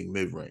 Everything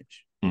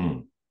mid-range.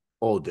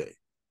 All day.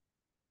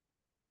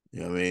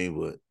 You know what I mean?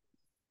 But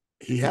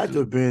he had to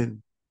have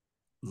been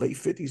late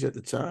 50s at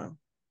the time.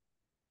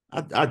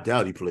 I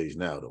doubt he plays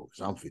now, though, because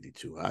I'm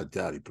 52. I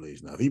doubt he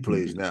plays now. If he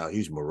plays now,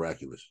 he's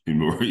miraculous.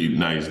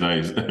 Nice.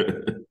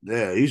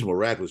 Yeah, he's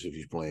miraculous if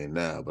he's playing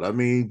now. But, I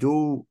mean,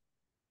 dude,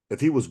 if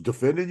he was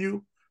defending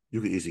you, you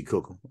could easily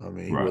cook him. I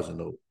mean, he wasn't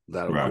no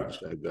lateral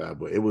type guy.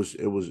 But it was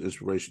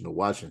inspirational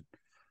watching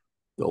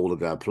the older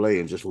guy play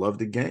and just love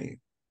the game.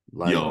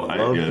 Like,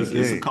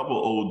 it's a couple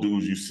of old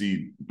dudes you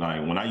see.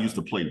 Like, when I used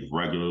to play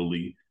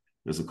regularly,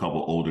 there's a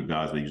couple of older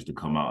guys that used to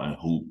come out and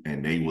hoop,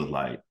 and they would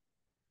like,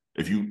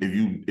 if you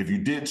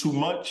did too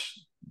much,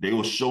 they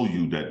will show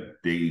you that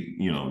they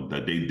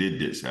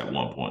did this at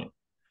one point.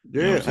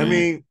 Yeah, I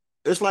mean,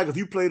 it's like if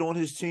you played on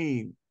his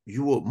team,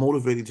 you were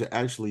motivated to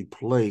actually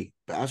play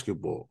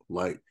basketball.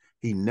 Like,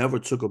 he never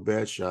took a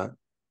bad shot.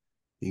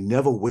 He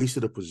never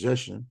wasted a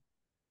possession.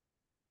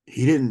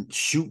 He didn't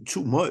shoot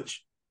too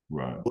much.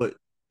 Right. But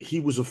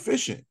he was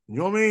efficient. You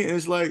know what I mean? And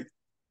it's like,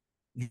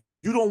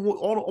 you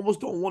almost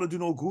don't want to do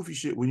no goofy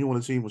shit when you're on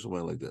a team with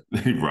somebody like that.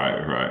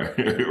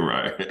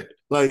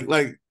 Right.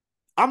 Like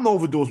I'm known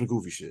for doing some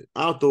goofy shit.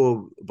 I'll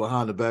throw a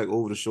behind the back,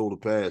 over the shoulder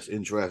pass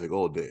in traffic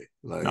all day.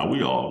 Like, now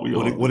we all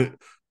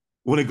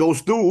when it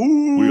goes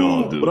through, we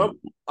all do. But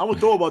I'm gonna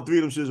throw about 3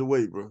 of them shits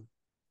away, bro.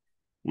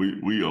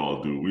 We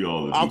all do. We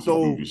all do I'll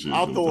some goofy shit.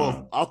 I'll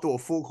throw a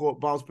full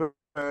court bounce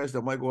pass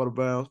that might go out of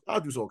bounds.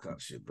 I'll do all kind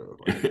of shit, bro.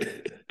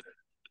 Like,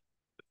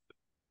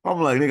 I'm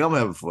like, nigga, I'm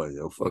having fun,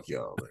 yo. Fuck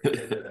y'all.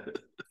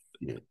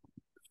 Yeah.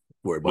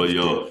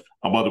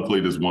 I'm about to play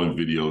this one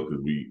video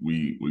because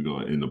we're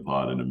gonna end the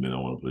pod in a minute. I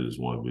want to play this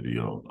one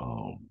video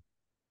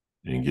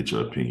and get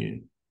your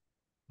opinion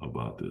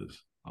about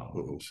this.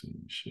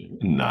 Shit.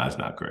 Nah, it's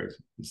not crazy.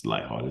 It's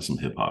lighthearted. It's some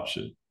hip hop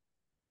shit.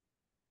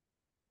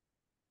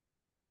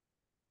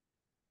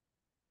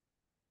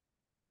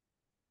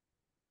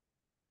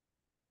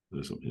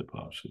 There's some hip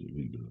hop shit.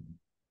 We good.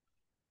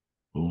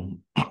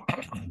 Boom.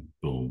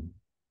 Boom.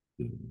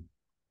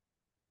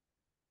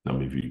 Tell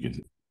me if you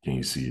can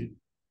you see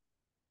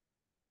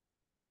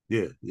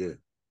it? Yeah.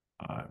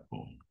 All right,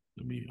 boom.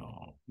 Let me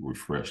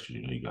refresh.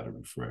 You got to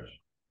refresh.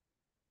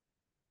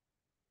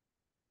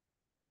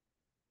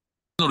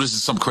 I know this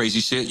is some crazy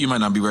shit. You might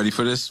not be ready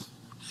for this,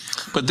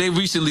 but they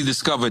recently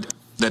discovered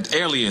that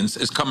aliens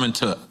is coming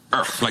to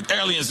Earth. Like,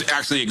 aliens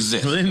actually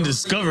exist. Well, they didn't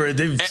discover it.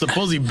 They've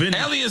supposedly been.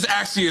 Aliens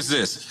actually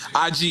exist.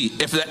 IG,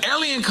 if the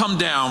alien come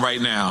down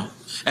right now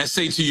and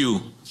say to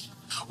you,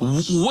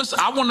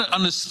 I want to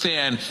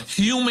understand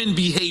human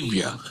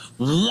behavior.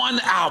 One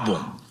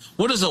album.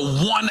 What is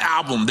one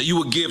album that you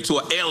would give to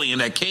an alien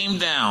that came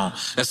down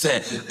and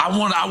said, I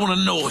want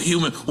to know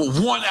human.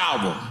 One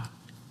album.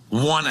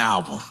 One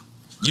album.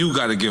 You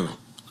got to give him.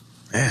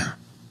 Man.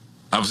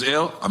 I was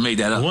ill. I made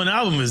that up. One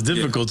album is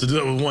difficult to do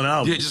that with one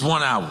album. Yeah, just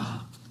one album.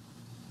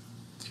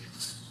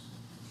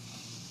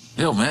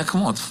 Yo, man,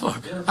 come on, what the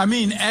fuck? I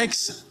mean,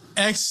 X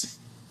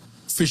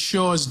for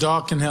sure is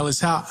dark and hell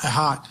is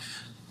hot.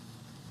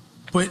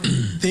 But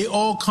they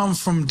all come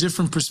from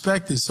different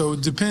perspectives, so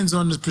it depends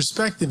on the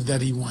perspective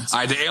that he wants. All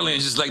right, the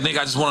alien's just like, nigga,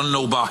 I just want to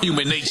know about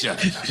human nature.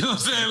 You know what I'm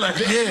saying? Like,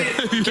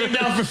 yeah. Came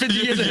down for 50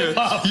 years of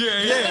hip-hop.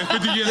 Yeah,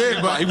 50 years of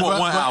hip-hop. He want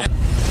one album.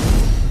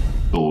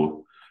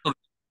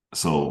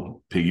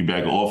 So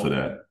piggyback off of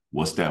that,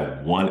 what's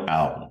that one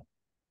album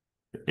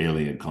the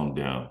alien come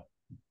down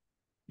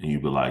and you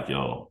be like,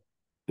 yo,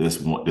 this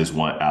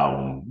one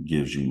album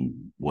gives you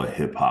what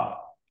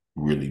hip-hop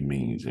really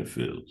means and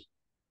feels.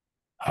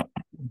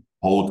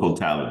 Whole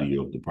totality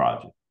of the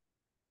project.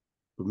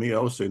 For me, I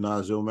would say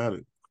Nas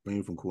Illmatic,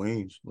 being from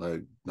Queens.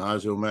 Like,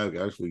 Nas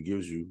Illmatic actually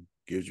gives you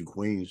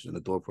Queens in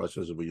the thought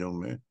process of a young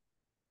man.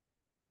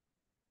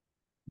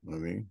 I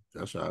mean,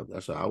 that's how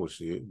I would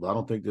see it. But I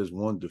don't think there's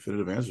one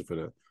definitive answer for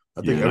that.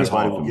 I think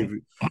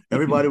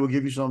everybody will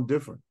give you something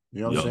different.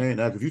 You know what I'm saying?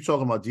 Now, if you're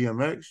talking about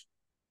DMX,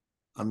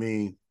 I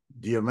mean,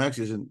 DMX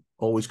isn't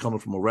always coming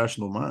from a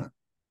rational mind.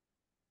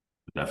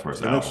 That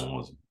first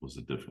album was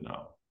a different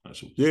album.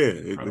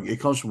 It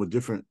comes from a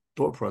different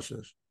thought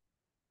process.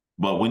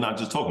 But we're not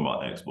just talking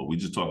about X, but we're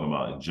just talking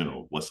about in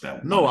general. What's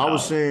that? No, I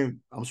was saying,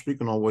 I'm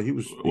speaking on what he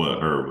was.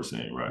 What Herb was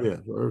saying, right? Yeah,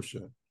 what Herb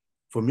said.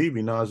 For me,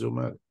 be Nas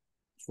Illmatic.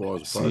 As far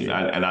as the project.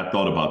 I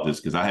thought about this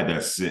because I had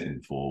that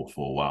sitting for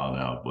a while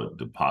now, but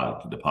the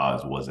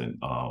pods wasn't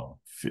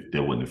fit. They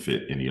wouldn't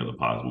fit any other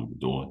pods we were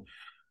doing.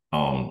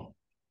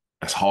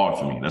 That's hard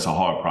for me. That's a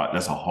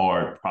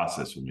hard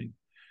process for me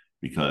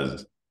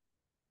because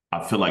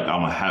I feel like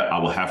I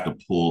will have to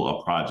pull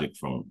a project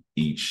from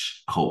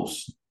each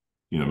coast.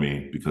 You know what I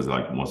mean? Because,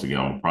 like, once again,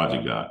 I'm a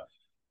project guy,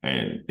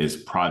 and it's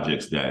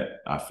projects that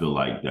I feel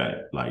like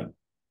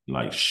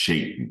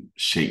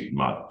shape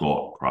my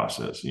thought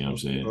process. You know what I'm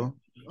saying? Well,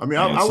 I mean,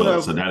 I would have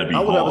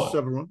a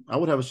separate one. I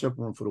would have a separate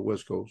one for the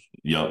West Coast.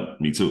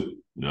 Yep, me too.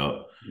 Yep,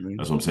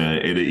 that's what I'm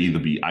saying. It'll either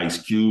be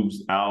Ice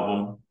Cube's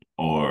album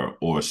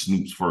or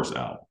Snoop's first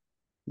album.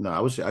 No, I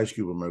would say Ice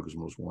Cube, America's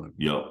Most Wanted.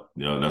 Yep,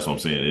 that's what I'm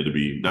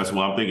saying. That's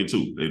what I'm thinking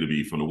too. It'll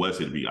be from the West.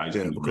 It'll be Ice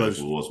Cube,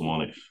 America's Most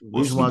Wanted.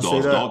 Or Snoop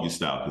Dogg's Doggy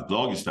Style, because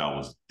Doggy Style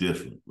was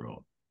different,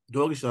 bro.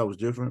 Doggy Style was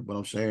different, but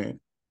I'm saying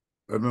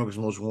America's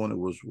Most Wanted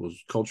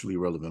was culturally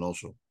relevant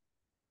also.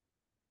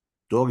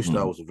 Doggy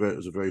Style was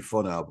a very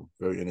fun album,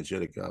 very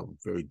energetic album,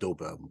 very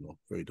dope album,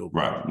 very dope.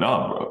 Right, album.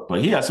 no, bro,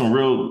 but he had some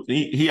real.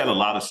 He had a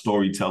lot of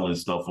storytelling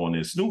stuff on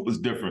there. Snoop was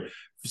different.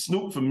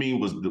 Snoop for me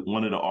was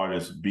one of the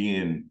artists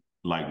being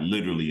like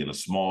literally in a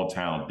small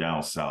town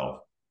down south.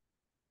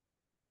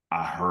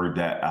 I heard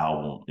that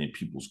album in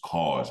people's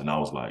cars, and I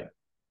was like,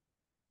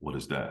 "What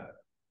is that?"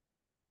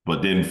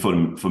 But then for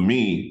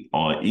me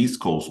on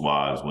East Coast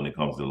wise, when it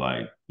comes to,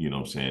 like, you know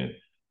what I'm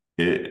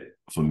saying,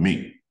 for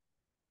me,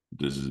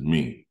 this is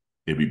me.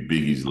 It'd be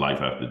Biggie's Life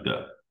After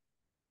Death.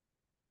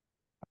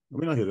 I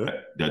mean, I hear that.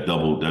 That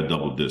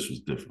double disc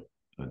was different.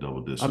 That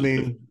double disc. I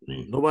mean,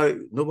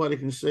 nobody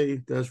can say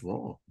that's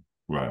wrong.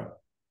 Right.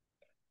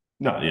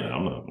 No, yeah,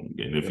 I'm not.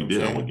 And if you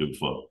did, I wouldn't give a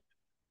fuck. You know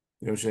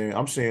what I'm saying?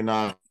 I'm saying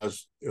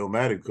Nas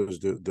Illmatic because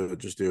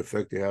the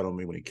effect they had on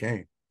me when he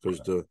came.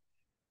 Because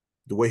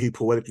the way he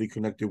poetically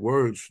connected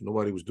words,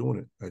 nobody was doing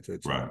it at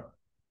that time. Right.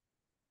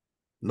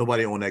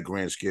 Nobody on that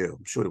grand scale.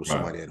 I'm sure there was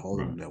somebody at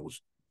home that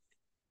was.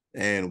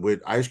 And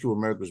with Ice Cube,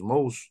 America's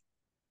Most,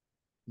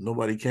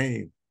 nobody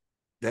came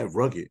that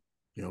rugged,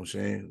 you know what I'm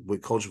saying,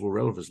 with cultural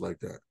relevance like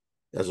that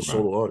as a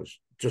solo artist,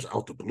 just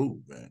out the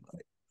blue, man.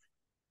 Like,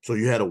 so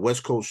you had a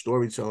West Coast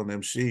storytelling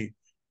MC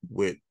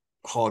with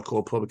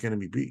hardcore Public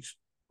Enemy beats.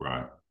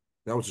 Right.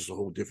 That was just a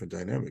whole different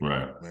dynamic,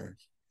 man.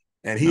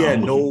 And he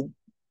had no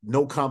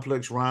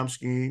complex rhyme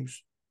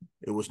schemes.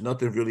 It was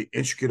nothing really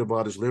intricate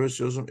about his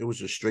lyricism. It was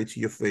just straight to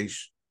your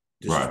face.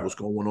 This is what's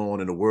going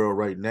on in the world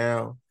right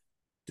now.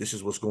 This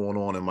is what's going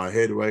on in my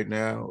head right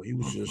now. He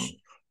was just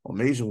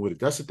amazing with it.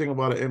 That's the thing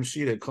about an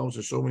MC that comes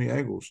in so many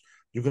angles.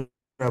 You can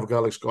have a guy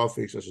like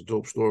Scarface that's a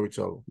dope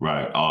storyteller.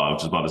 Right. Oh, I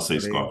was just about to say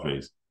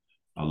Scarface.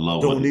 I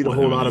love. Don't need a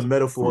whole lot of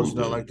metaphors,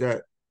 not like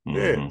that.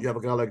 Yeah. You have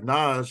a guy like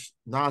Nas.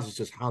 Nas is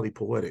just highly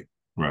poetic.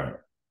 Right.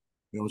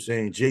 You know what I'm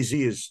saying?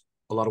 Jay-Z is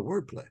a lot of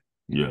wordplay.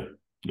 Yeah.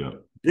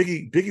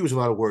 Biggie was a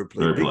lot of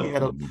wordplay. Biggie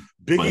had a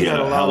but he had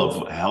a lot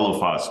of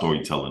hellified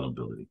storytelling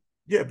ability.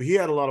 Yeah, but he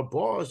had a lot of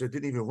bars that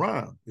didn't even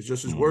rhyme. It's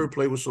just his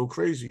wordplay was so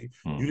crazy.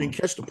 You didn't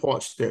catch the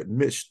parts that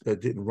missed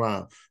that didn't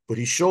rhyme. But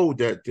he showed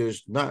that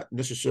there's not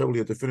necessarily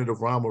a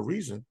definitive rhyme or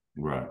reason.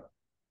 Right.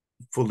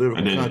 For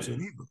lyrical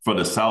content either. For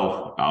the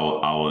South,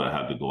 I would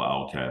have to go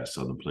Outkast,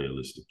 Southern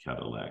Playlist of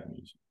Cadillac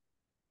Music.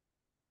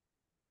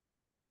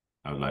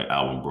 I was like,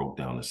 album broke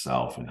down the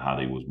South and how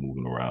they was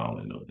moving around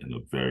in a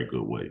very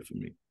good way for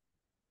me.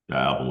 The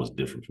album was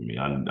different for me.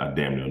 I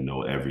damn near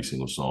know every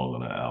single song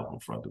on that album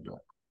front to back.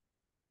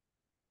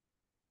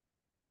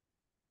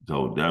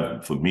 So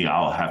that for me,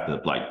 I'll have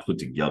to like put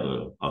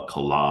together a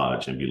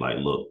collage and be like,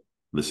 look,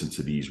 listen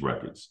to these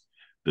records,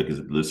 because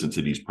listen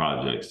to these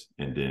projects,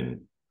 and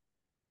then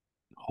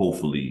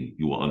hopefully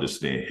you will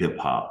understand hip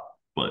hop,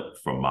 but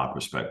from my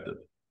perspective.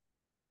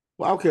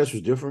 Well, Outkast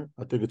was different.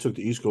 I think it took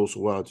the East Coast a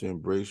while to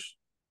embrace,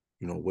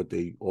 what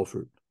they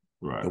offered.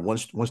 Right. And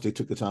once they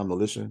took the time to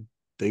listen,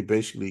 they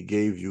basically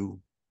gave you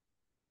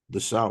the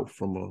South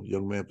from a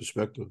young man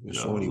perspective in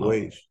so many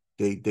ways.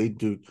 They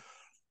do.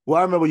 Well,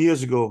 I remember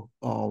years ago,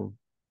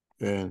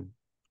 and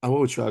I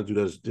always try to do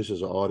this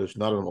as an artist.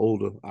 Now that I'm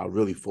older, I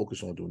really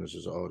focus on doing this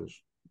as an artist.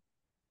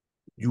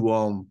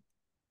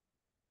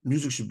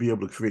 Music should be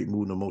able to create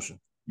mood and emotion.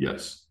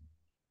 Yes.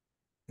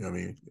 You know what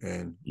I mean?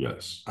 And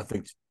yes, I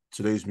think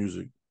today's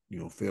music,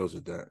 fails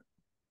at that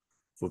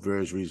for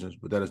various reasons,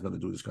 but that has nothing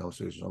to do with this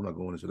conversation. I'm not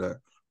going into that.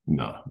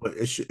 No. But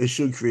it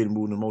should create a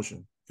mood and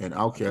emotion. And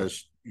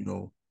Outkast,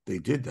 they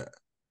did that.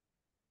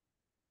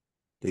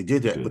 They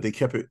did that, but they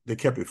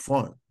kept it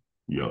fun.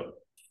 Yeah.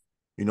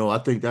 I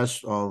think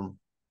that's one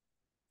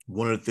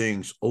of the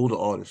things older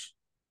artists,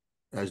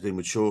 as they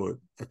matured,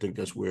 I think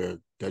that's where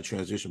that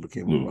transition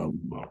became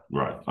about.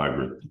 Right, I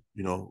agree.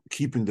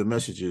 Keeping the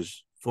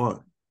messages fun.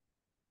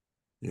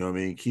 You know what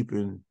I mean?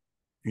 Keeping,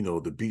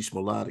 the beats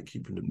melodic,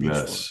 keeping the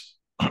beats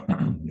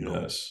fun.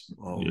 Yes.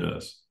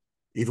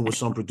 Even with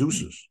some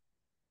producers,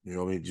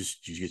 what I mean?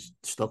 Just you get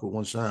stuck with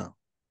one sound.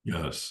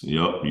 Yes.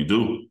 Yep, you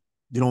do.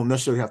 You don't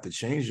necessarily have to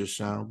change your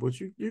sound, but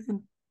you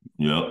can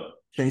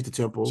change the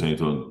tempo.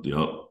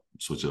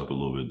 Switch it up a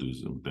little bit, do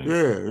some things.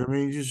 Yeah, I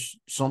mean, just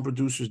some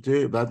producers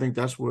did, but I think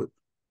that's what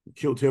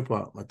killed hip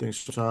hop. I think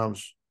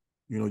sometimes,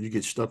 you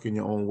get stuck in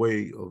your own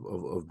way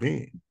of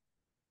being.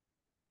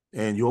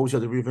 And you always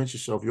have to reinvent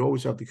yourself. You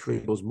always have to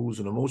create those moods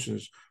and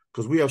emotions,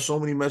 because we have so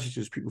many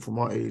messages people from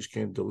our age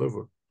can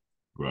deliver.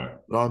 Right.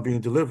 That aren't being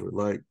delivered.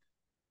 Like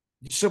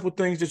simple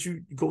things that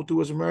you go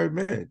through as a married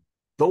man.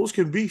 Those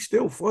can be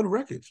still fun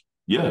records.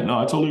 Yeah, no,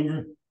 I totally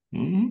agree.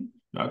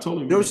 I totally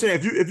agree. You know what I'm saying?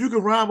 If you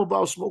can rhyme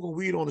about smoking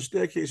weed on the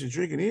staircase and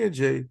drinking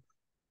E&J,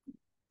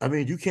 I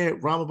mean, you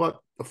can't rhyme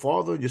about the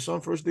father and your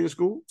son first day of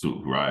school?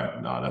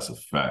 Right. No, that's a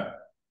fact.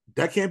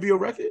 That can't be a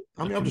record?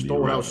 I mean, I'm just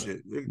throwing out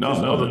shit. No,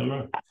 you're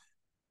right.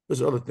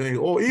 There's other things.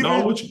 Or even,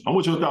 I'm with you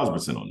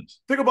 1,000% on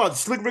this. Think about it.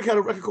 Slick Rick had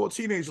a record called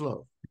Teenage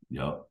Love.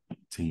 Yep.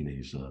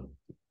 Teenage Love.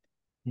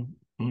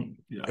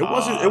 Yeah,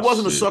 it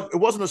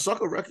wasn't a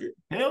sucker record.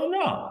 Hell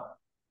no.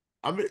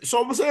 I mean, so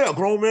I'm gonna say a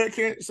grown man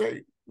can't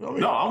say. You know what I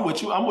mean? No, I'm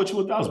with you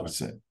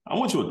 1,000%. I'm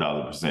with you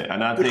 1,000%.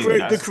 And I think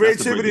the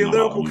creativity and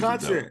lyrical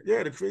content.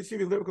 Yeah, the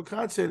creativity and lyrical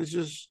content is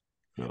just.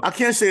 Yeah. I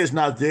can't say it's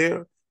not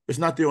there. It's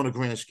not there on a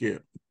grand scale.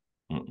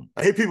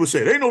 I hear people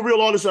say there ain't no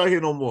real artists out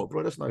here no more,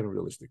 bro. That's not even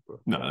realistic, bro.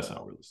 No, that's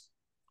not realistic.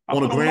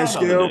 On a grand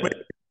scale,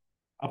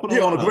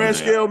 on a grand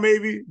scale,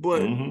 maybe,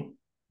 but. No,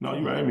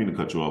 you're right. I didn't mean to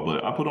cut you off,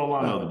 but I put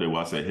online the other day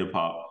where I said hip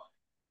hop,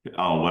 when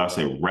I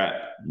say rap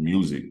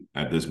music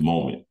at this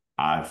moment,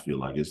 I feel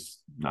like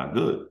it's not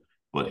good.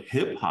 But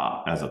hip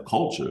hop as a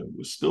culture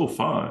was still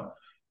fine,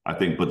 I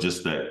think. But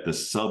just that the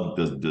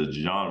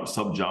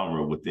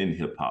subgenre within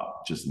hip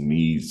hop just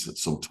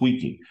needs some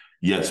tweaking.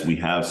 Yes, we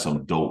have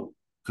some dope.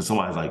 Because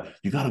somebody's like,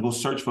 you got to go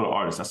search for the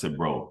artist. I said,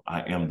 bro,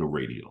 I am the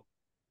radio.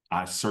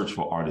 I search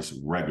for artists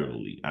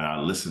regularly, and I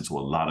listen to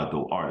a lot of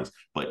dope artists.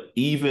 But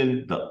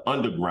even the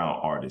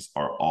underground artists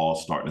are all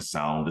starting to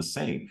sound the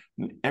same.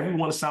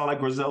 Everyone sounds like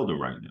Griselda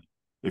right now.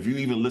 If you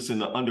even listen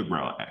to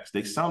underground acts,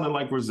 they sounded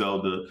like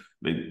Griselda,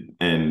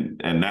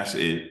 and that's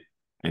it.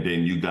 And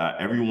then you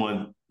got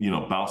everyone,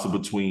 bouncing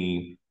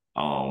between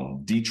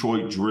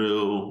Detroit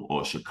drill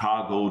or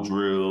Chicago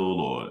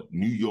drill or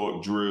New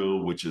York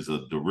drill, which is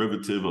a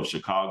derivative of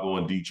Chicago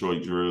and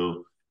Detroit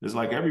drill. It's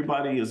like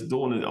everybody is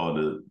doing it,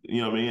 or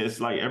it's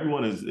like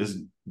everyone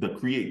is the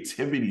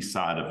creativity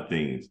side of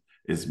things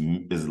is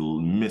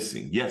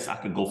missing. Yes, I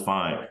could go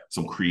find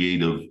some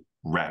creative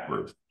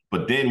rappers,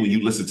 but then when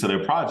you listen to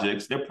their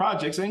projects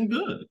ain't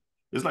good.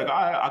 It's like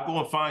I go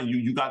and find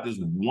you got this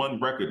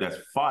one record that's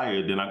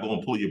fire, then I go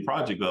and pull your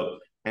project up,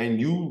 and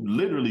you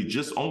literally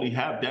just only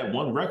have that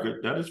one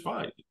record that is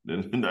fire.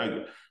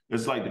 And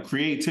it's like the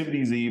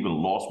creativity is even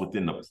lost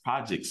within the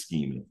project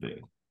scheme and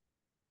thing.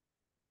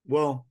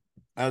 Well,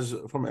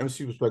 from an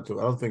MC perspective,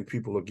 I don't think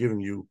people are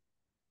giving you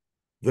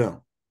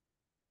them.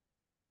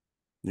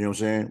 You know what I'm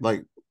saying?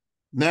 Like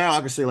now I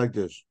can say like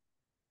this.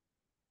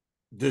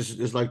 This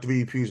is like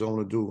 3 EPs I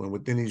want to do. And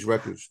within these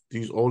records,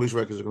 all these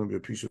records are going to be a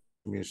piece of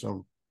me in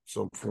some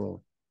form.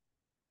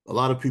 a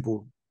lot of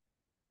people,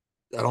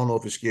 I don't know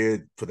if it's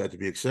scared for that to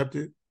be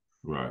accepted,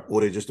 right,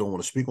 or they just don't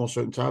want to speak on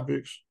certain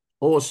topics,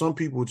 or some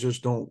people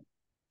just don't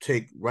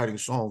take writing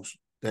songs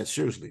that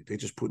seriously. They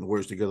just putting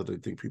words together they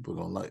think people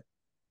don't like.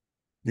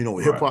 You know,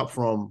 hip hop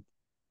from,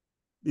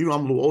 I'm a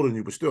little older than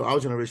you, but still, our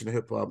generation of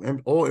hip hop,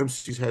 and all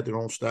MCs had their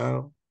own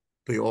style.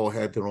 They all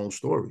had their own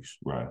stories.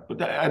 Right.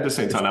 But at the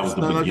same time, that was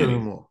the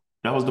beginning.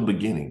 That was the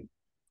beginning.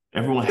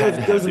 Everyone had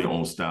to have their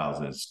own styles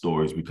and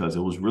stories because it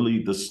was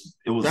really this.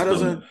 It was that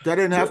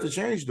didn't have to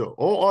change though.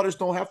 All artists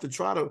don't have to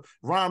try to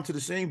rhyme to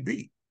the same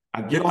beat.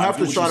 They don't have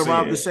to try to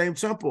rhyme the same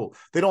tempo.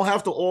 They don't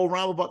have to all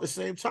rhyme about the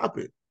same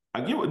topic.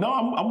 I get it. No,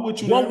 I'm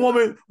with you. One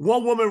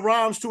woman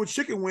rhymes to a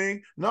chicken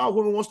wing. Now a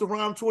woman wants to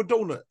rhyme to a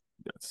donut.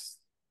 Yes.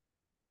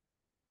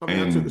 I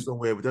mean, I took it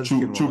somewhere, but that's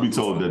truth be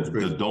told, the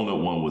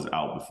donut one was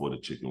out before the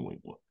chicken wing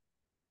one.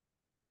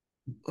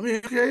 I mean,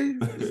 okay.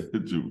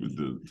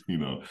 You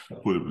know,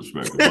 put it in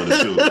perspective,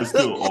 but it's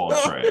still all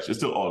trash. It's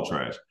still all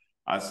trash.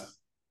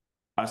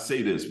 I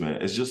say this,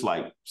 man. It's just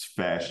like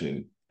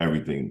fashion.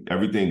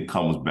 Everything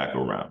comes back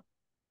around.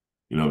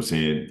 You know what I'm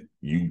saying?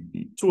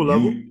 To a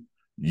level.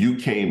 You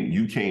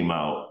came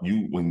out.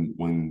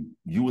 When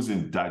you was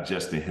in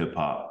digesting hip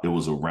hop, it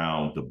was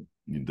around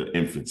the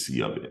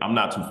infancy of it. I'm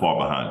not too far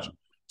behind you,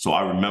 so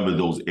I remember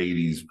those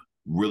 '80s.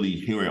 Really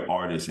hearing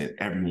artists and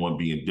everyone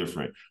being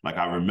different. Like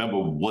I remember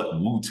what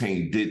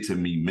Wu-Tang did to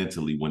me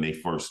mentally when they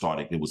first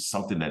started. It was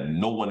something that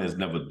no one has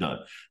never done.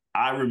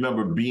 I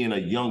remember being a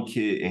young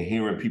kid and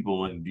hearing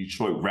people in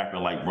Detroit rapping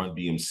like Run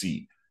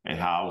DMC and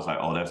how I was like,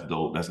 oh, that's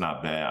dope. That's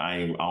not bad.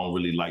 I don't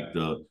really like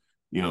the,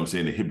 you know what I'm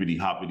saying, the hippity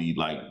hoppity,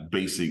 like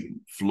basic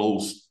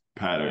flows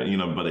pattern, you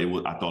know, but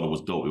I thought it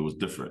was dope. It was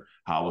different.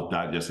 How I was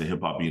digesting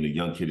hip hop being a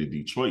young kid in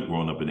Detroit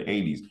growing up in the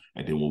 80s.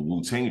 And then when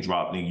Wu-Tang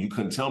dropped, you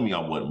couldn't tell me I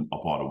wasn't a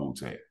part of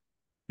Wu-Tang.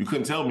 You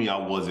couldn't tell me I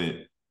wasn't,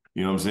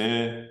 you know what I'm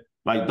saying?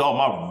 Like,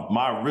 dog,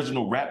 my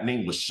original rap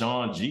name was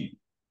Sean G.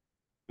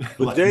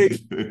 But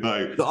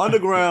the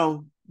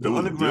underground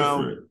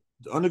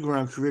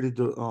created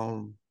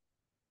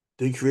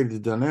they created the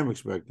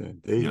dynamics back then.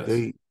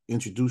 They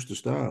introduced the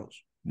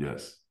styles.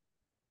 Yes.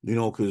 You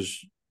know,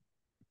 because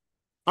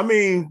I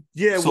mean,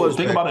 yeah, it so was.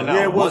 Think about it now.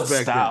 Yeah, What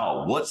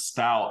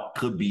style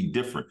could be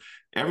different?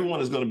 Everyone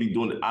is going to be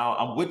doing it.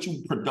 I'm with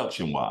you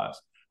production wise.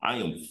 I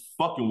am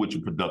fucking with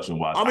you production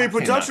wise. I mean,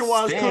 production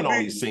wise could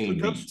be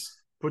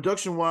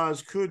production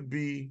wise could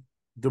be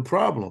the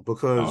problem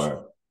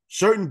because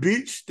certain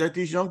beats that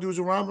these young dudes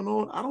are rhyming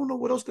on, I don't know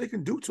what else they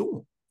can do to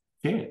them.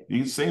 Yeah,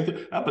 you same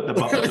thing. I put the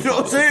bop at the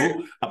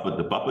bop at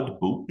the bop at the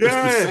boot. It's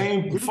the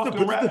same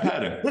fucking rap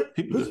pattern.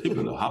 He put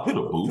the hop at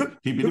the boot.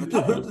 He put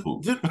the hop at the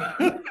boot.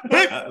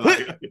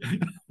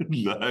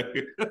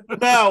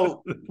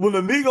 Now, when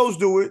the Migos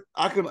do it,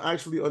 I can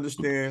actually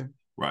understand.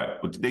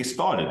 Right, but they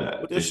started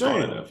that. They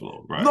started that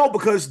flow, right? No,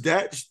 because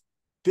that's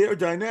their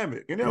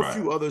dynamic, and there are a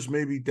few others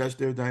maybe that's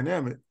their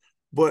dynamic.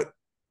 But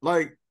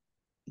like,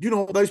 you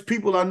know, there's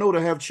people I know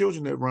that have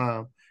children that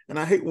rhyme. And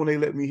I hate when they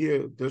let me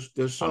hear there's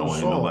some I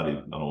don't want to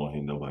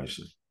hear nobody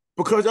shit.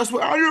 Because that's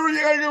what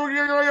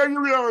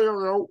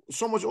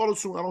so much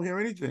auto-tune, I don't hear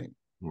anything.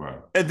 Right.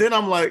 And then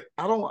I'm like,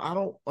 I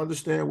don't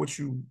understand what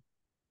you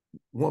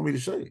want me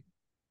to say.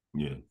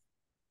 Yeah. You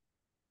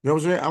know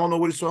what I'm saying? I don't know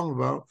what he's talking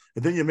about.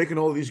 And then you're making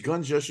all these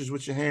gun gestures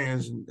with your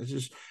hands, and it's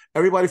just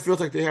everybody feels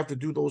like they have to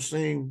do those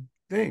same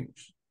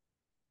things.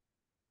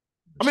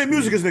 I mean,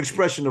 music is an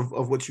expression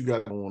of what you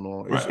got going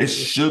on. Right. It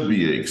should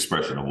be an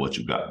expression of what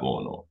you got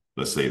going on.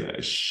 Let's say that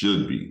it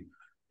should be.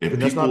 But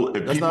that's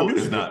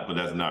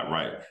not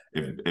right.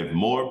 If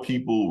more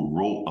people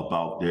wrote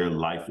about their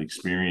life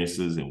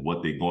experiences and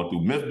what they're going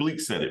through, Myth Bleak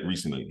said it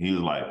recently. He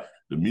was like,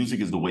 the music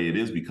is the way it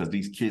is because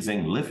these kids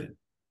ain't living.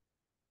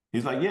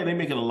 He's like, yeah, they're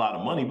making a lot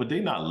of money, but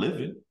they're not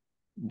living.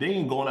 They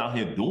ain't going out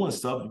here doing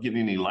stuff, getting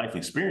any life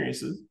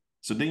experiences.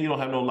 So then you don't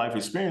have no life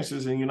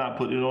experiences and you're not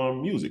putting it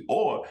on music.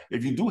 Or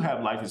if you do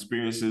have life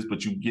experiences,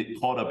 but you get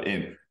caught up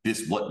in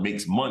this, what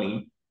makes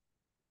money,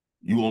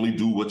 you only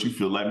do what you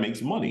feel like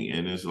makes money.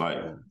 And it's like,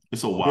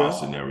 it's a wild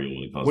scenario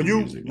when it comes to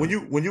music.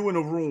 When you in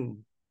a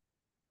room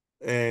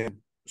and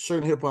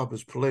certain hip hop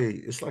is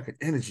played, it's like an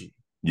energy.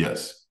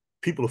 Yes.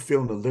 People are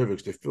feeling the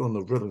lyrics, they're feeling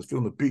the rhythms,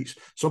 feeling the beats.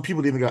 Some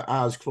people even got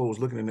eyes closed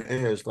looking in the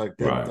air. It's like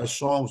that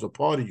song's a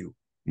part of you.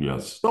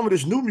 Yes. Some of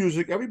this new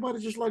music, everybody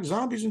just like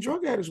zombies and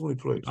drug addicts when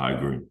he plays. I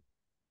agree.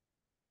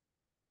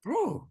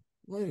 Bro,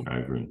 like, I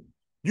agree.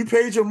 You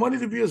paid your money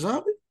to be a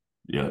zombie?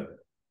 Yeah.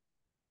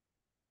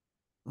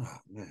 Oh,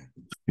 man.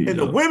 And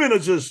the women are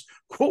just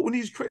quoting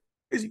these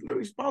crazy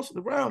lyrics, bouncing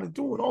around and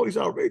doing all these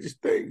outrageous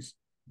things.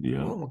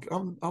 Yeah.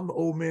 I'm the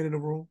old man in the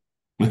room.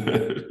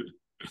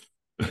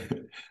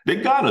 They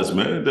got us,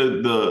 man.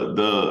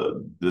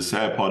 The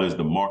sad part is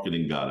the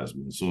marketing got us,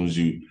 man. As soon as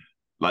you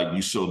like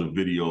you show the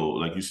video,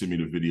 like you sent me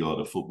the video of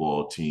the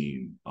football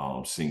team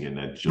singing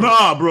that joke.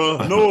 Nah, bro,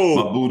 no.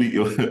 my booty,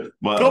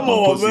 my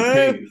pussy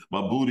man. pink,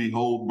 my booty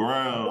hole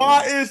brown.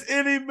 Why is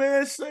any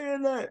man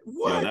saying that?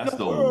 What? Yeah, that's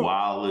the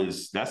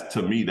wildest. That's,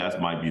 to me,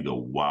 that might be the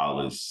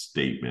wildest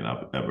statement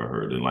I've ever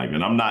heard.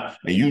 And I'm not,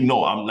 and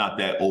I'm not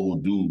that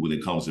old dude when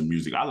it comes to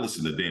music. I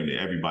listen to damn near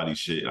everybody's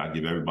shit, and I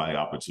give everybody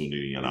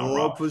opportunity, and I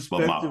rock. Your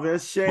perspective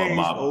has changed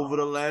over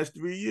the last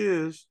 3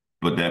 years.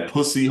 But that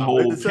pussy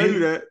hole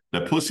pink,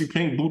 that pussy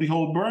pink booty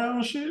hole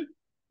brown shit,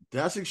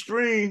 that's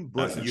extreme.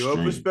 But your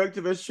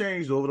perspective has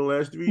changed over the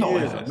last 3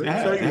 years. It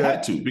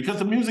had to, because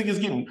the music is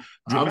getting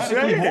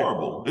dramatically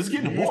horrible. It's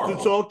getting horrible. You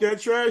used to talk that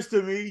trash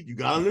to me. You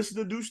gotta listen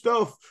to new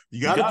stuff.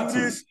 You gotta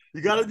do this.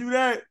 You gotta do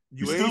that.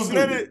 You ain't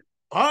said it.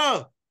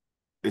 Huh?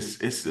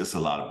 It's a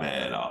lot of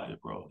bad out here,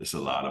 bro. It's a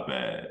lot of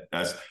bad.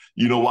 That's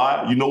you know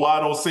why I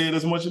don't say it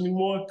as much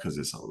anymore? Because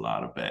it's a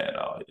lot of bad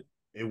out here.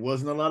 It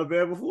wasn't a lot of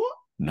bad before?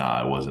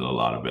 Nah, it wasn't a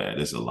lot of bad.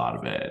 It's a lot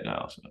of bad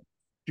now, son.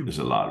 It's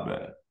a lot of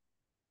bad.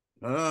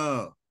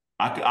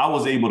 I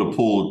was able to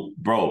pull,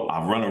 bro,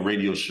 I run a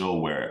radio show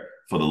where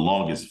for the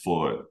longest,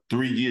 for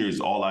 3 years,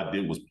 all I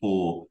did was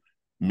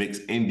mix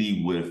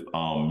indie with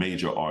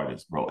major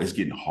artists, bro. It's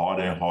getting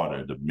harder and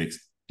harder to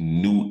mix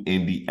new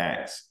indie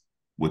acts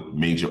with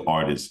major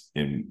artists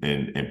and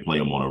play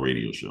them on a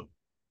radio show.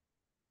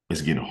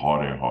 It's getting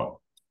harder and harder.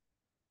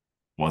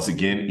 Once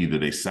again, either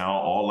they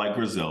sound all like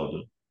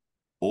Griselda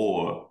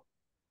or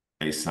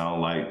they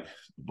sound like a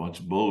bunch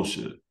of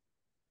bullshit.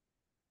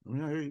 I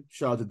mean, hey,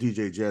 shout out to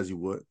DJ Jazzy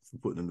Watt for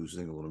putting a new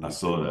single on him. I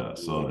saw that.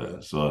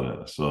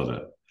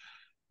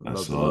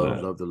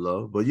 Love the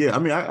love. But yeah, I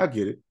mean, I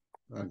get it.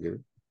 I get it.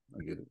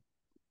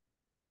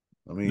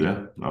 I mean,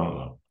 yeah, I don't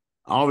know.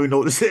 I don't even know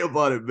what to say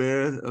about it,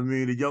 man. I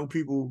mean, the young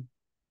people,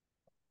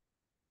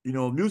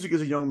 music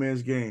is a young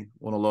man's game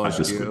on a large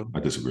scale. I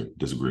disagree.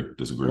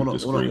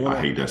 I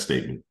hate that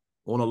statement.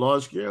 On a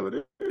large scale, it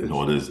is.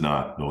 No, it is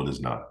not.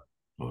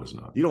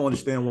 You don't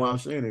understand why I'm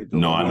saying it.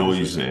 No, I know what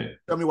you're saying.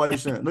 Tell me why you're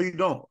saying it. No, you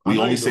don't. We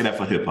only say that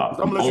for hip hop.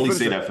 We only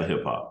say that for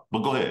hip hop. But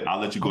go ahead. I'll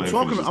let you go ahead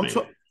and finish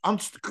this.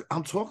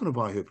 I'm talking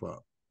about hip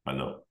hop. I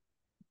know.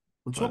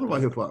 I'm talking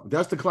about hip hop.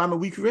 That's the climate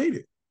we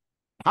created.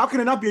 How can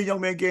it not be a young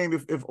man game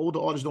if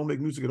older artists don't make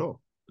music at all?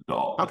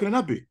 No. How can it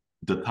not be?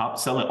 The top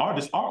selling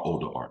artists are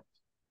older artists.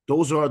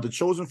 Those are the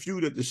chosen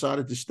few that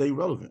decided to stay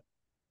relevant.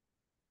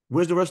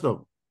 Where's the rest of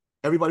them?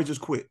 Everybody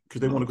just quit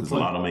because they want to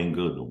complain. A lot of them ain't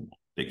good no more.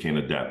 They can't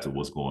adapt to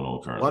what's going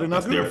on currently. Why they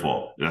not That's their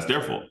fault. That's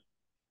their fault.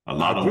 A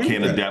lot of them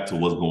can't adapt to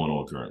what's going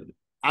on currently.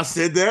 I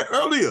said that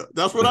earlier.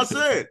 That's what I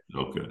said.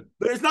 Okay.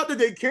 It's not that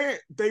they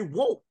can't. They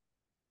won't.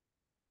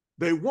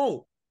 They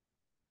won't.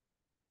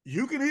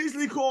 You can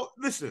easily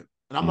listen,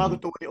 and I'm not going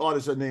to throw any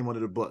artist's name under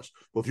the bus,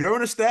 but if you're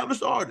an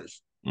established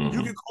artist, you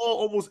can call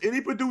almost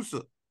any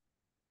producer.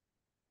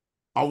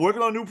 I'm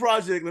working on a new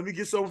project. Let me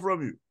get something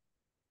from you.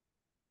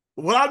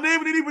 Without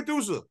naming any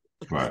producer.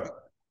 Right.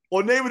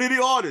 Or naming any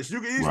artist.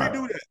 You can easily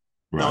do that.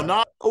 Right. Now,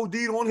 not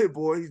OD'd on Hit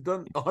Boy. He's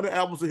done 100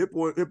 albums of Hit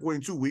Boy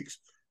in 2 weeks.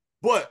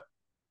 But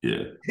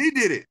yeah, he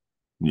did it.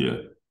 Yeah.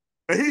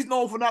 And he's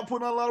known for not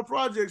putting out a lot of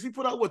projects. He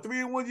put out, 3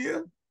 in 1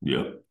 year?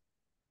 Yeah.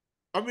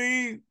 I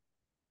mean,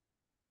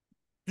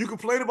 you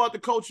complain about the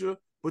culture,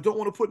 but don't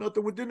want to put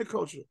nothing within the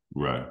culture.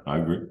 Right. I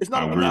agree. It's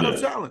not a matter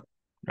of talent.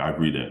 I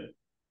agree that. You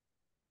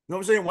know what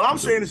I'm saying? What I'm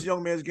saying is a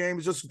young man's game.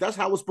 Is just that's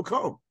how it's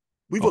become.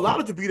 We've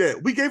allowed it to be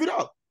that. We gave it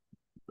up.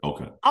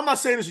 Okay. I'm not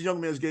saying it's a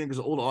young man's game because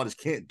an older artist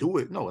can't do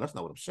it. No, that's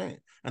not what I'm saying.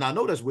 And I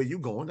know that's where you're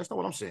going. That's not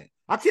what I'm saying.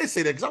 I can't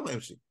say that because I'm an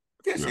MC.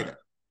 I can't say that.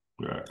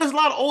 Right. There's a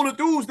lot of older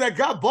dudes that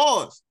got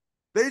bars.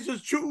 They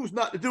just choose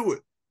not to do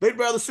it. They'd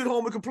rather sit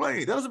home and complain.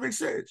 That doesn't make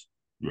sense.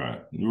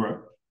 Right. You're right.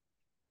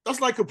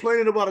 That's like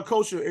complaining about a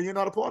culture and you're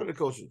not a part of the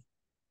culture.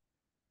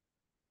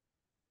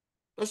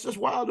 That's just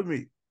wild to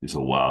me. It's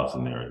a wild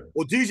scenario.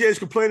 Well, DJs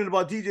complaining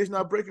about DJs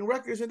not breaking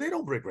records, and they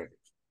don't break records.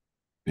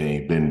 They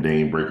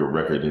ain't break a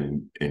record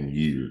in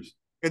years.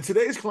 In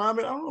today's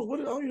climate, I don't know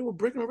what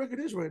breaking a record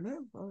is right now.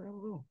 I don't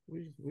know. What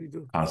do you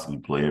do?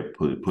 Constantly play it,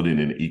 put it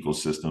in the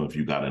ecosystem. If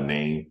you got a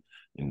name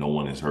and no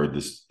one has heard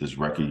this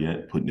record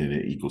yet, putting it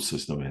in the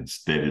ecosystem and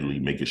steadily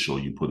making sure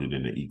you put it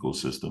in the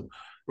ecosystem.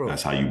 Bro,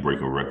 that's how you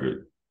break a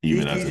record,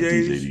 even as a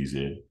DJ these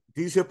days.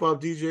 These hip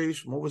hop DJs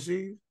from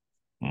overseas,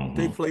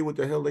 they play what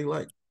the hell they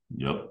like.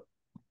 Yep.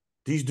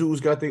 These dudes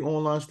got their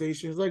online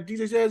stations. Like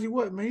DJ Jazzy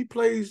Watt, man, he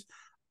plays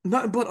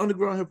nothing but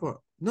underground hip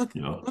hop.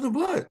 Nothing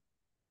but.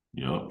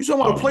 Yeah. You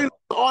talking about a playlist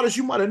of artists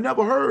you might have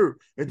never heard.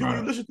 And then when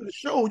you listen to the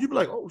show, you be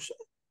like, oh shit.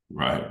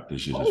 Right. This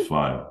shit is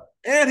fine.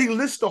 And he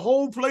lists the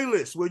whole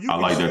playlist where you I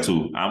like that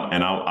too.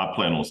 I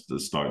plan on to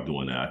start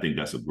doing that. I think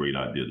that's a great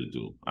idea to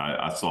do.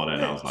 I saw that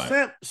and I was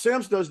like,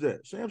 Sam's does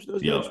that. Sam's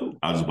does that too.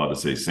 I was about to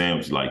say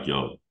Sam's like,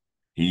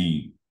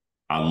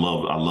 I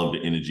love the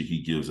energy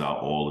he gives out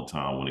all the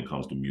time when it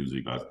comes to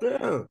music.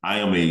 I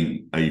am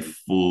a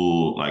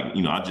full,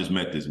 I just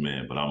met this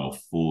man, but I'm a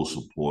full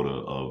supporter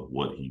of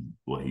what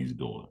he's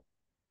doing.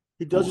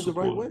 He does it the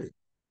right way.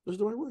 Does it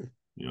the right way.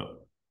 Yeah.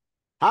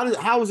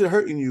 How is it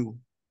hurting you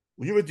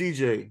when you're a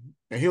DJ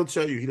and he'll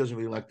tell you he doesn't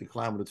really like the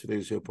climate of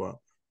today's hip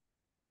hop.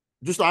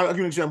 Just I'll give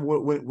you an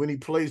example. When he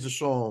plays the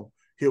song,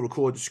 he'll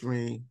record the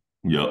screen.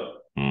 Yep.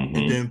 And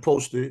then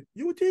post it.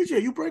 You a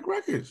DJ, you break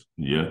records.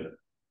 Yeah.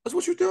 That's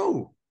what you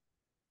do.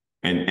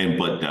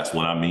 But that's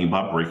what I mean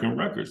by breaking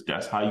records.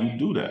 That's how you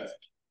do that.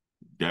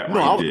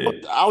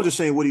 I was just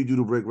saying, what do you do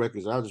to break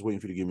records? I was just waiting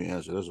for you to give me an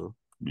answer. That's all.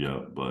 Yeah,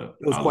 but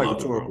it was quite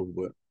rhetorical.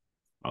 But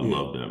I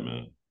love that,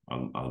 man.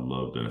 I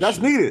love that. That's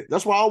needed.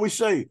 That's why I always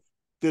say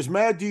there's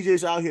mad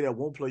DJs out here that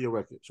won't play your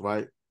records,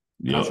 right?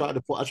 Yep.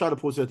 I tried to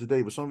post that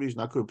today, but for some reason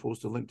I couldn't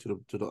post a link to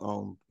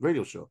the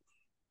radio show.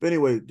 But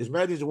anyway, there's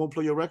mad DJs that won't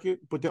play your record,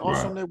 but there are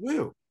some that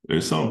will.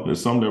 There's some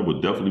that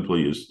will definitely play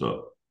your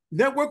stuff.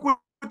 Network with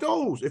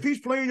those. If he's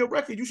playing your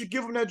record, you should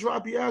give him that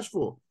drop he asked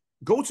for.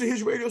 Go to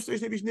his radio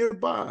station if he's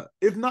nearby.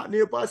 If not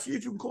nearby, see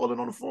if you can call it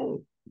on the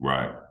phone.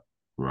 Right.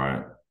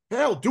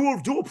 Hell, do a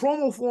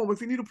promo for him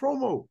if you need a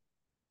promo.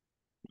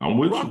 I'm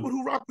with rock you. With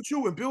who rock with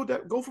you and build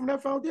that. Go from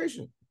that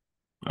foundation.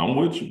 I'm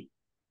with you.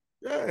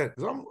 Yeah,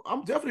 because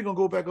I'm definitely gonna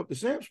go back up to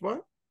Sam's spot.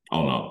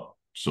 Oh no,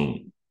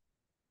 soon.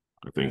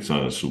 I think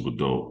son is super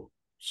dope.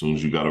 As soon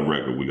as you got a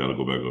record, we got to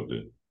go back up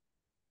there.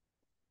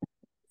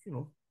 You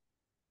know,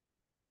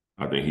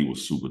 I think he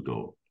was super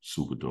dope.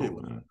 Super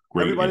dope, man.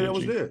 Great Everybody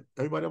energy.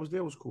 Everybody that was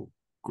there was cool.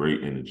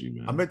 Great energy,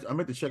 man. I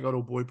meant to check out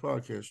Old Boy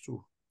podcast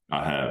too.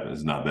 I have.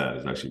 It's not bad.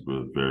 It's actually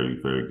very,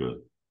 very good.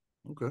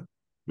 Okay.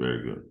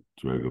 Very good.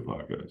 It's a very good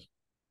podcast.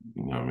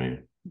 You know what I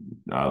mean?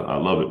 I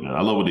love it, man.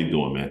 I love what they're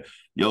doing, man.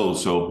 Yo,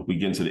 so we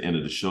getting to the end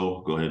of the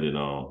show. Go ahead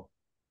and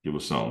give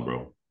us something,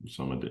 bro.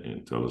 Something at the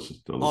end. Tell us.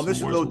 This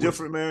is a little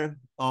different, man.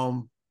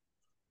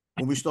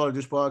 When we started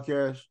this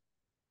podcast,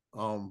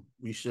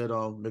 we said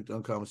make the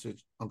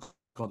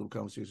uncomfortable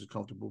conversations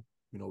comfortable.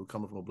 You know, we're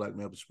coming from a black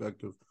man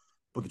perspective.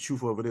 But the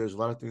truth of it is, a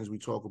lot of things we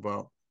talk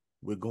about,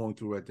 we're going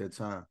through at that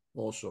time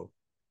also.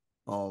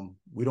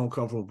 We don't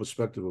come from a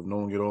perspective of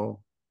knowing it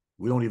all.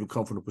 We don't even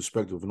come from the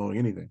perspective of knowing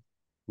anything.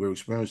 We're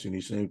experiencing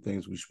these same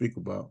things we speak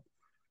about.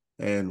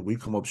 And we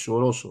come up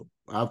short also.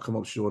 I've come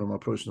up short in my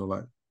personal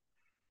life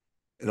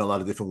in a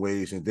lot of different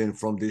ways. And then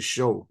from this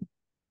show,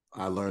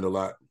 I learned a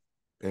lot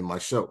in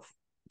myself,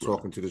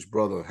 talking to this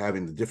brother,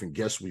 having the different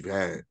guests we've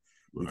had. Right.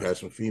 We've had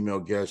some female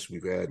guests.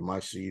 We've had my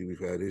seed. We've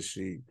had his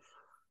seed.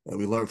 And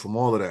we learned from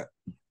all of that.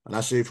 And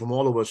I say from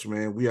all of us,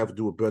 man, we have to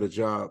do a better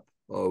job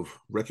of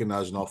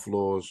recognizing our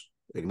flaws,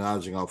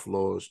 acknowledging our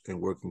flaws, and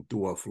working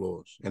through our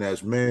flaws. And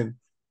as men,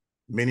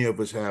 many of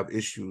us have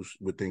issues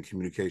within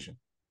communication,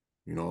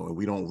 you know, and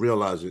we don't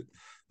realize it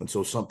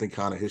until something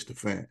kind of hits the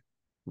fan,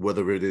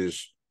 whether it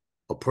is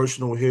a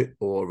personal hit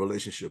or a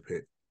relationship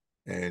hit.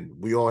 And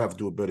we all have to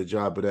do a better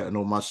job of that. I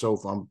know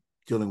myself, I'm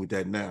dealing with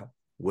that now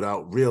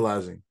without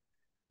realizing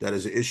that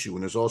is an issue.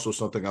 And it's also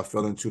something I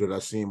fell into that I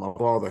seen my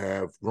father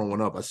have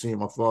growing up. I seen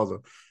my father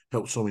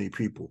help so many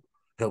people,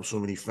 help so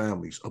many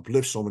families,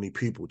 uplift so many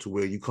people to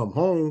where you come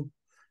home,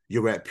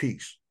 you're at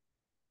peace.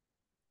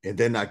 And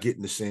they're not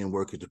getting the same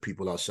work as the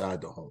people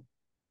outside the home.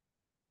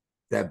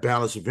 That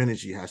balance of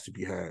energy has to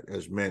be had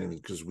as men,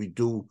 because we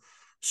do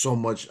so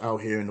much out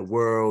here in the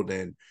world,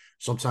 and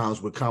sometimes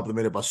we're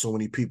complimented by so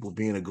many people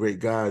being a great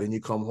guy, and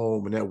you come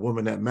home and that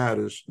woman that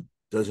matters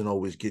doesn't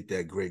always get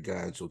that great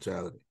guy in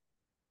totality.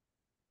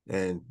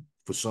 And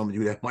for some of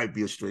you, that might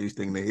be a strange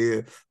thing to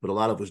hear, but a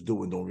lot of us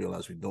do and don't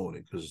realize we're doing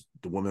it, because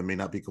the woman may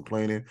not be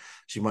complaining.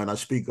 She might not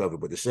speak of it.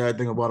 But the sad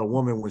thing about a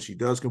woman, when she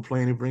does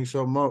complain and bring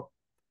something up,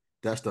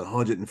 that's the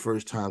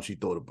 101st time she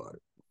thought about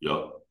it.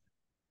 Yep.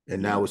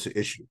 And now it's an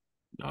issue.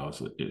 Now it's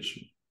an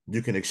issue.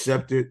 You can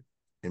accept it,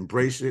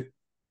 embrace it,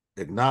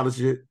 acknowledge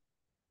it,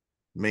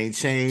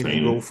 maintain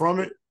and go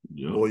from it.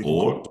 Yep. Or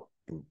you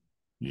can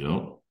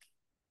Yep.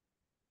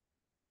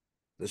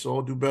 Let's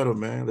all do better,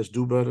 man. Let's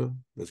do better.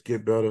 Let's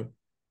get better.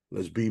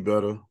 Let's be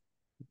better.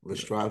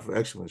 Let's strive for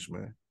excellence,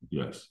 man.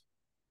 Yes.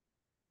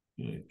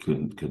 Yeah,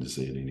 couldn't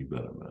say it any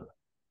better, man.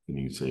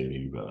 Couldn't even say it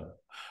any better.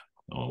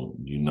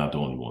 You're not the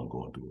only one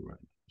going through it right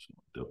now. So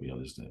definitely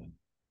understand.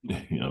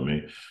 You know what I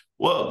mean?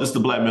 Well, this is the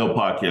Black Male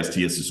Podcast.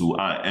 T.S. is who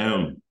I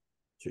am.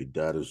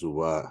 That is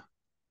who I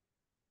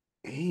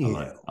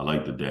am. I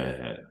like the dad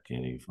hat. I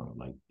can't even find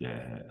like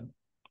dad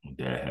hat.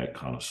 Dad hat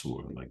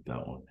connoisseur. I like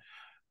that one.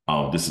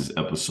 This is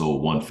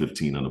episode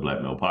 115 on the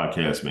Black Male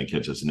Podcast. Man,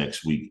 catch us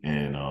next week.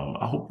 And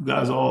I hope you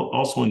guys all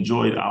also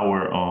enjoyed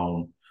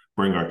our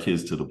Bring Our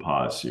Kids to the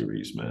Pod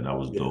series, man. That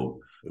was dope.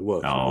 It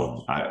was.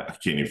 I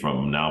can't even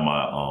from now.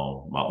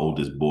 My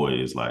oldest boy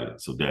is like,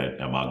 so Dad,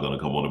 am I gonna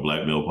come on the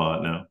Black Male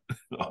Pod now?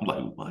 I'm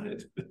like,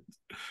 what?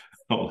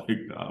 I'm like,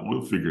 nah,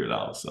 we'll figure it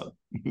out, son.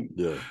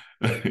 Yeah.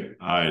 All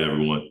right,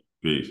 everyone.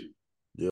 Peace.